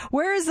anything.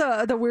 Where is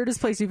the weirdest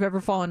place you've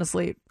ever fallen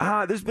asleep?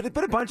 There's been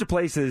a bunch of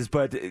places,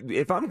 but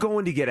if I'm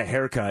going to get a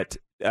haircut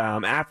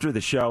after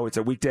the show, it's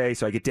a weekday,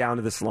 so I get down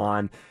to the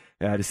salon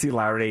to see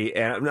Larry,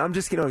 and I'm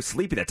just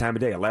sleepy that time of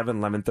day,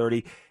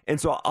 11:30,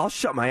 and so I'll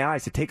shut my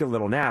eyes to take a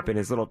little nap in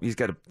he's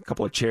got a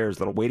couple of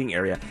chairs, little waiting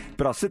area,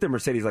 but I'll sit there,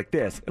 Mercedes, like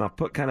this, and I'll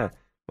put kind of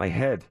my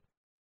head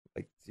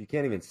like so you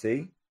can't even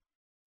see.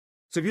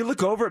 So if you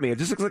look over at me, it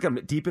just looks like I'm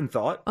deep in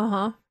thought.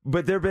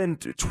 But there have been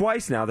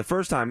twice now. The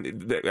first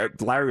time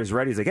Larry was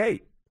ready, he's like,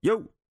 hey,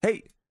 yo,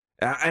 hey,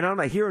 and I'm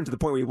not hearing to the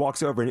point where he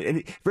walks over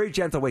and very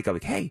gentle wake up,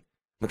 like, hey,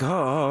 I'm like,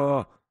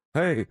 oh,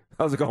 hey,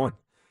 how's it going?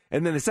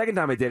 And then the second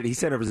time I did it, he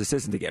sent over his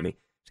assistant to get me.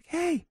 She's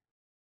like,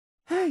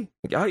 hey.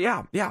 Like, oh,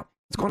 yeah.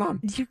 What's going on?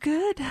 You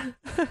good?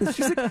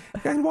 She's like, I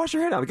can wash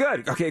your hair now.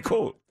 Good. Okay,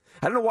 cool.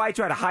 I don't know why I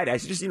try to hide it. I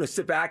should just,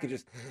 sit back and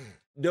just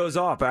doze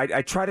off. But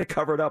I try to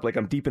cover it up like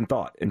I'm deep in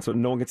thought, and so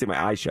no one can see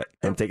my eyes shut.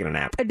 I'm taking a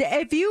nap.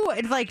 If you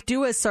like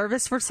do a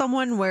service for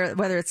someone,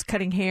 whether it's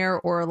cutting hair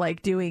or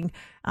like doing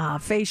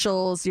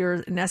facials, you're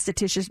an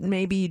esthetician,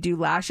 maybe you do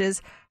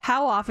lashes.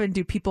 How often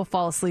do people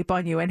fall asleep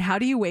on you, and how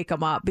do you wake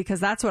them up? Because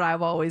that's what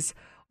I've always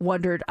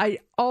wondered. I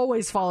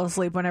always fall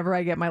asleep whenever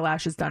I get my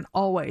lashes done,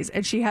 always.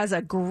 And she has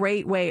a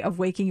great way of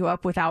waking you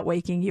up without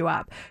waking you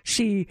up.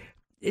 She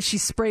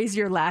sprays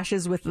your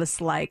lashes with this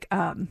like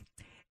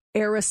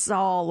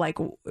aerosol like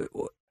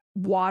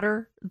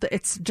water.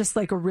 It's just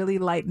like a really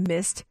light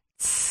mist.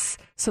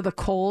 So the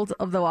cold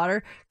of the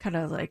water kind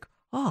of like,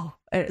 oh.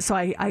 So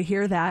I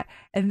hear that.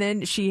 And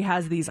then she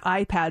has these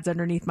iPads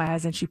underneath my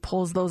eyes and she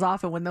pulls those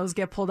off. And when those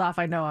get pulled off,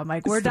 I know. I'm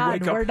like, we're done.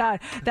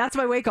 That's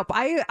my wake up.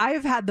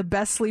 I've had the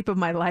best sleep of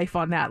my life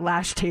on that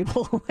lash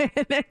table.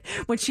 And then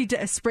when she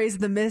sprays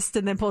the mist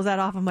and then pulls that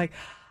off, I'm like,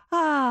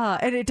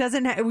 and it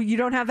doesn't, you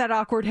don't have that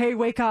awkward, hey,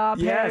 wake up,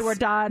 yes. Hey, we're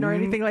done, or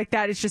anything like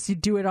that. It's just you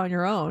do it on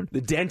your own. The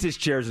dentist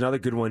chair is another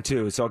good one,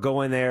 too. So I'll go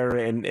in there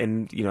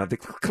and you know, the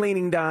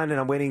cleaning done, and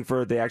I'm waiting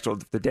for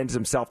the dentist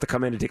himself to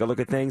come in and take a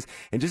look at things.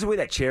 And just the way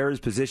that chair is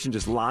positioned,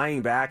 just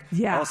lying back,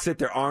 I'll sit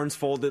there, arms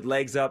folded,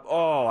 legs up.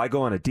 Oh, I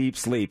go on a deep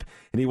sleep.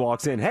 And he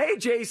walks in, hey,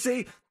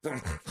 JC.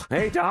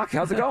 Hey, Doc,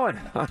 how's it going?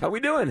 How we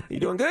doing?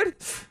 You doing good?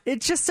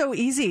 It's just so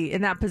easy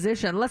in that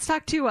position. Let's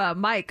talk to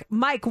Mike.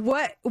 Mike,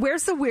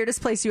 where's the weirdest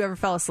place you ever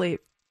fell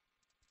asleep?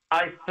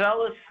 I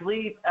fell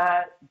asleep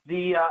at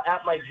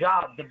my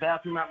job, the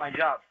bathroom at my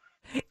job.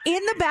 In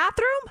the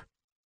bathroom?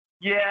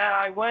 Yeah,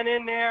 I went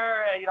in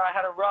there. I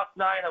had a rough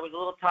night. I was a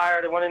little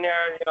tired. I went in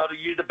there, to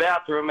use the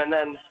bathroom, and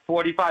then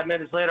 45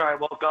 minutes later, I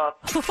woke up.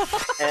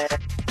 And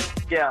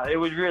yeah, it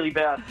was really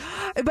bad.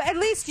 But at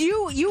least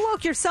you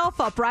woke yourself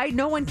up, right?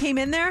 No one came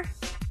in there?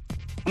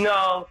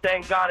 No,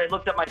 thank God. I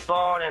looked at my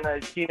phone and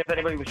I seen if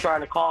anybody was trying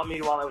to call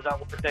me while I was at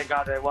work. Thank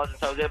God that I wasn't,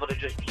 so I was able to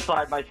just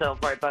slide myself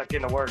right back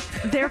into work.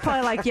 They're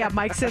probably like, yeah,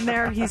 Mike's in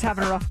there. He's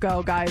having a rough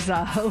go, guys.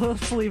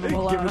 Let's leave him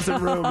alone. Give him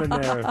some room in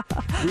there.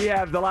 We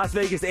have the Las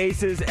Vegas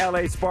Aces,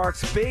 LA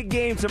Sparks. Big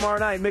game tomorrow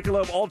night,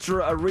 Michelob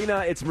Ultra Arena.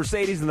 It's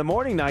Mercedes in the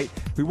morning night.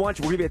 We're going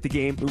to be at the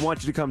game. We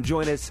want you to come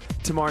join us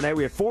tomorrow night.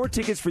 We have 4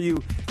 tickets for you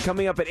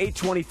coming up at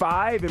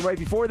 8:25. And right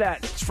before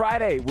that, it's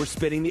Friday. We're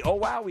spinning the Oh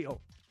Wow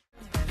Wheel.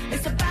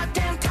 It's about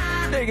damn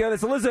time. There you go.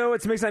 That's Lizzo.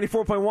 It's Mix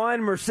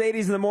 94.1.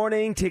 Mercedes in the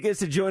morning. Tickets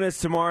to join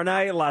us tomorrow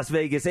night. Las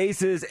Vegas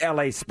Aces,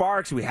 LA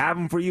Sparks. We have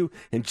them for you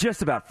in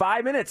just about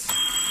 5 minutes.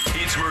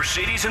 It's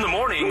Mercedes in the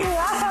morning.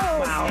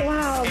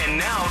 Wow. And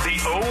now the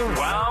Oh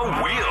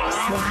Wow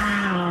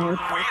Wheel.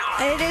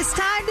 It is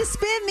time to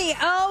spin the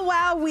Oh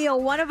Wow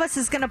Wheel. One of us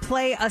is going to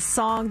play a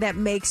song that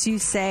makes you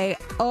say,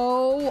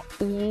 oh,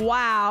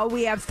 wow.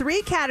 We have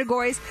 3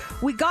 categories.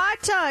 We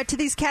got to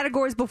these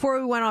categories before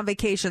we went on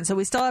vacation, so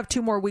we still have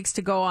 2 more weeks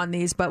to go on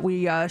these, but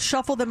we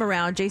shuffled them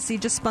around. JC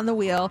just spun the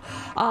wheel.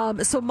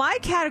 So my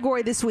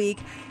category this week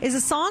is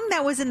a song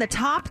that was in the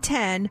top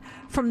 10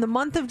 from the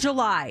month of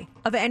July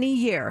of any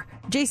year.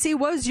 JC,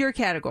 what was your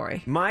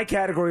category? My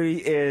category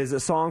is a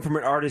song from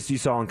an artist you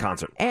saw in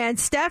concert. And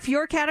Steph,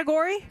 your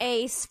category?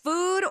 A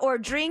food or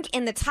drink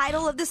in the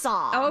title of the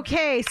song.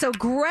 Okay, so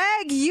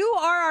Greg, you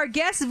are our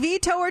guest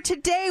vetoer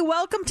today.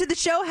 Welcome to the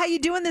show. How you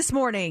doing this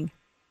morning?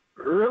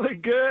 Really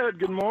good.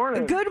 Good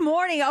morning. Good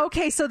morning.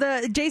 Okay, so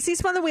the JC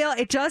spun the wheel.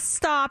 It just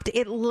stopped.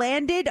 It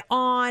landed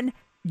on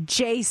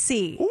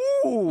JC.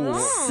 Ooh.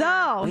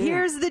 So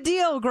here's the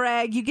deal,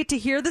 Greg. You get to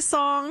hear the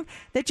song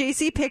that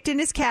JC picked in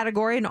his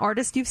category, an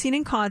artist you've seen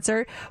in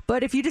concert.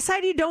 But if you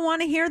decide you don't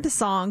want to hear the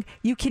song,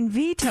 you can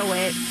veto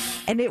it,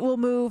 and it will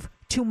move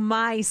to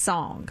my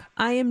song.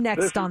 I am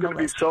next on the list.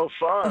 This is going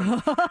to be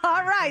so fun.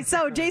 All right.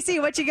 So,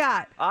 JC, what you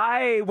got?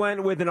 I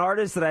went with an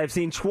artist that I've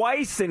seen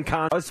twice in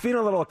concert. I was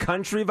feeling a little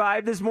country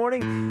vibe this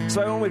morning,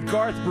 so I went with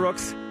Garth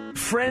Brooks,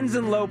 Friends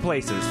in Low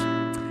Places.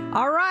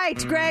 All right,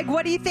 Greg,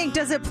 what do you think?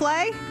 Does it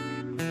play?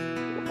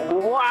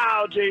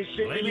 Wow,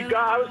 JC, you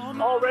got, I was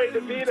all ready to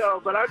veto,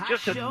 but I'm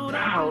just,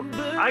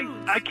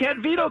 I can't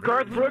veto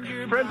Garth Brooks,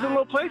 Friends in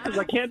Low Places.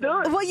 I can't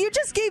do it. Well, you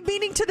just gave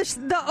meaning to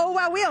the Oh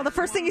Wow Wheel. The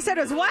first thing you said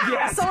was, wow,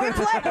 yes. So it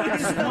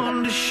plays. Just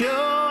wanted to show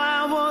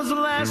I was the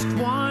last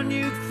one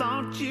you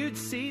thought you'd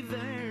see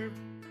there.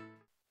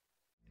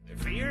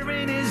 Fear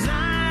in his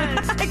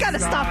eyes. I gotta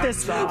stop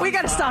this. We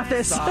gotta stop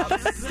this.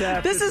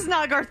 This is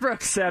not Garth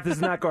Brooks. Seth, this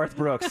is not Garth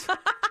Brooks.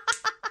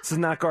 This is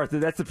not Garth.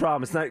 That's the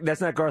problem. That's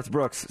not Garth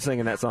Brooks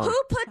singing that song. Who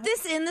put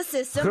this in the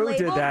system Who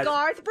did labeled that?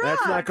 Garth Brooks?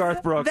 That's not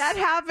Garth Brooks. That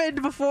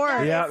happened before.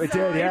 Yeah, it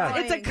did. Yeah,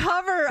 It's a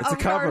cover. It's a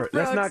cover. Garth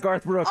Brooks. That's not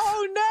Garth Brooks.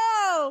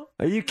 Oh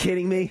no! Are you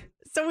kidding me?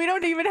 So we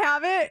don't even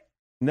have it.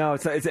 No,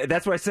 it's not,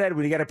 that's what I said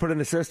when you got to put it in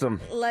the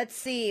system. Let's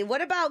see.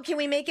 What about, can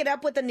we make it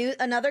up with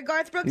another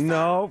Garth Brooks song?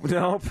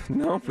 No.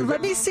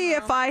 Let me see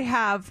if I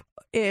have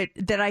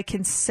it that I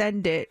can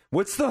send it.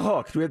 What's the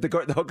hook? Do we have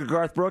the hook of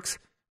Garth Brooks?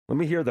 Let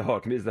me hear the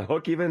hook. Is the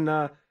hook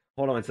even...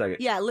 Hold on a second.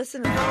 Yeah,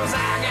 listen. All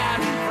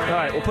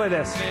right, we'll play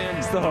this.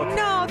 It's the hook.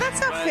 No, that's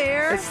not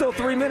fair. It's still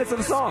 3 minutes of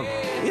the song.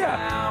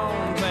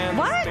 Yeah.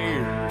 What?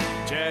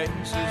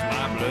 Chases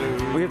my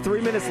blues. We have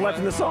 3 minutes left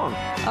in the song.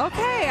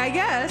 Okay, I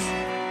guess.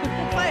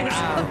 Play it.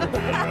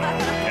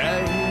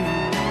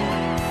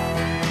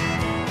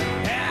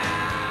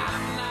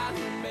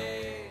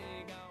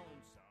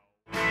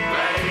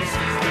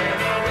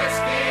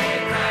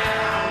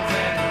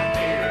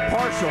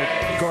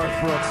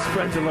 Garth Brooks,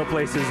 Friends in Low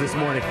Places this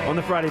morning on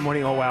the Friday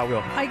morning. Oh, wow,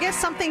 Will. I guess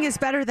something is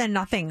better than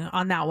nothing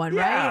on that one,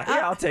 right?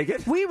 Yeah, I'll take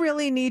it. We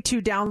really need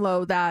to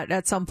download that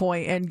at some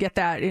point and get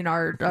that in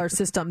our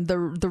system, the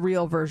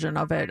real version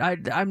of it.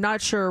 I'm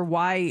not sure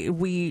why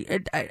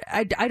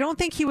I don't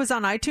think he was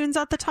on iTunes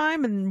at the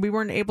time and we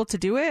weren't able to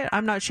do it.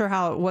 I'm not sure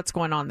what's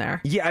going on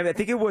there. Yeah, I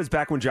think it was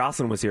back when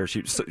Jocelyn was here.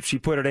 She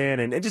put it in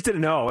and just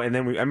didn't know. And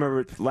then I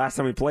remember last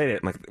time we played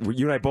it, like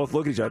you and I both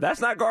looked at each other. That's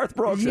not Garth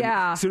Brooks.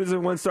 Yeah. And as soon as the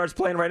one starts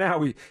playing right now,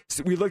 we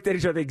looked at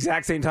each other at the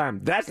exact same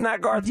time. That's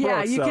not Garth Brooks.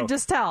 Yeah, you can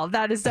just tell.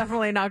 That is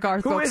definitely not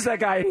Garth Brooks. Who is that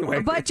guy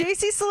anyway? But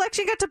JC's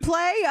selection got to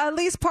play at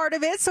least part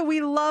of it, so we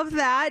love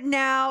that.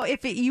 Now,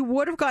 if you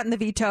would have gotten the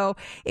veto,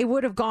 it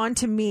would have gone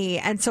to me.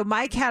 And so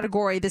my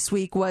category this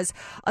week was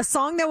a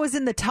song that was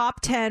in the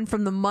top 10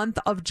 from the month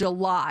of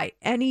July,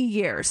 any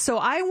year. So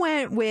I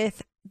went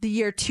with the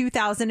year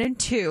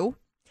 2002,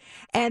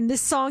 and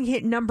this song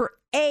hit number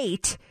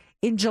 8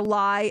 in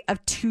July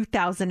of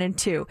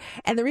 2002.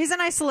 And the reason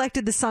I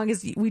selected this song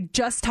is we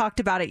just talked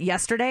about it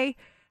yesterday,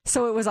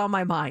 so it was on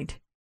my mind.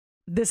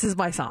 This is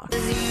my song.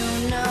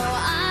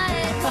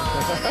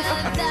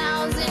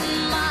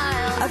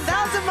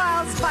 1,000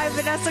 Miles by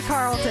Vanessa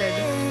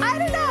Carlton. I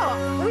don't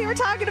know. We were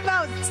talking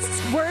about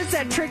words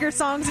that trigger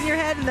songs in your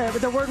head, and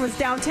the word was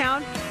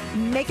downtown.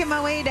 Making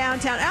my way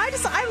downtown. And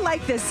I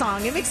like this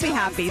song. It makes me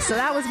happy. So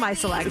that was my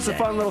selection. It's a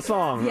fun little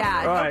song.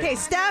 Yeah. Right. Okay,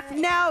 Steph,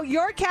 now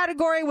your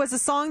category was a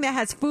song that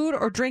has food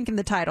or drink in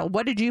the title.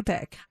 What did you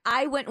pick?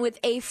 I went with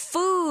a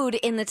food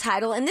in the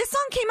title, and this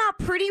song came out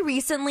pretty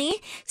recently.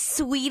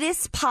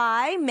 Sweetest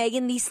Pie,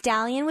 Megan Thee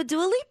Stallion with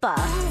Dua Lipa.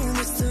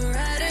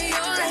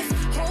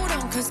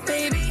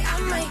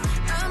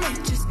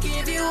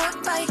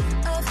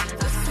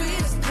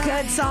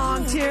 Good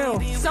song,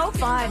 too. So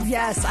fun.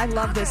 Yes, I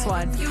love this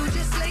one.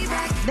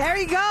 There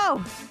you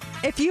go.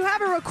 If you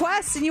have a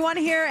request and you want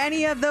to hear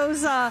any of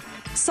those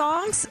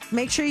songs,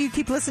 make sure you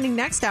keep listening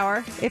next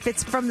hour. If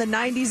it's from the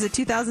 90s, the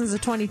 2000s, the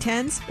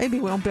 2010s, maybe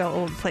we won't be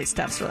able to play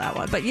steps for that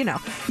one. But, you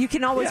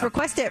can always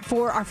request it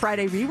for our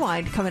Friday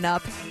Rewind coming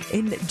up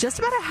in just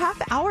about a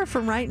half hour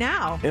from right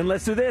now. And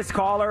let's do this.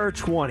 Caller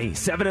 20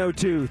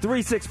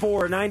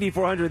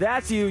 702-364-9400.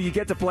 That's you. You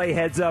get to play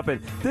Heads Up,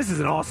 and this is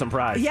an awesome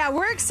prize. Yeah,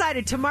 we're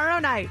excited. Tomorrow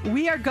night,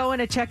 we are going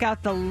to check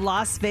out the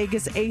Las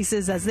Vegas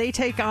Aces as they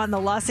take on the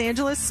Los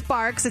Angeles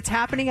Sparks. It's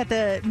happening at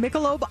the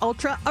Michelob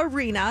Ultra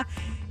Arena.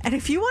 And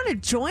if you want to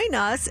join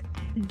us,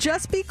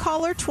 just be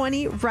caller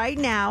 20 right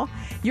now.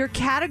 Your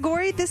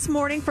category this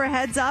morning for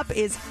Heads Up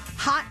is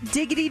Hot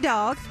Diggity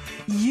Dog.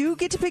 You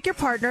get to pick your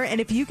partner, and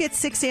if you get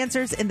 6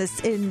 answers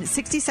in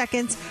 60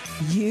 seconds,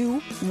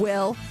 you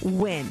will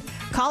win.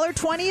 Caller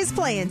 20 is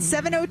playing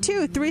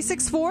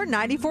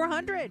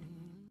 702-364-9400.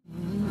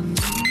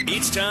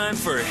 It's time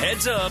for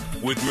Heads Up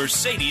with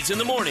Mercedes in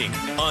the Morning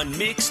on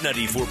Mix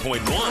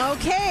 94.1.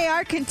 Okay,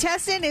 our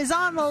contestant is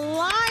on the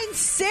line.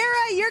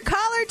 Sarah, you're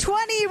caller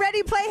 20.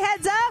 Ready to play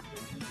Heads Up?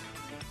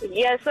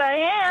 Yes,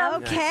 I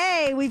am.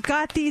 Okay, we've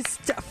got these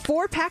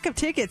 4-pack of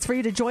tickets for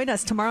you to join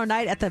us tomorrow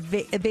night at the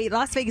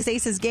Las Vegas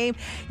Aces game.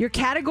 Your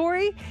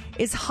category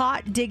is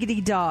Hot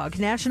Diggity Dog.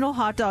 National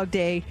Hot Dog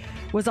Day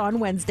was on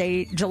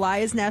Wednesday. July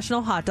is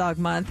National Hot Dog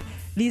Month.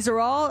 These are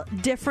all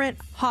different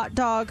hot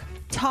dog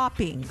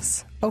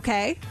toppings.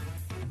 Okay?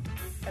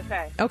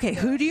 Okay,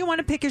 who do you want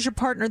to pick as your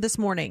partner this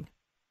morning?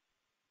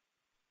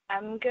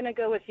 I'm going to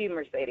go with you,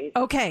 Mercedes.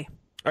 Okay.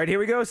 All right, here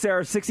we go,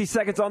 Sarah. 60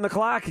 seconds on the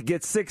clock.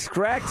 Get 6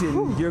 correct,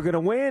 and you're going to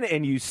win,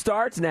 and you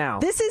start now.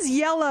 This is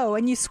yellow,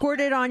 and you squirt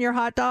it on your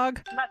hot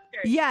dog?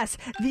 Mustard. Yes.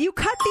 You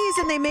cut these,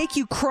 and they make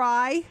you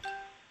cry.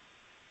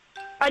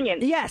 Onion.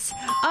 Yes.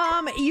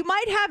 You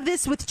might have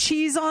this with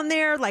cheese on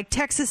there, like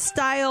Texas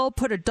style.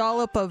 Put a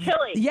dollop of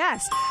chili.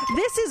 Yes.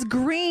 This is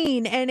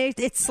green, and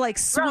it's like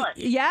sweet. Relish.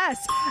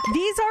 Yes.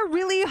 These are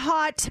really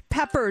hot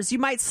peppers. You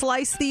might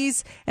slice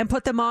these and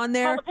put them on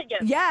there. Jalapenos.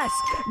 Yes.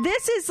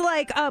 This is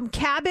like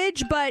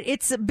cabbage, but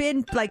it's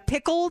been like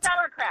pickled.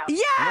 Sauerkraut.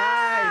 Yeah.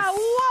 Nice.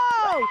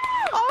 Whoa.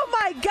 Oh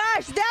my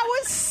gosh, that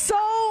was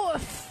so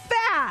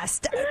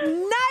fast.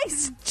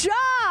 Nice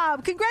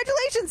job.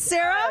 Congratulations,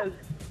 Sarah. Yes.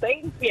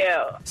 Thank you.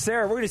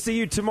 Sarah, we're going to see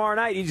you tomorrow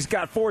night. You just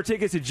got 4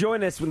 tickets to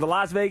join us when the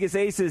Las Vegas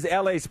Aces,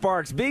 LA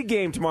Sparks. Big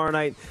game tomorrow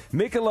night.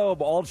 Michelob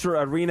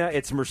Ultra Arena.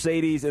 It's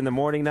Mercedes in the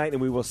morning night, and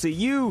we will see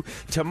you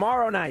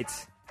tomorrow night.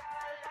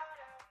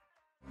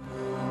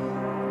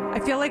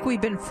 I feel like we've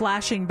been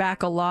flashing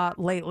back a lot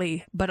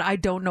lately, but I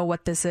don't know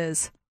what this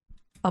is.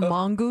 A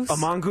mongoose? A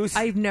mongoose?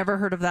 I've never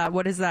heard of that.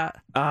 What is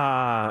that?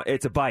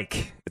 It's a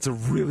bike. It's a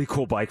really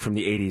cool bike from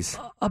the 80s.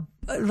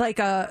 Like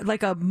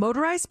a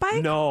motorized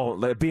bike? No,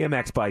 like a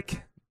BMX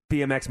bike.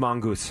 BMX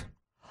mongoose.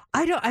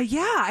 I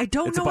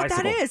don't It's know a what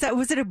that bicycle. is.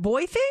 Was it a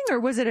boy thing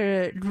or was it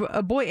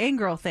a boy and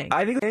girl thing?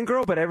 I think and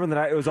girl, but everyone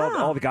it was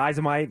all the guys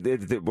in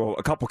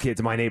a couple kids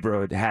in my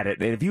neighborhood had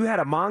it. And if you had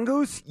a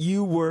Mongoose,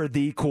 you were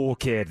the cool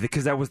kid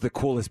because that was the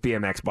coolest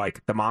BMX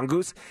bike, the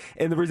Mongoose.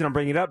 And the reason I'm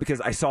bringing it up because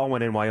I saw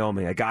one in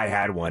Wyoming. A guy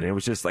had one, and it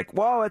was just like,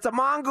 whoa, it's a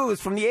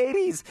Mongoose from the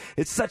 '80s.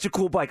 It's such a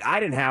cool bike. I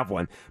didn't have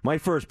one. My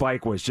first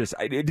bike was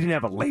it didn't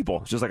have a label.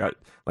 It was just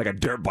like a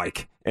dirt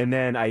bike. And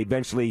then I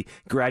eventually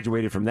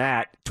graduated from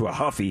that to a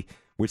Huffy.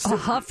 A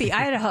Huffy. I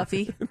had a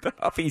Huffy. The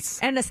Huffies.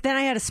 And then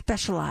I had a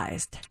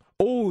Specialized.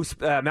 Oh,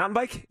 mountain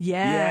bike?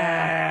 Yeah.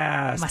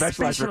 Yeah.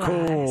 Specialized are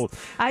cool.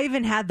 I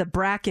even had the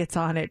brackets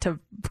on it to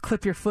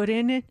clip your foot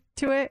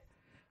into it.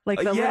 Like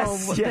the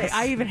yes.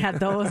 I even had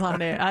those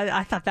on it.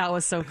 I thought that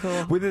was so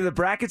cool. With the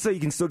brackets, so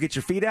you can still get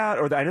your feet out?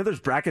 Or I know there's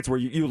brackets where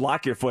you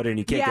lock your foot in and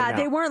you can't get out. Yeah,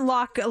 they weren't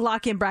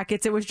lock-in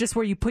brackets. It was just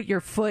where you put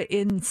your foot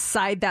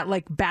inside that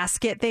like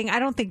basket thing. I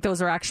don't think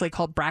those are actually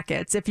called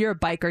brackets. If you're a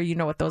biker, you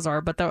know what those are.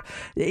 But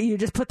you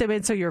just put them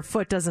in so your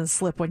foot doesn't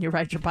slip when you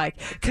ride your bike.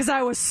 Because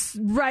I was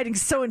riding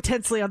so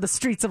intensely on the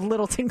streets of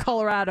Littleton,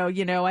 Colorado,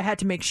 I had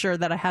to make sure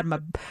that I had my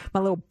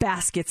little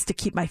baskets to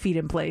keep my feet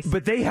in place.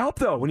 But they help,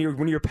 though. When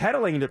you're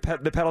pedaling and the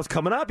pedal's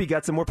coming up, you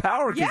got some more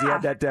power because you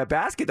had that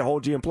basket to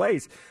hold you in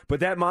place.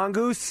 But that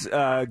Mongoose,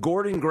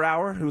 Gordon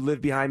Grauer, who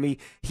lived behind me,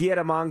 he had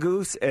a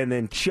Mongoose, and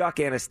then Chuck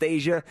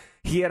Anastasia,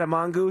 he had a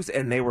Mongoose,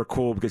 and they were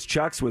cool because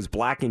Chuck's was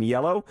black and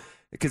yellow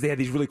because they had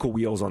these really cool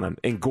wheels on them.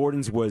 And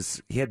Gordon's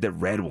he had the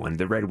red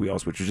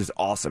wheels, which was just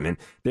awesome. And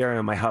there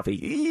on my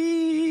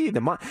Huffy.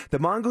 The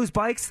Mongoose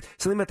bikes,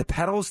 something about the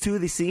pedals too,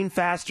 they seemed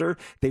faster.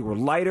 They were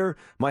lighter.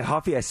 My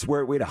Huffy, I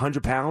swear it weighed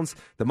 100 pounds.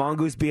 The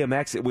Mongoose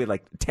BMX, it weighed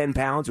like 10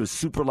 pounds. It was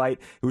super light.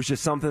 It was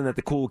just something that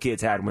the cool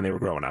kids had when they were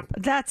growing up.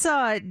 That's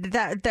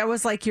that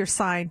was like your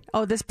sign.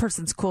 Oh, this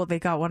person's cool. They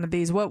got one of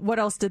these. What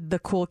else did the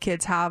cool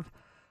kids have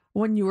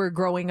when you were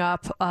growing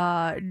up?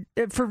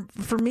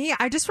 For me,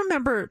 I just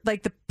remember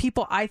like the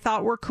people I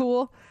thought were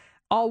cool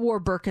all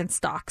wore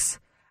Birkenstocks.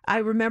 I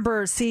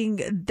remember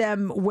seeing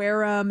them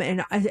wear them,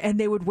 and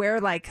they would wear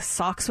like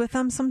socks with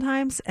them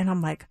sometimes, and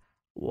I'm like,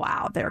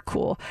 wow, they're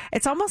cool.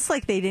 It's almost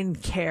like they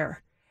didn't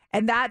care,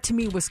 and that to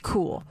me was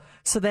cool.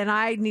 So then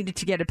I needed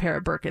to get a pair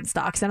of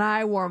Birkenstocks, and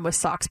I wore them with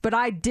socks, but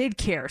I did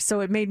care, so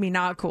it made me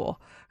not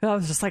cool. I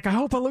was just like, I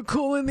hope I look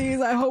cool in these.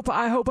 I hope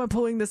I'm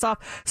pulling this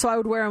off. So I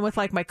would wear them with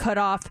like my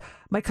cutoff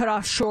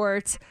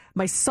shorts,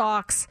 my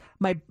socks,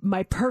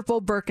 my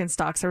purple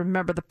Birkenstocks. I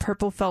remember the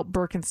purple felt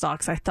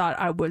Birkenstocks. I thought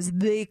I was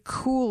the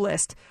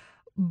coolest,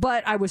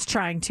 but I was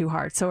trying too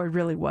hard, so it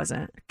really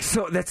wasn't.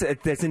 So that's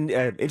an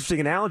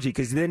interesting analogy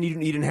because then you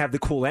didn't have the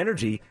cool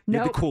energy, you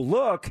had the cool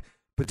look,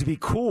 but to be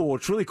cool,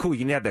 it's really cool. You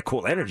can have that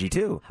cool energy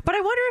too. But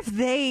I wonder if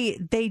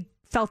they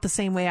felt the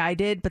same way I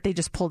did, but they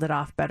just pulled it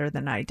off better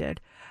than I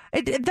did.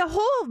 The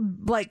whole,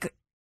 like,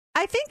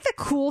 I think the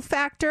cool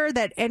factor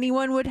that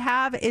anyone would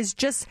have is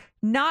just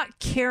not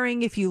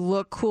caring if you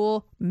look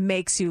cool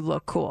makes you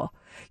look cool.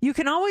 You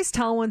can always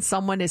tell when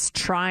someone is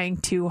trying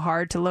too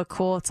hard to look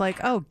cool. It's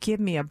like, oh, give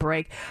me a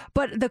break.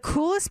 But the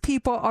coolest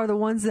people are the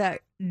ones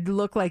that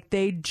look like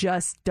they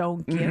just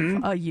don't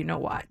give a you know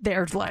what.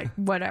 They're like,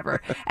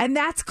 whatever. And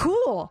that's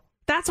cool.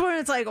 That's when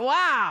it's like,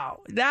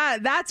 wow,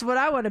 that's what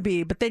I want to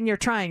be. But then you're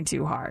trying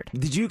too hard.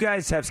 Did you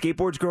guys have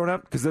skateboards growing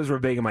up? Because those were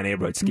big in my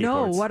neighborhood, skateboards.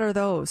 No, what are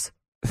those?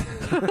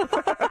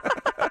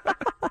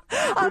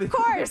 Of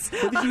course.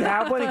 Did you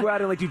have one? You go out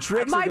and like do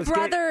tricks? My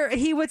brother,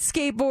 he would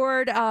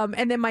skateboard,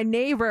 and then my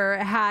neighbor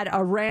had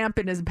a ramp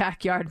in his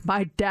backyard.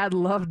 My dad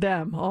loved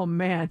them. Oh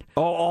man,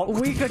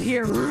 we could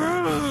hear,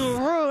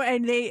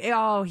 and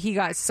he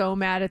got so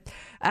mad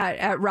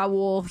at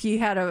Raul. He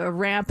had a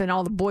ramp, and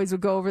all the boys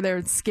would go over there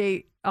and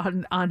skate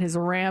on his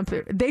ramp.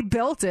 They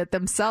built it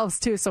themselves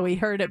too, so he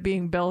heard it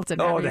being built.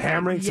 And everything. The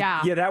hammering.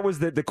 Yeah, that was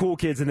the cool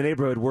kids in the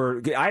neighborhood.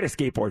 I had a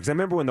skateboard because I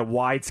remember when the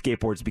wide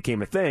skateboards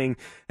became a thing.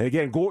 And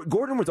again,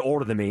 Gordon was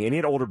older than me, and he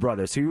had older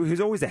brothers, so he was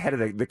always ahead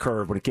of the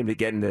curve when it came to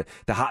getting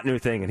the hot new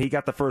thing. And he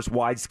got the first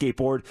wide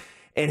skateboard,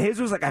 and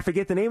his was like, I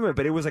forget the name of it,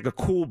 but it was like a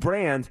cool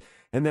brand.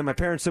 And then my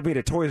parents took me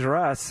to Toys R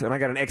Us, and I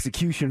got an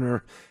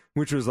Executioner,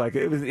 which was like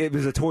it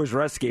was a Toys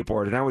R Us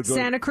skateboard, and I would go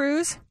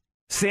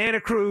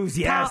Santa Cruz,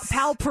 yes.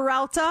 Pal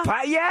Peralta,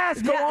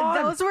 yes. Go on.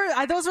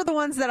 Those were the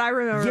ones that I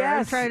remember.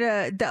 Yes,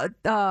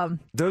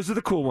 those are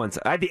the cool ones.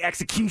 I had the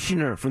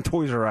Executioner from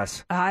Toys R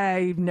Us.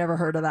 I've never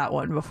heard of that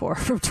one before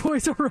from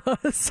Toys R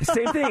Us.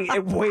 Same thing.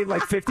 It weighed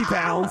like 50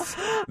 pounds.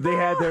 They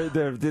had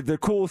their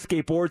cool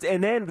skateboards,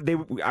 and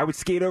then I would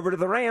skate over to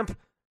the ramp,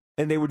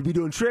 and they would be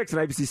doing tricks, and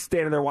I'd be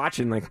standing there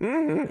watching, like.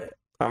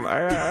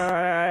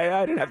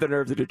 I didn't have the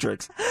nerve to do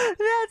tricks.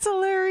 That's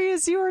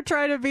hilarious. You were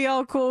trying to be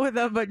all cool with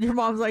them, but your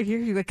mom's like, here,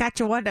 you got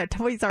you one at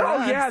Toys R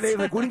Us. Oh, yeah. They're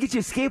like, we're going to get you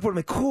a skateboard. I'm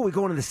like, cool. We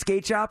go into the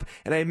skate shop.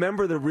 And I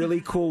remember the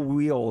really cool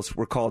wheels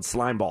were called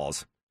slime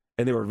balls.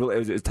 And they were really, it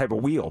was a type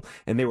of wheel.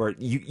 And they were,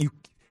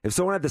 If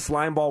someone had the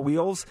slime ball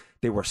wheels,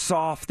 they were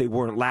soft, they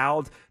weren't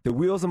loud. The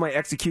wheels of my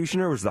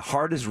Executioner was the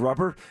hardest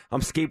rubber.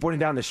 I'm skateboarding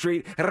down the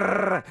street.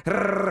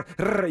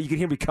 You can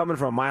hear me coming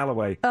from a mile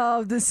away.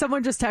 Oh,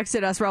 someone just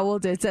texted us, Raul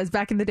did. It says,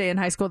 back in the day in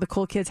high school, the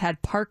cool kids had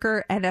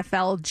Parker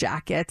NFL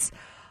jackets.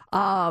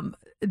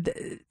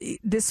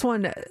 This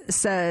one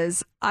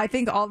says, I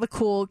think all the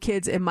cool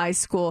kids in my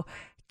school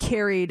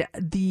carried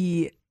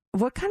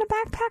what kind of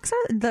backpacks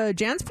are the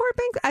JanSport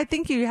bank? I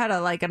think you had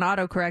an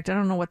autocorrect. I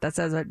don't know what that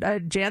says. A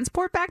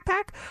JanSport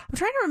backpack? I'm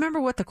trying to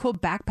remember what the cool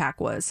backpack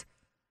was.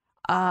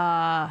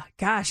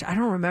 Gosh, I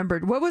don't remember.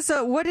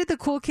 What did the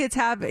cool kids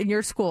have in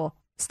your school,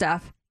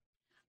 Steph?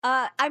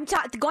 I'm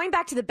going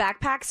back to the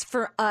backpacks.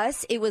 For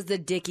us, it was the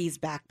Dickies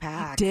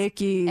backpack.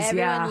 Dickies,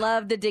 Everyone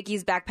loved the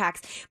Dickies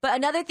backpacks. But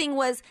another thing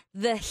was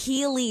the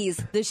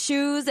Heelys, the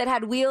shoes that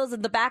had wheels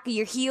at the back of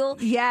your heel.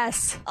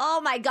 Yes.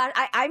 Oh my God,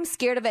 I'm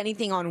scared of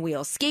anything on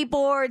wheels.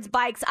 Skateboards,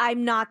 bikes,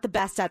 I'm not the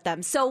best at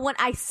them. So when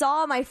I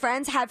saw my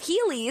friends have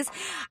Heelys,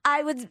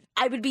 I would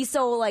be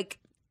so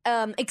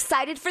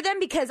excited for them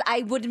because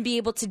I wouldn't be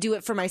able to do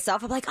it for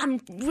myself. I'm like, I'm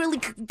really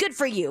good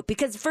for you,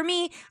 because for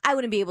me, I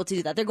wouldn't be able to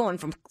do that. They're going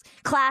from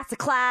class to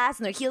class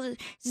and their heels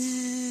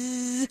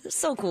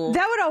so cool.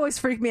 That would always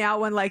freak me out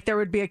when there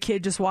would be a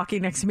kid just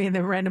walking next to me and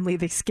then randomly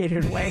they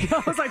skated away.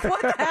 I was like, what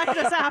the heck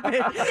just happened?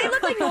 They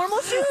look like normal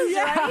shoes,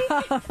 right?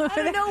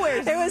 Out of nowhere.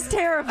 It was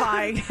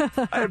terrifying.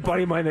 I had a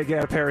buddy of mine that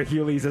got a pair of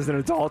Heelys as an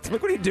adult. I'm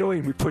like, what are you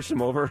doing? We pushed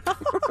him over.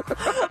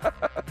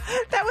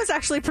 That was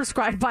actually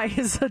prescribed by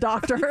his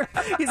doctor.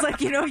 He's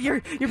like,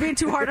 you're being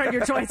too hard on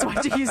your joints. Why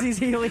don't you use these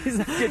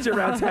Heelys? Get you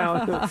around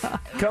town.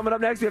 Coming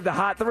up next, we have the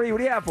Hot 3. What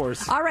do you have for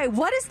us? All right.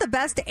 What is the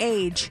best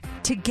age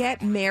to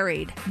get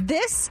married?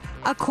 This,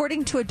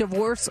 according to a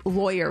divorce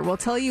lawyer. We'll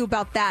tell you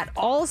about that.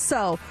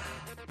 Also,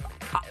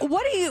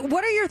 what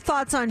are your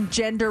thoughts on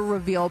gender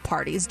reveal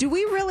parties? Do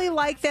we really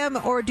like them,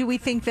 or do we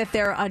think that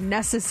they're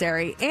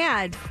unnecessary?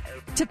 And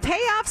to pay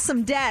off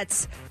some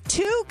debts,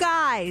 2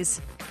 guys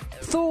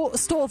stole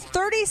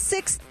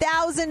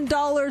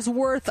 $36,000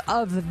 worth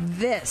of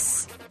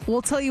this.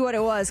 We'll tell you what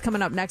it was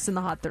coming up next in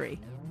the Hot 3.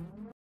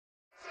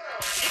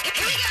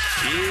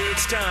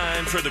 It's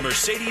time for the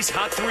Mercedes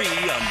Hot 3 on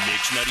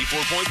Mix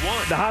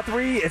 94.1. The Hot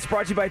 3 is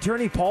brought to you by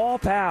attorney Paul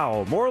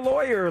Powell. More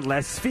lawyer,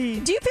 less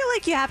fee. Do you feel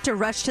like you have to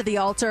rush to the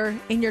altar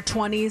in your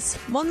 20s?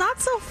 Well, not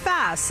so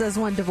fast, says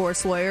one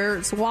divorce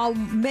lawyer. So while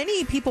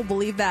many people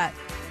believe that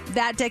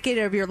decade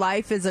of your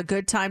life is a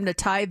good time to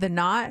tie the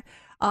knot,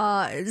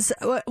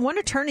 one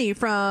attorney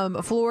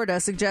from Florida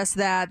suggests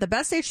that the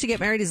best age to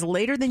get married is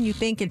later than you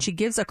think, and she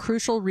gives a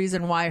crucial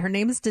reason why. Her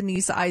name is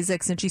Denise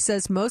Isaacs, and she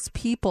says most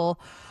people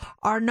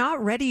are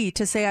not ready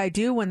to say I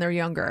do when they're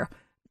younger.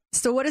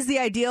 So what is the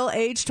ideal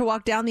age to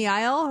walk down the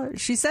aisle?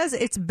 She says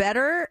it's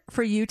better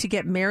for you to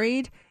get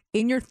married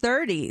in your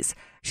 30s.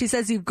 She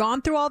says you've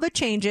gone through all the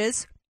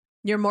changes.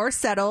 You're more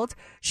settled.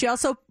 She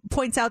also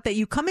points out that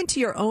you come into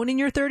your own in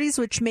your 30s,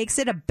 which makes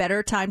it a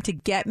better time to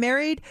get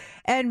married.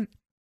 And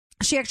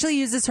she actually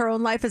uses her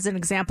own life as an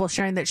example,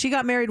 sharing that she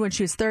got married when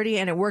she was 30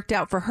 and it worked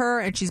out for her,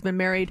 and she's been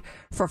married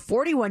for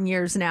 41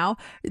 years now.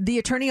 The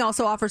attorney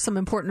also offers some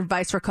important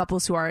advice for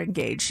couples who are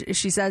engaged.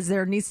 She says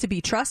there needs to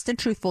be trust and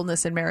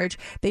truthfulness in marriage.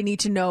 They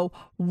need to know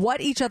what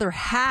each other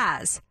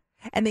has,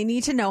 and they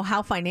need to know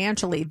how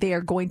financially they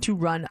are going to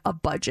run a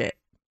budget.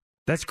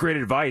 That's great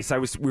advice.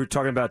 We were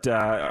talking about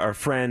our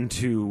friend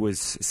who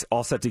was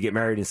all set to get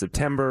married in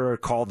September,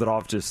 called it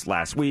off just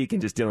last week,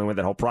 and just dealing with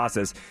that whole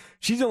process.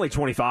 She's only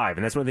 25,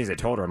 and that's one of the things I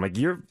told her. I'm like,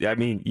 you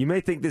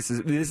may think this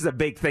is a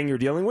big thing you're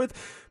dealing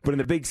with, but in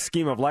the big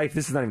scheme of life,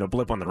 this is not even a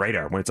blip on the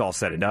radar when it's all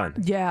said and done.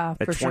 Yeah,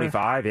 at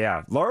 25, sure.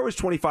 Yeah. Laura was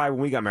 25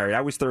 when we got married.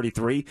 I was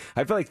 33.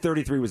 I feel like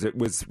 33 was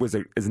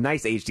a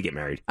nice age to get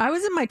married. I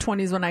was in my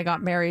 20s when I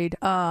got married.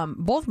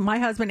 Both my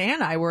husband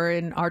and I were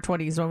in our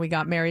 20s when we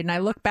got married, and I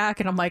look back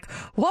and I'm like,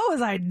 what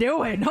was I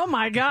doing? Oh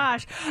my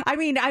gosh. I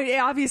mean,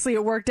 obviously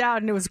it worked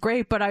out and it was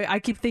great, but I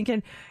keep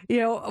thinking,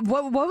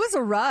 what was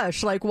a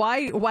rush? Like,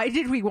 why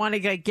did we want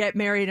to get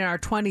married in our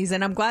 20s?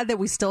 And I'm glad that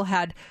we still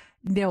had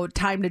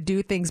time to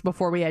do things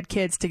before we had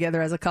kids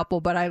together as a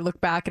couple. But I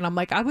look back and I'm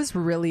like, I was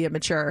really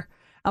immature.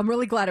 I'm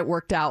really glad it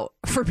worked out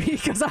for me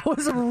because I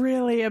was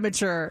really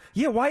immature.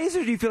 Yeah, why is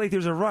it? Do you feel like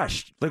there's a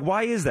rush? Like,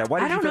 why is that? Why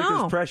did you feel like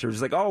there's pressure?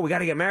 It's like, oh, we got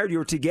to get married. You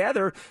were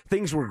together.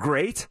 Things were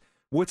great.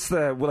 What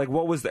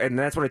was and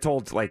that's what I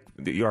told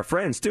your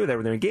friends too, that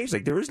when they're engaged,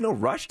 there is no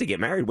rush to get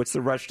married. What's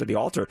the rush to the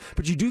altar?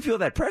 But you do feel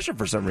that pressure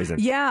for some reason.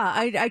 Yeah,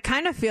 I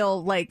kind of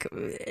feel like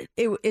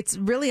it's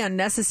really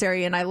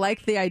unnecessary, and I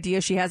like the idea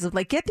she has of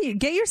get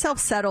yourself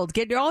settled,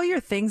 get all your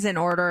things in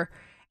order,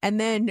 and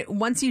then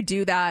once you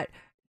do that,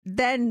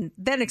 then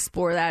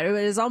explore that. It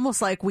is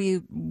almost like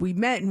we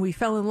met and we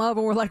fell in love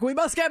and we're like, we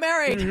must get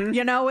married.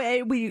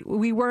 Mm-hmm.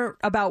 We weren't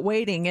about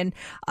waiting, and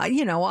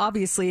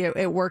obviously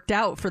it worked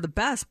out for the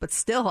best, but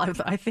still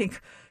I think,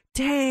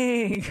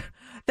 dang,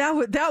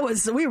 that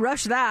was we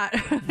rushed that.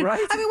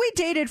 Right. I mean, we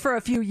dated for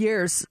a few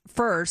years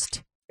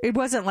first, It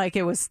wasn't like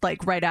it was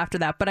like right after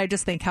that, but I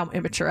just think how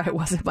immature I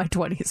was in my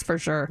 20s for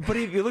sure. But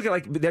if you look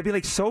at that'd be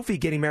like Sophie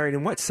getting married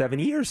in 7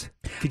 years?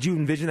 Could you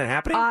envision that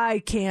happening? I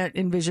can't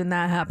envision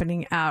that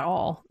happening at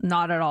all.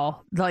 Not at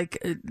all.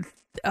 Like,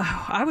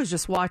 I was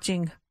just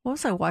watching, what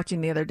was I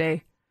watching the other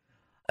day?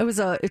 It was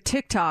a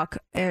TikTok,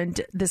 and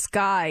this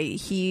guy,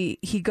 he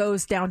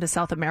goes down to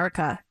South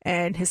America,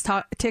 and his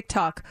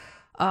TikTok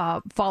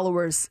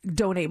followers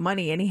donate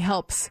money, and he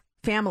helps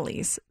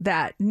families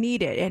that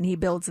need it, and he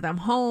builds them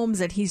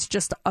homes, and he's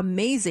just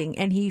amazing.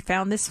 And he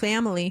found this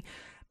family,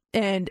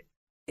 and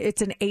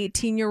it's an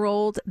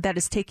 18-year-old that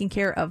is taking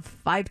care of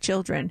 5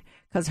 children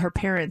because her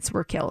parents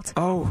were killed.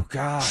 Oh,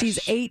 gosh.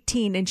 She's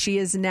 18, and she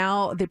is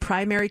now the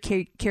primary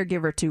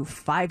caregiver to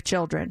 5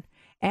 children.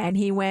 And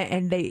he went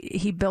and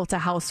he built a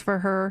house for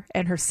her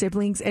and her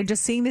siblings. And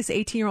just seeing this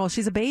 18-year-old,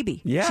 she's a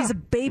baby. Yeah. She's a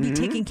baby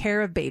taking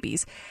care of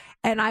babies.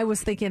 And I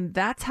was thinking,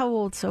 that's how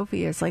old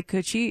Sophie is. Like,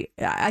 could she?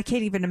 I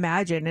can't even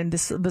imagine. And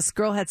this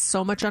girl had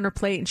so much on her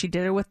plate, and she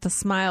did it with a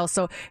smile.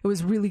 So it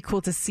was really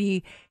cool to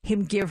see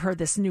him give her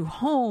this new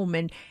home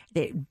and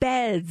the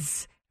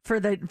beds for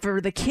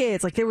the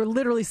kids. Like, they were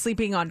literally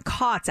sleeping on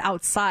cots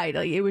outside.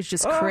 Like, it was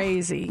just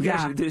crazy.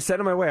 Yeah, send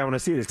it my way. I want to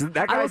see this.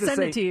 That I will guy's a send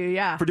saint it to you.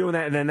 Yeah, for doing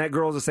that, and then that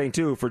girl's a saint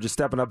too for just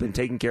stepping up and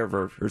taking care of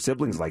her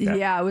siblings like that.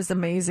 Yeah, it was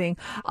amazing.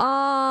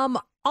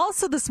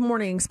 Also this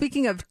morning,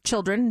 speaking of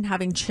children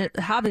having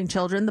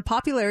children, the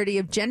popularity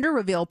of gender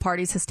reveal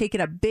parties has taken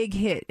a big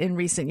hit in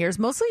recent years,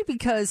 mostly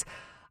because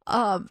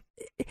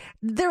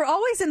they're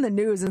always in the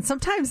news, and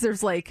sometimes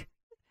there's like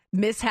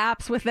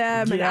mishaps with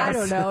them, and I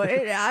don't know.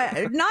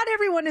 Not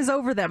everyone is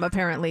over them,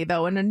 apparently,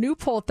 though. In a new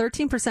poll,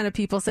 13% of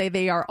people say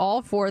they are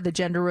all for the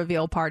gender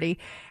reveal party,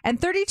 and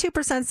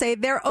 32% say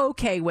they're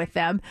okay with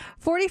them.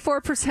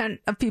 44%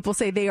 of people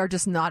say they are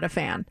just not a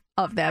fan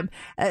of them.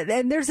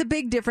 And there's a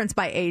big difference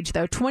by age,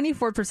 though.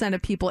 24%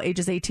 of people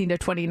ages 18 to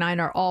 29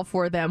 are all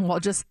for them, while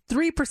just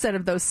 3%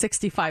 of those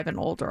 65 and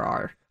older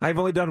are. I've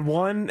only done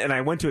one, and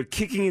I went to it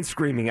kicking and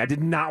screaming. I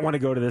did not want to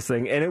go to this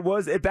thing, and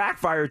it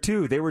backfired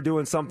too. They were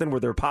doing something where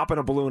they're popping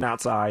a balloon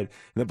outside,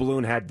 and the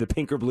balloon had the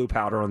pink or blue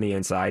powder on the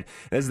inside.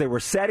 As they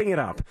were setting it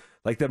up,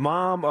 like the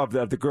mom of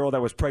the girl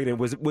that was pregnant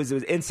was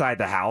inside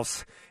the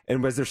house,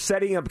 and as they're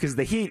setting up because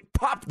the heat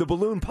popped, the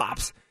balloon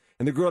pops.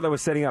 And the girl that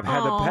was setting up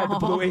had the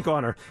blue ink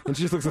on her. And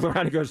she just looks around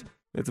and goes,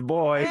 "It's a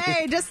boy."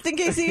 Hey, just in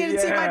case you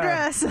didn't see my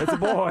dress. It's a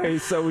boy.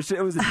 So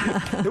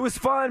it was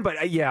fun,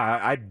 but yeah,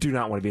 I do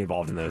not want to be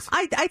involved in those.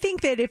 I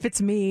think that if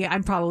it's me,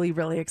 I'm probably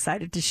really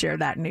excited to share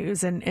that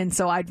news, and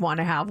so I'd want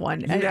to have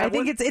one. I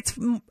think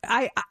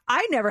I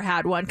never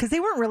had one because they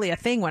weren't really a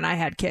thing when I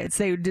had kids.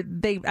 I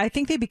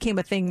think they became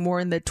a thing more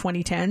in the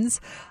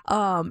 2010s,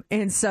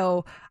 and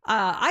so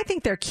I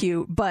think they're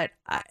cute, but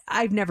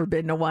I've never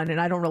been to one, and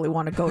I don't really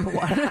want to go to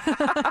one.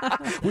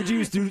 Would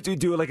you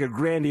do like a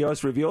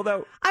grandiose reveal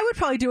though? I would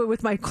probably do it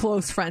with my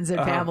close friends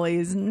and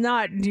families,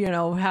 not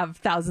have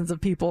thousands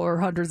of people or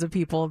hundreds of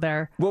people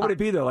there. What would it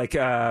be though? Like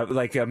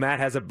Matt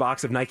has a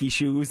box of Nike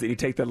shoes that you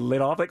take the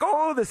lid off. Like,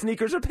 oh, the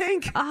sneakers are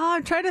pink.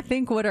 I'm trying to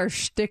think what our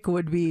shtick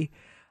would be.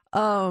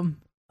 That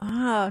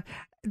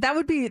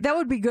would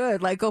be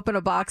good. Like, open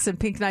a box and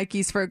pink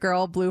Nikes for a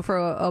girl, blue for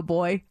a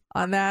boy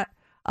on that.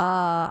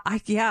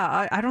 I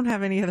don't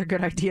have any other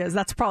good ideas.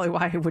 That's probably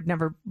why I would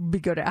never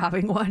be good at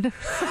having one.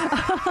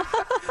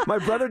 My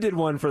brother did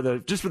one for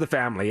the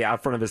family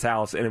out front of his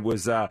house, and it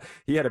was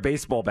he had a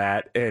baseball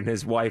bat, and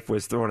his wife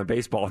was throwing a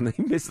baseball, and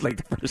they missed like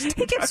the first.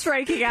 He kept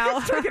striking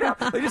out.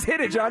 They just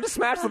hit it, John. Just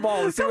smash the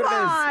ball. Let's see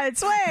what it is.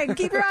 Swing.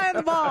 Keep your eye on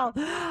the ball.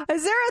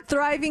 Is there a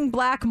thriving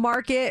black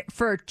market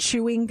for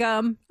chewing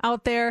gum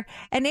out there?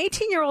 An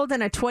 18-year-old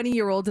and a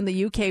 20-year-old in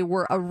the UK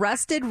were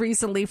arrested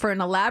recently for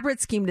an elaborate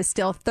scheme to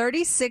steal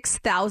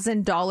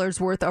 $36,000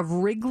 worth of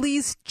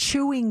Wrigley's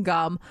chewing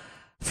gum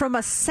from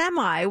a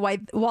semi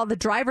while the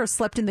driver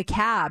slept in the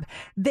cab.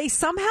 They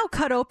somehow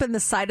cut open the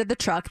side of the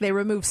truck. They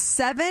removed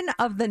 7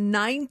 of the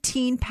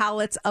 19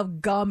 pallets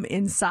of gum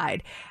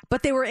inside.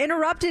 But they were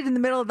interrupted in the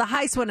middle of the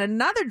heist when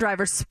another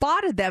driver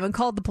spotted them and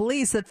called the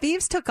police. The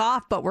thieves took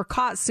off but were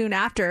caught soon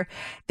after.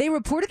 They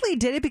reportedly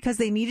did it because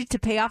they needed to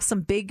pay off some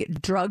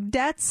big drug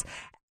debts.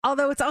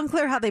 Although it's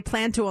unclear how they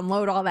plan to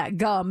unload all that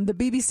gum, the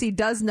BBC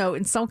does note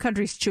in some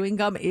countries chewing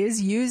gum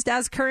is used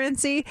as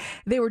currency.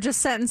 They were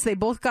just sentenced. They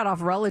both got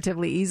off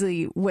relatively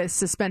easily with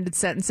suspended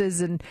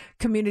sentences and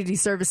community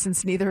service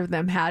since neither of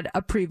them had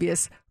a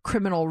previous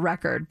criminal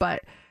record.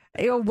 But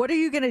what are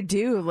you going to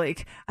do?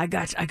 Like, I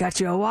got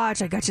you a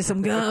watch. I got you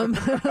some gum.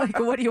 Like,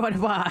 what do you want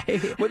to buy?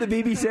 What the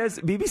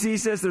BBC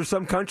says there's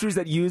some countries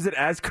that use it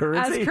as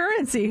currency. As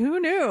currency. Who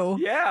knew?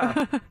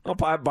 Yeah. I'll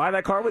buy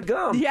that car with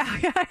gum. Yeah.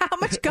 How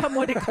much gum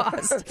would it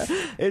cost?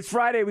 It's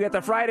Friday. We got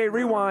the Friday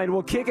Rewind.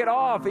 We'll kick it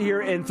off here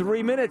in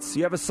 3 minutes.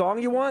 You have a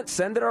song you want?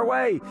 Send it our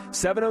way.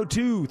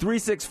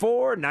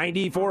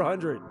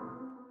 702-364-9400.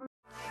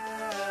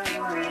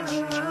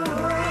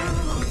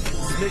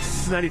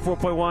 Mix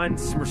 94.1.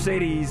 It's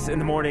Mercedes in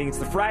the morning. It's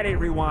the Friday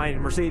Rewind.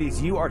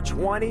 Mercedes, you are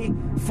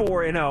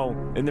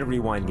 24-0 in the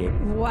Rewind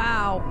game.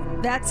 Wow.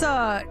 That's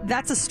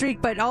a streak,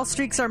 but all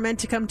streaks are meant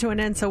to come to an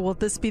end. So will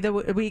this be the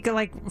week?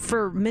 Like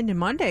for Minden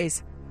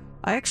Mondays,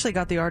 I actually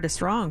got the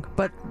artist wrong,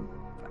 but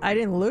I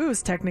didn't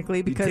lose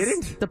technically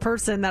because the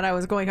person that I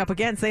was going up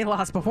against, they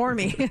lost before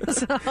me.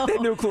 So. They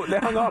knew clue. They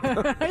hung up.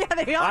 Yeah,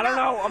 they hung I don't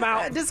up. know. I'm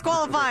out.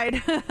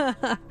 Disqualified.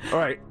 All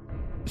right.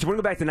 So we're going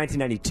to go back to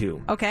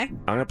 1992. Okay.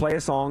 I'm going to play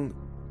a song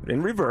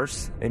in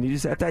reverse, and you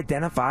just have to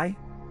identify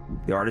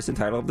the artist and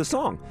title of the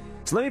song.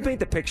 So let me paint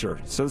the picture.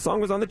 So the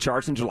song was on the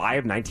charts in July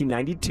of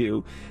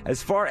 1992.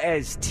 As far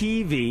as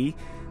TV,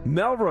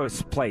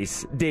 Melrose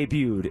Place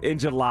debuted in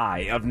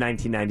July of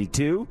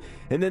 1992.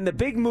 And then the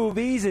big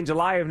movies in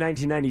July of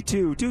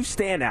 1992, two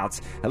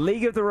standouts, A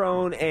League of Their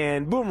Own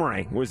and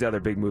Boomerang was the other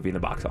big movie in the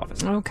box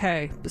office.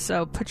 Okay.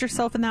 So put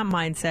yourself in that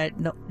mindset.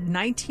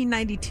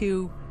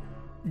 1992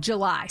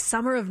 July,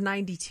 summer of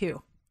 92.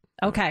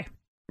 Okay.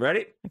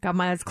 Ready? I got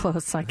my eyes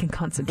closed so I can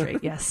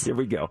concentrate. Yes. Here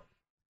we go.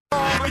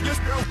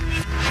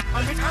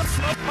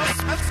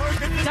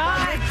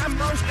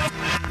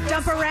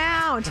 Jump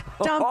around.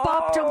 Jump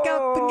up, jump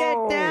up, and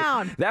get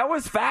down. That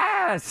was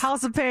fast.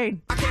 House of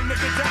Pain.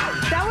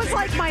 That was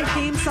like my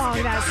theme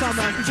song that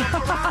summer.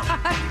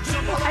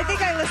 I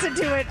think I listened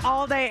to it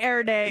all day,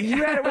 air day.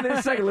 You had it within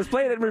a second. Let's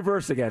play it in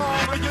reverse again. Can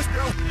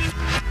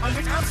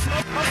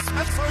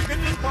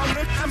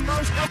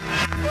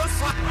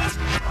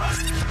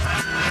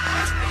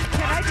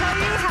I tell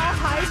you how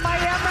hype I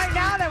am right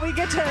now that we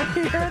get to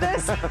hear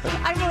this?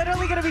 I'm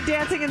literally going to be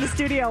dancing in the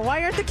studio.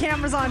 Why aren't the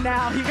cameras on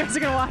now? You guys are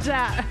going to watch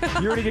that.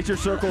 You're going to get your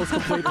circles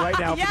complete right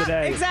now for the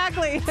day.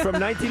 Exactly. From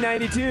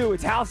 1992,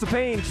 it's House of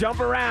Pain, Jump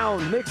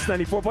Around, Mix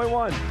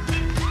 94.1.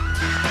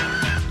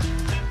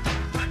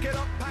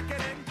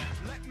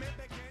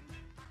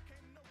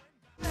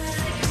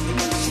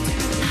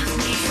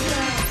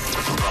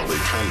 Probably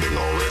trending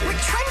already. We're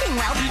trending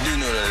well. You do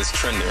know that it's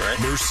trending, right?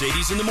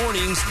 Mercedes in the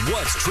mornings.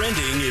 What's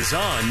trending is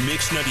on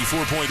Mix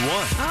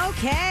 94.1.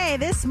 Okay,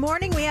 this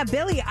morning we have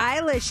Billie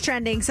Eilish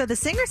trending. So the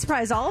singer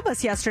surprised all of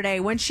us yesterday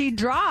when she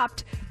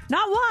dropped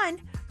not one,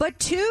 but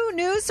two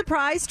new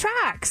surprise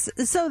tracks.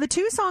 So the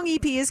two-song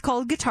EP is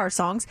called Guitar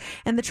Songs,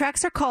 and the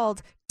tracks are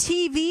called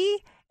TV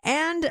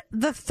and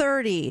the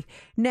 30.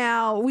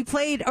 Now, we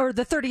played, or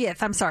the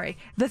 30th, I'm sorry.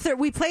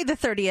 We played the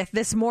 30th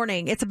this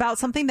morning. It's about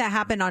something that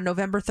happened on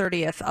November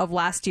 30th of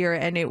last year,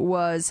 and it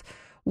was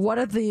one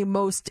of the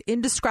most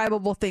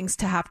indescribable things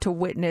to have to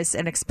witness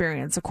and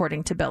experience,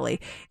 according to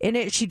Billie. In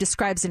it, she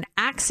describes an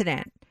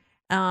accident.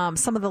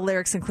 Some of the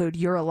lyrics include,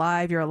 you're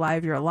alive, you're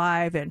alive, you're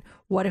alive, and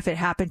what if it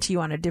happened to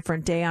you on a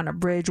different day on a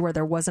bridge where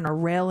there wasn't a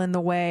rail in the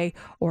way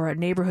or a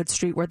neighborhood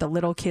street where the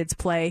little kids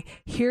play?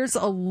 Here's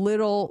a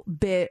little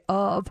bit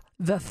of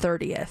the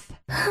 30th.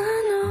 I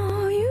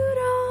know you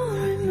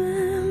don't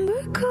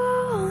remember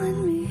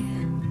calling me,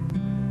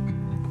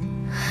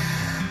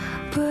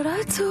 but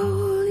I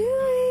told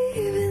you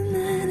even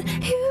then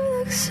you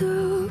look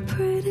so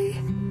pretty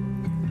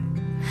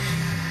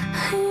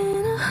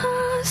in a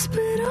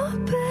hospital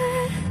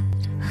bed.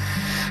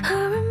 I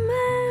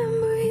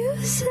remember you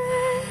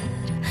said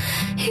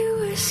you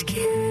were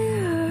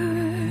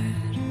scared,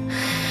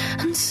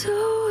 and so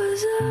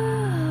was I.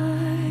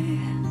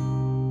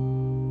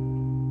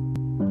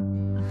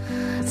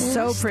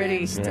 So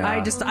pretty.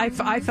 Yeah.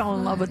 I fell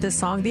in love with this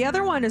song. The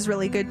other one is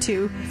really good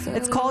too.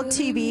 It's called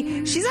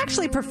TV. She's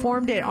actually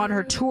performed it on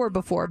her tour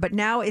before, but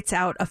now it's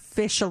out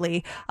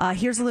officially.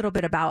 Here's a little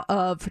bit of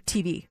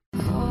TV.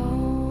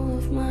 All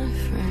of my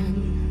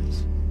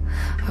friends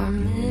are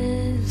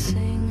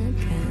missing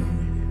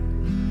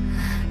again.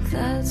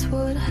 That's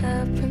what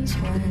happens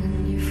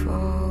when you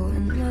fall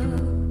in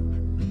love.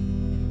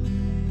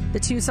 The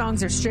two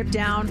songs are stripped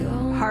down,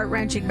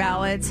 heart-wrenching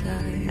ballads,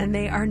 and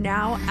they are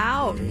now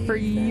out for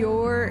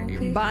your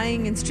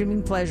buying and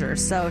streaming pleasure.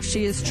 So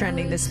she is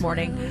trending this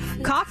morning.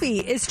 Coffee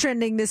is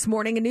trending this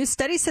morning. A new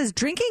study says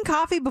drinking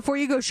coffee before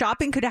you go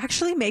shopping could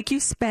actually make you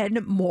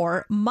spend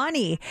more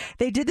money.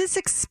 They did this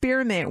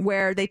experiment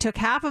where they took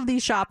half of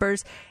these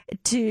shoppers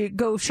to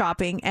go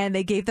shopping and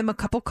they gave them a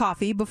cup of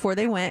coffee before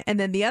they went, and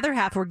then the other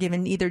half were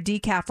given either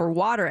decaf or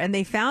water. And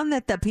they found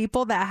that the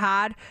people that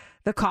had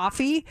the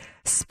coffee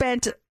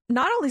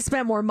not only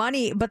spent more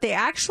money, but they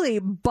actually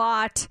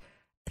bought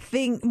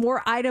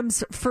more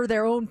items for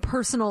their own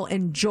personal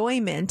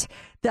enjoyment.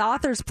 The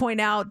authors point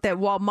out that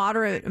while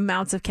moderate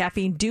amounts of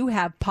caffeine do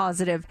have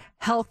positive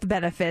health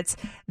benefits,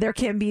 there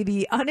can be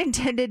the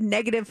unintended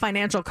negative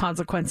financial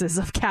consequences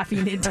of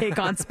caffeine intake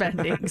on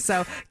spending.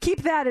 So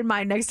keep that in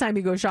mind next time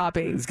you go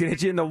shopping. It's going to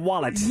hit you in the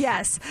wallet.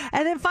 Yes.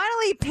 And then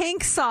finally,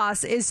 pink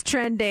sauce is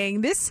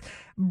trending. This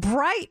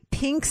bright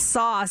pink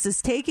sauce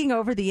is taking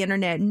over the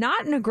internet.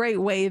 Not in a great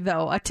way,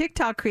 though. A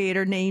TikTok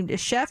creator named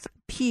Chef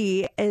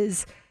P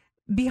is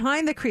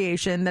behind the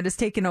creation that has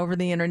taken over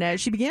the internet.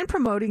 She began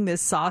promoting this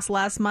sauce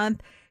last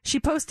month. She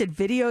posted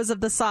videos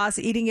of the sauce,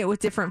 eating it with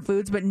different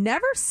foods, but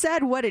never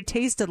said what it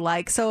tasted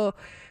like. So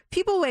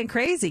people went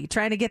crazy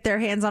trying to get their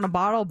hands on a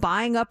bottle,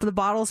 buying up the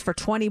bottles for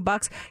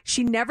 $20.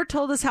 She never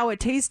told us how it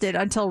tasted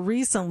until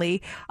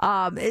recently.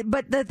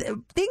 But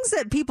the things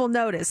that people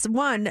noticed,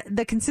 one,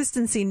 the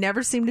consistency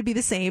never seemed to be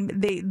the same.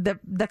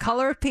 The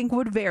color of pink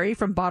would vary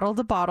from bottle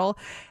to bottle.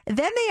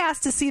 Then they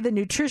asked to see the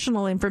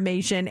nutritional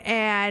information,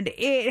 and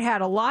it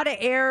had a lot of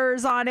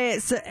errors on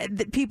it. So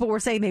people were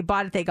saying they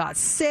bought it, they got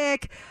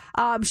sick.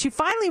 She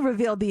finally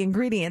revealed the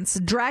ingredients: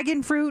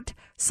 dragon fruit,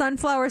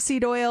 sunflower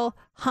seed oil,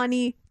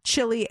 honey,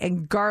 chili,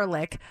 and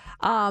garlic.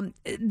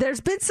 There's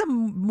been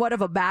somewhat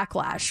of a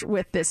backlash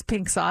with this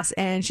pink sauce,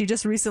 and she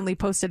just recently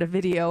posted a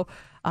video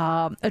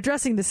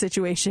addressing the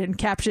situation,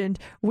 captioned,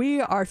 "We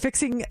are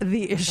fixing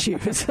the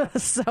issues."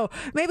 So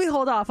maybe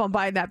hold off on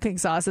buying that pink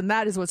sauce, and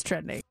that is what's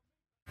trending.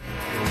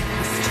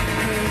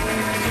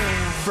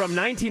 From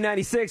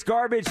 1996,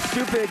 Garbage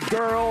Stupid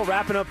Girl,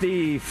 wrapping up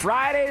the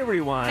Friday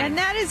Rewind. And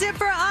that is it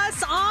for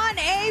us on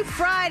a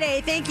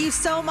Friday. Thank you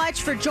so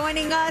much for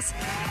joining us,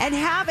 and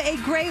have a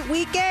great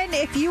weekend.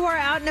 If you are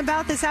out and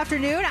about this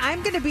afternoon,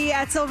 I'm going to be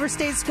at Silver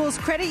State Schools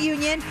Credit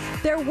Union,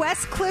 their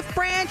West Cliff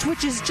branch,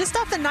 which is just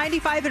off the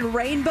 95 in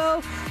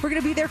Rainbow. We're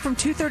going to be there from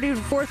 2:30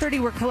 to 4:30.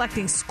 We're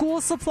collecting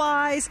school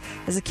supplies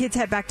as the kids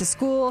head back to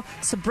school.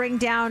 So bring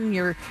down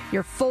your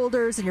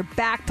folders and your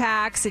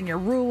backpacks and your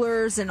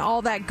rulers and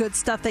all that good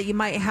stuff that you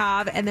might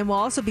have. And then we'll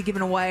also be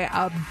giving away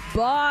a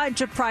bunch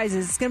of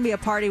prizes. It's going to be a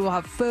party. We'll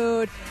have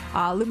food,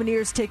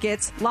 Lumineers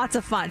tickets, lots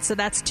of fun. So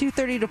that's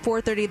 2:30 to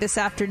 4:30 this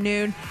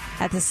afternoon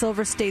at the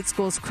Silver State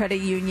Schools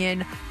Credit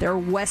Union, their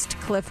West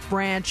Cliff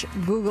branch.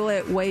 Google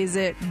it, Waze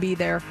it, be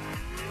there.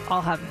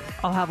 I'll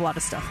have a lot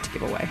of stuff to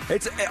give away.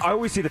 I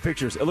always see the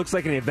pictures. It looks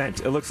like an event.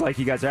 It looks like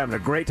you guys are having a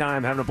great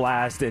time, having a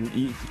blast, and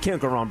you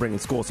can't go wrong bringing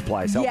school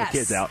supplies, help the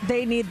kids out.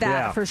 They need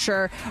that for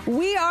sure.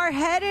 We are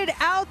headed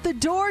out the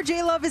door.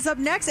 J-Love is up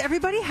next.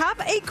 Everybody have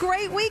a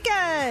great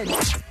weekend.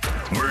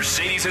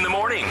 Mercedes in the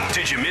Morning.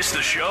 Did you miss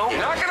the show? You're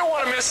not going to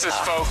want to miss this,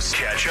 folks.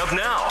 Catch up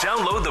now.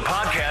 Download the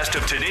podcast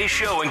of today's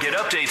show and get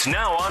updates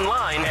now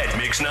online at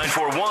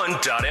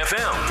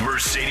mix941.fm.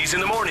 Mercedes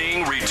in the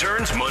Morning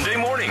returns Monday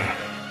morning.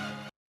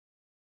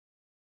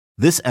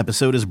 This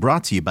episode is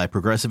brought to you by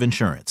Progressive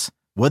Insurance.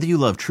 Whether you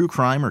love true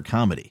crime or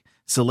comedy,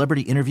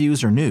 celebrity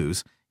interviews or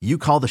news, you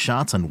call the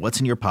shots on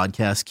what's in your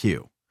podcast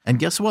queue. And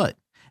guess what?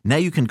 Now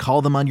you can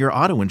call them on your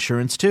auto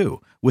insurance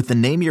too with the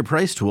Name Your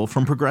Price tool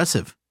from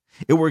Progressive.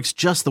 It works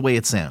just the way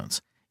it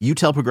sounds. You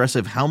tell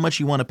Progressive how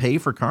much you want to pay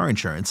for car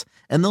insurance,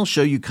 and they'll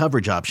show you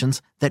coverage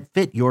options that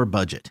fit your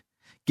budget.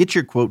 Get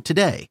your quote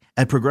today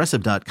at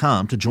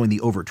Progressive.com to join the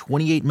over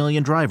 28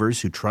 million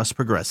drivers who trust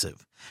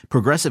Progressive.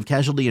 Progressive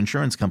Casualty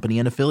Insurance Company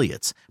and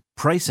Affiliates.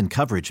 Price and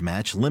coverage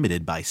match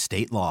limited by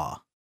state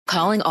law.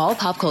 Calling all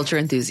pop culture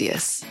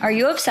enthusiasts. Are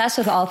you obsessed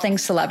with all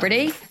things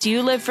celebrity? Do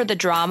you live for the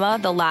drama,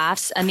 the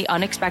laughs, and the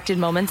unexpected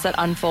moments that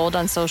unfold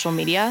on social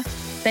media?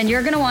 Then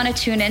you're going to want to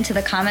tune in to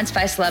the Comments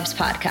by Celebs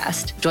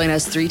podcast. Join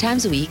us 3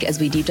 times a week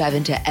as we deep dive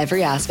into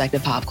every aspect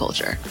of pop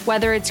culture.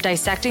 Whether it's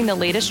dissecting the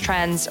latest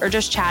trends or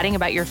just chatting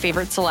about your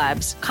favorite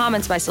celebs,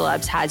 Comments by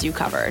Celebs has you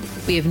covered.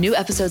 We have new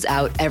episodes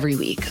out every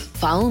week.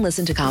 Follow and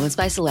listen to Comments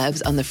by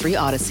Celebs on the free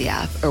Odyssey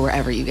app or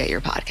wherever you get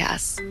your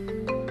podcasts.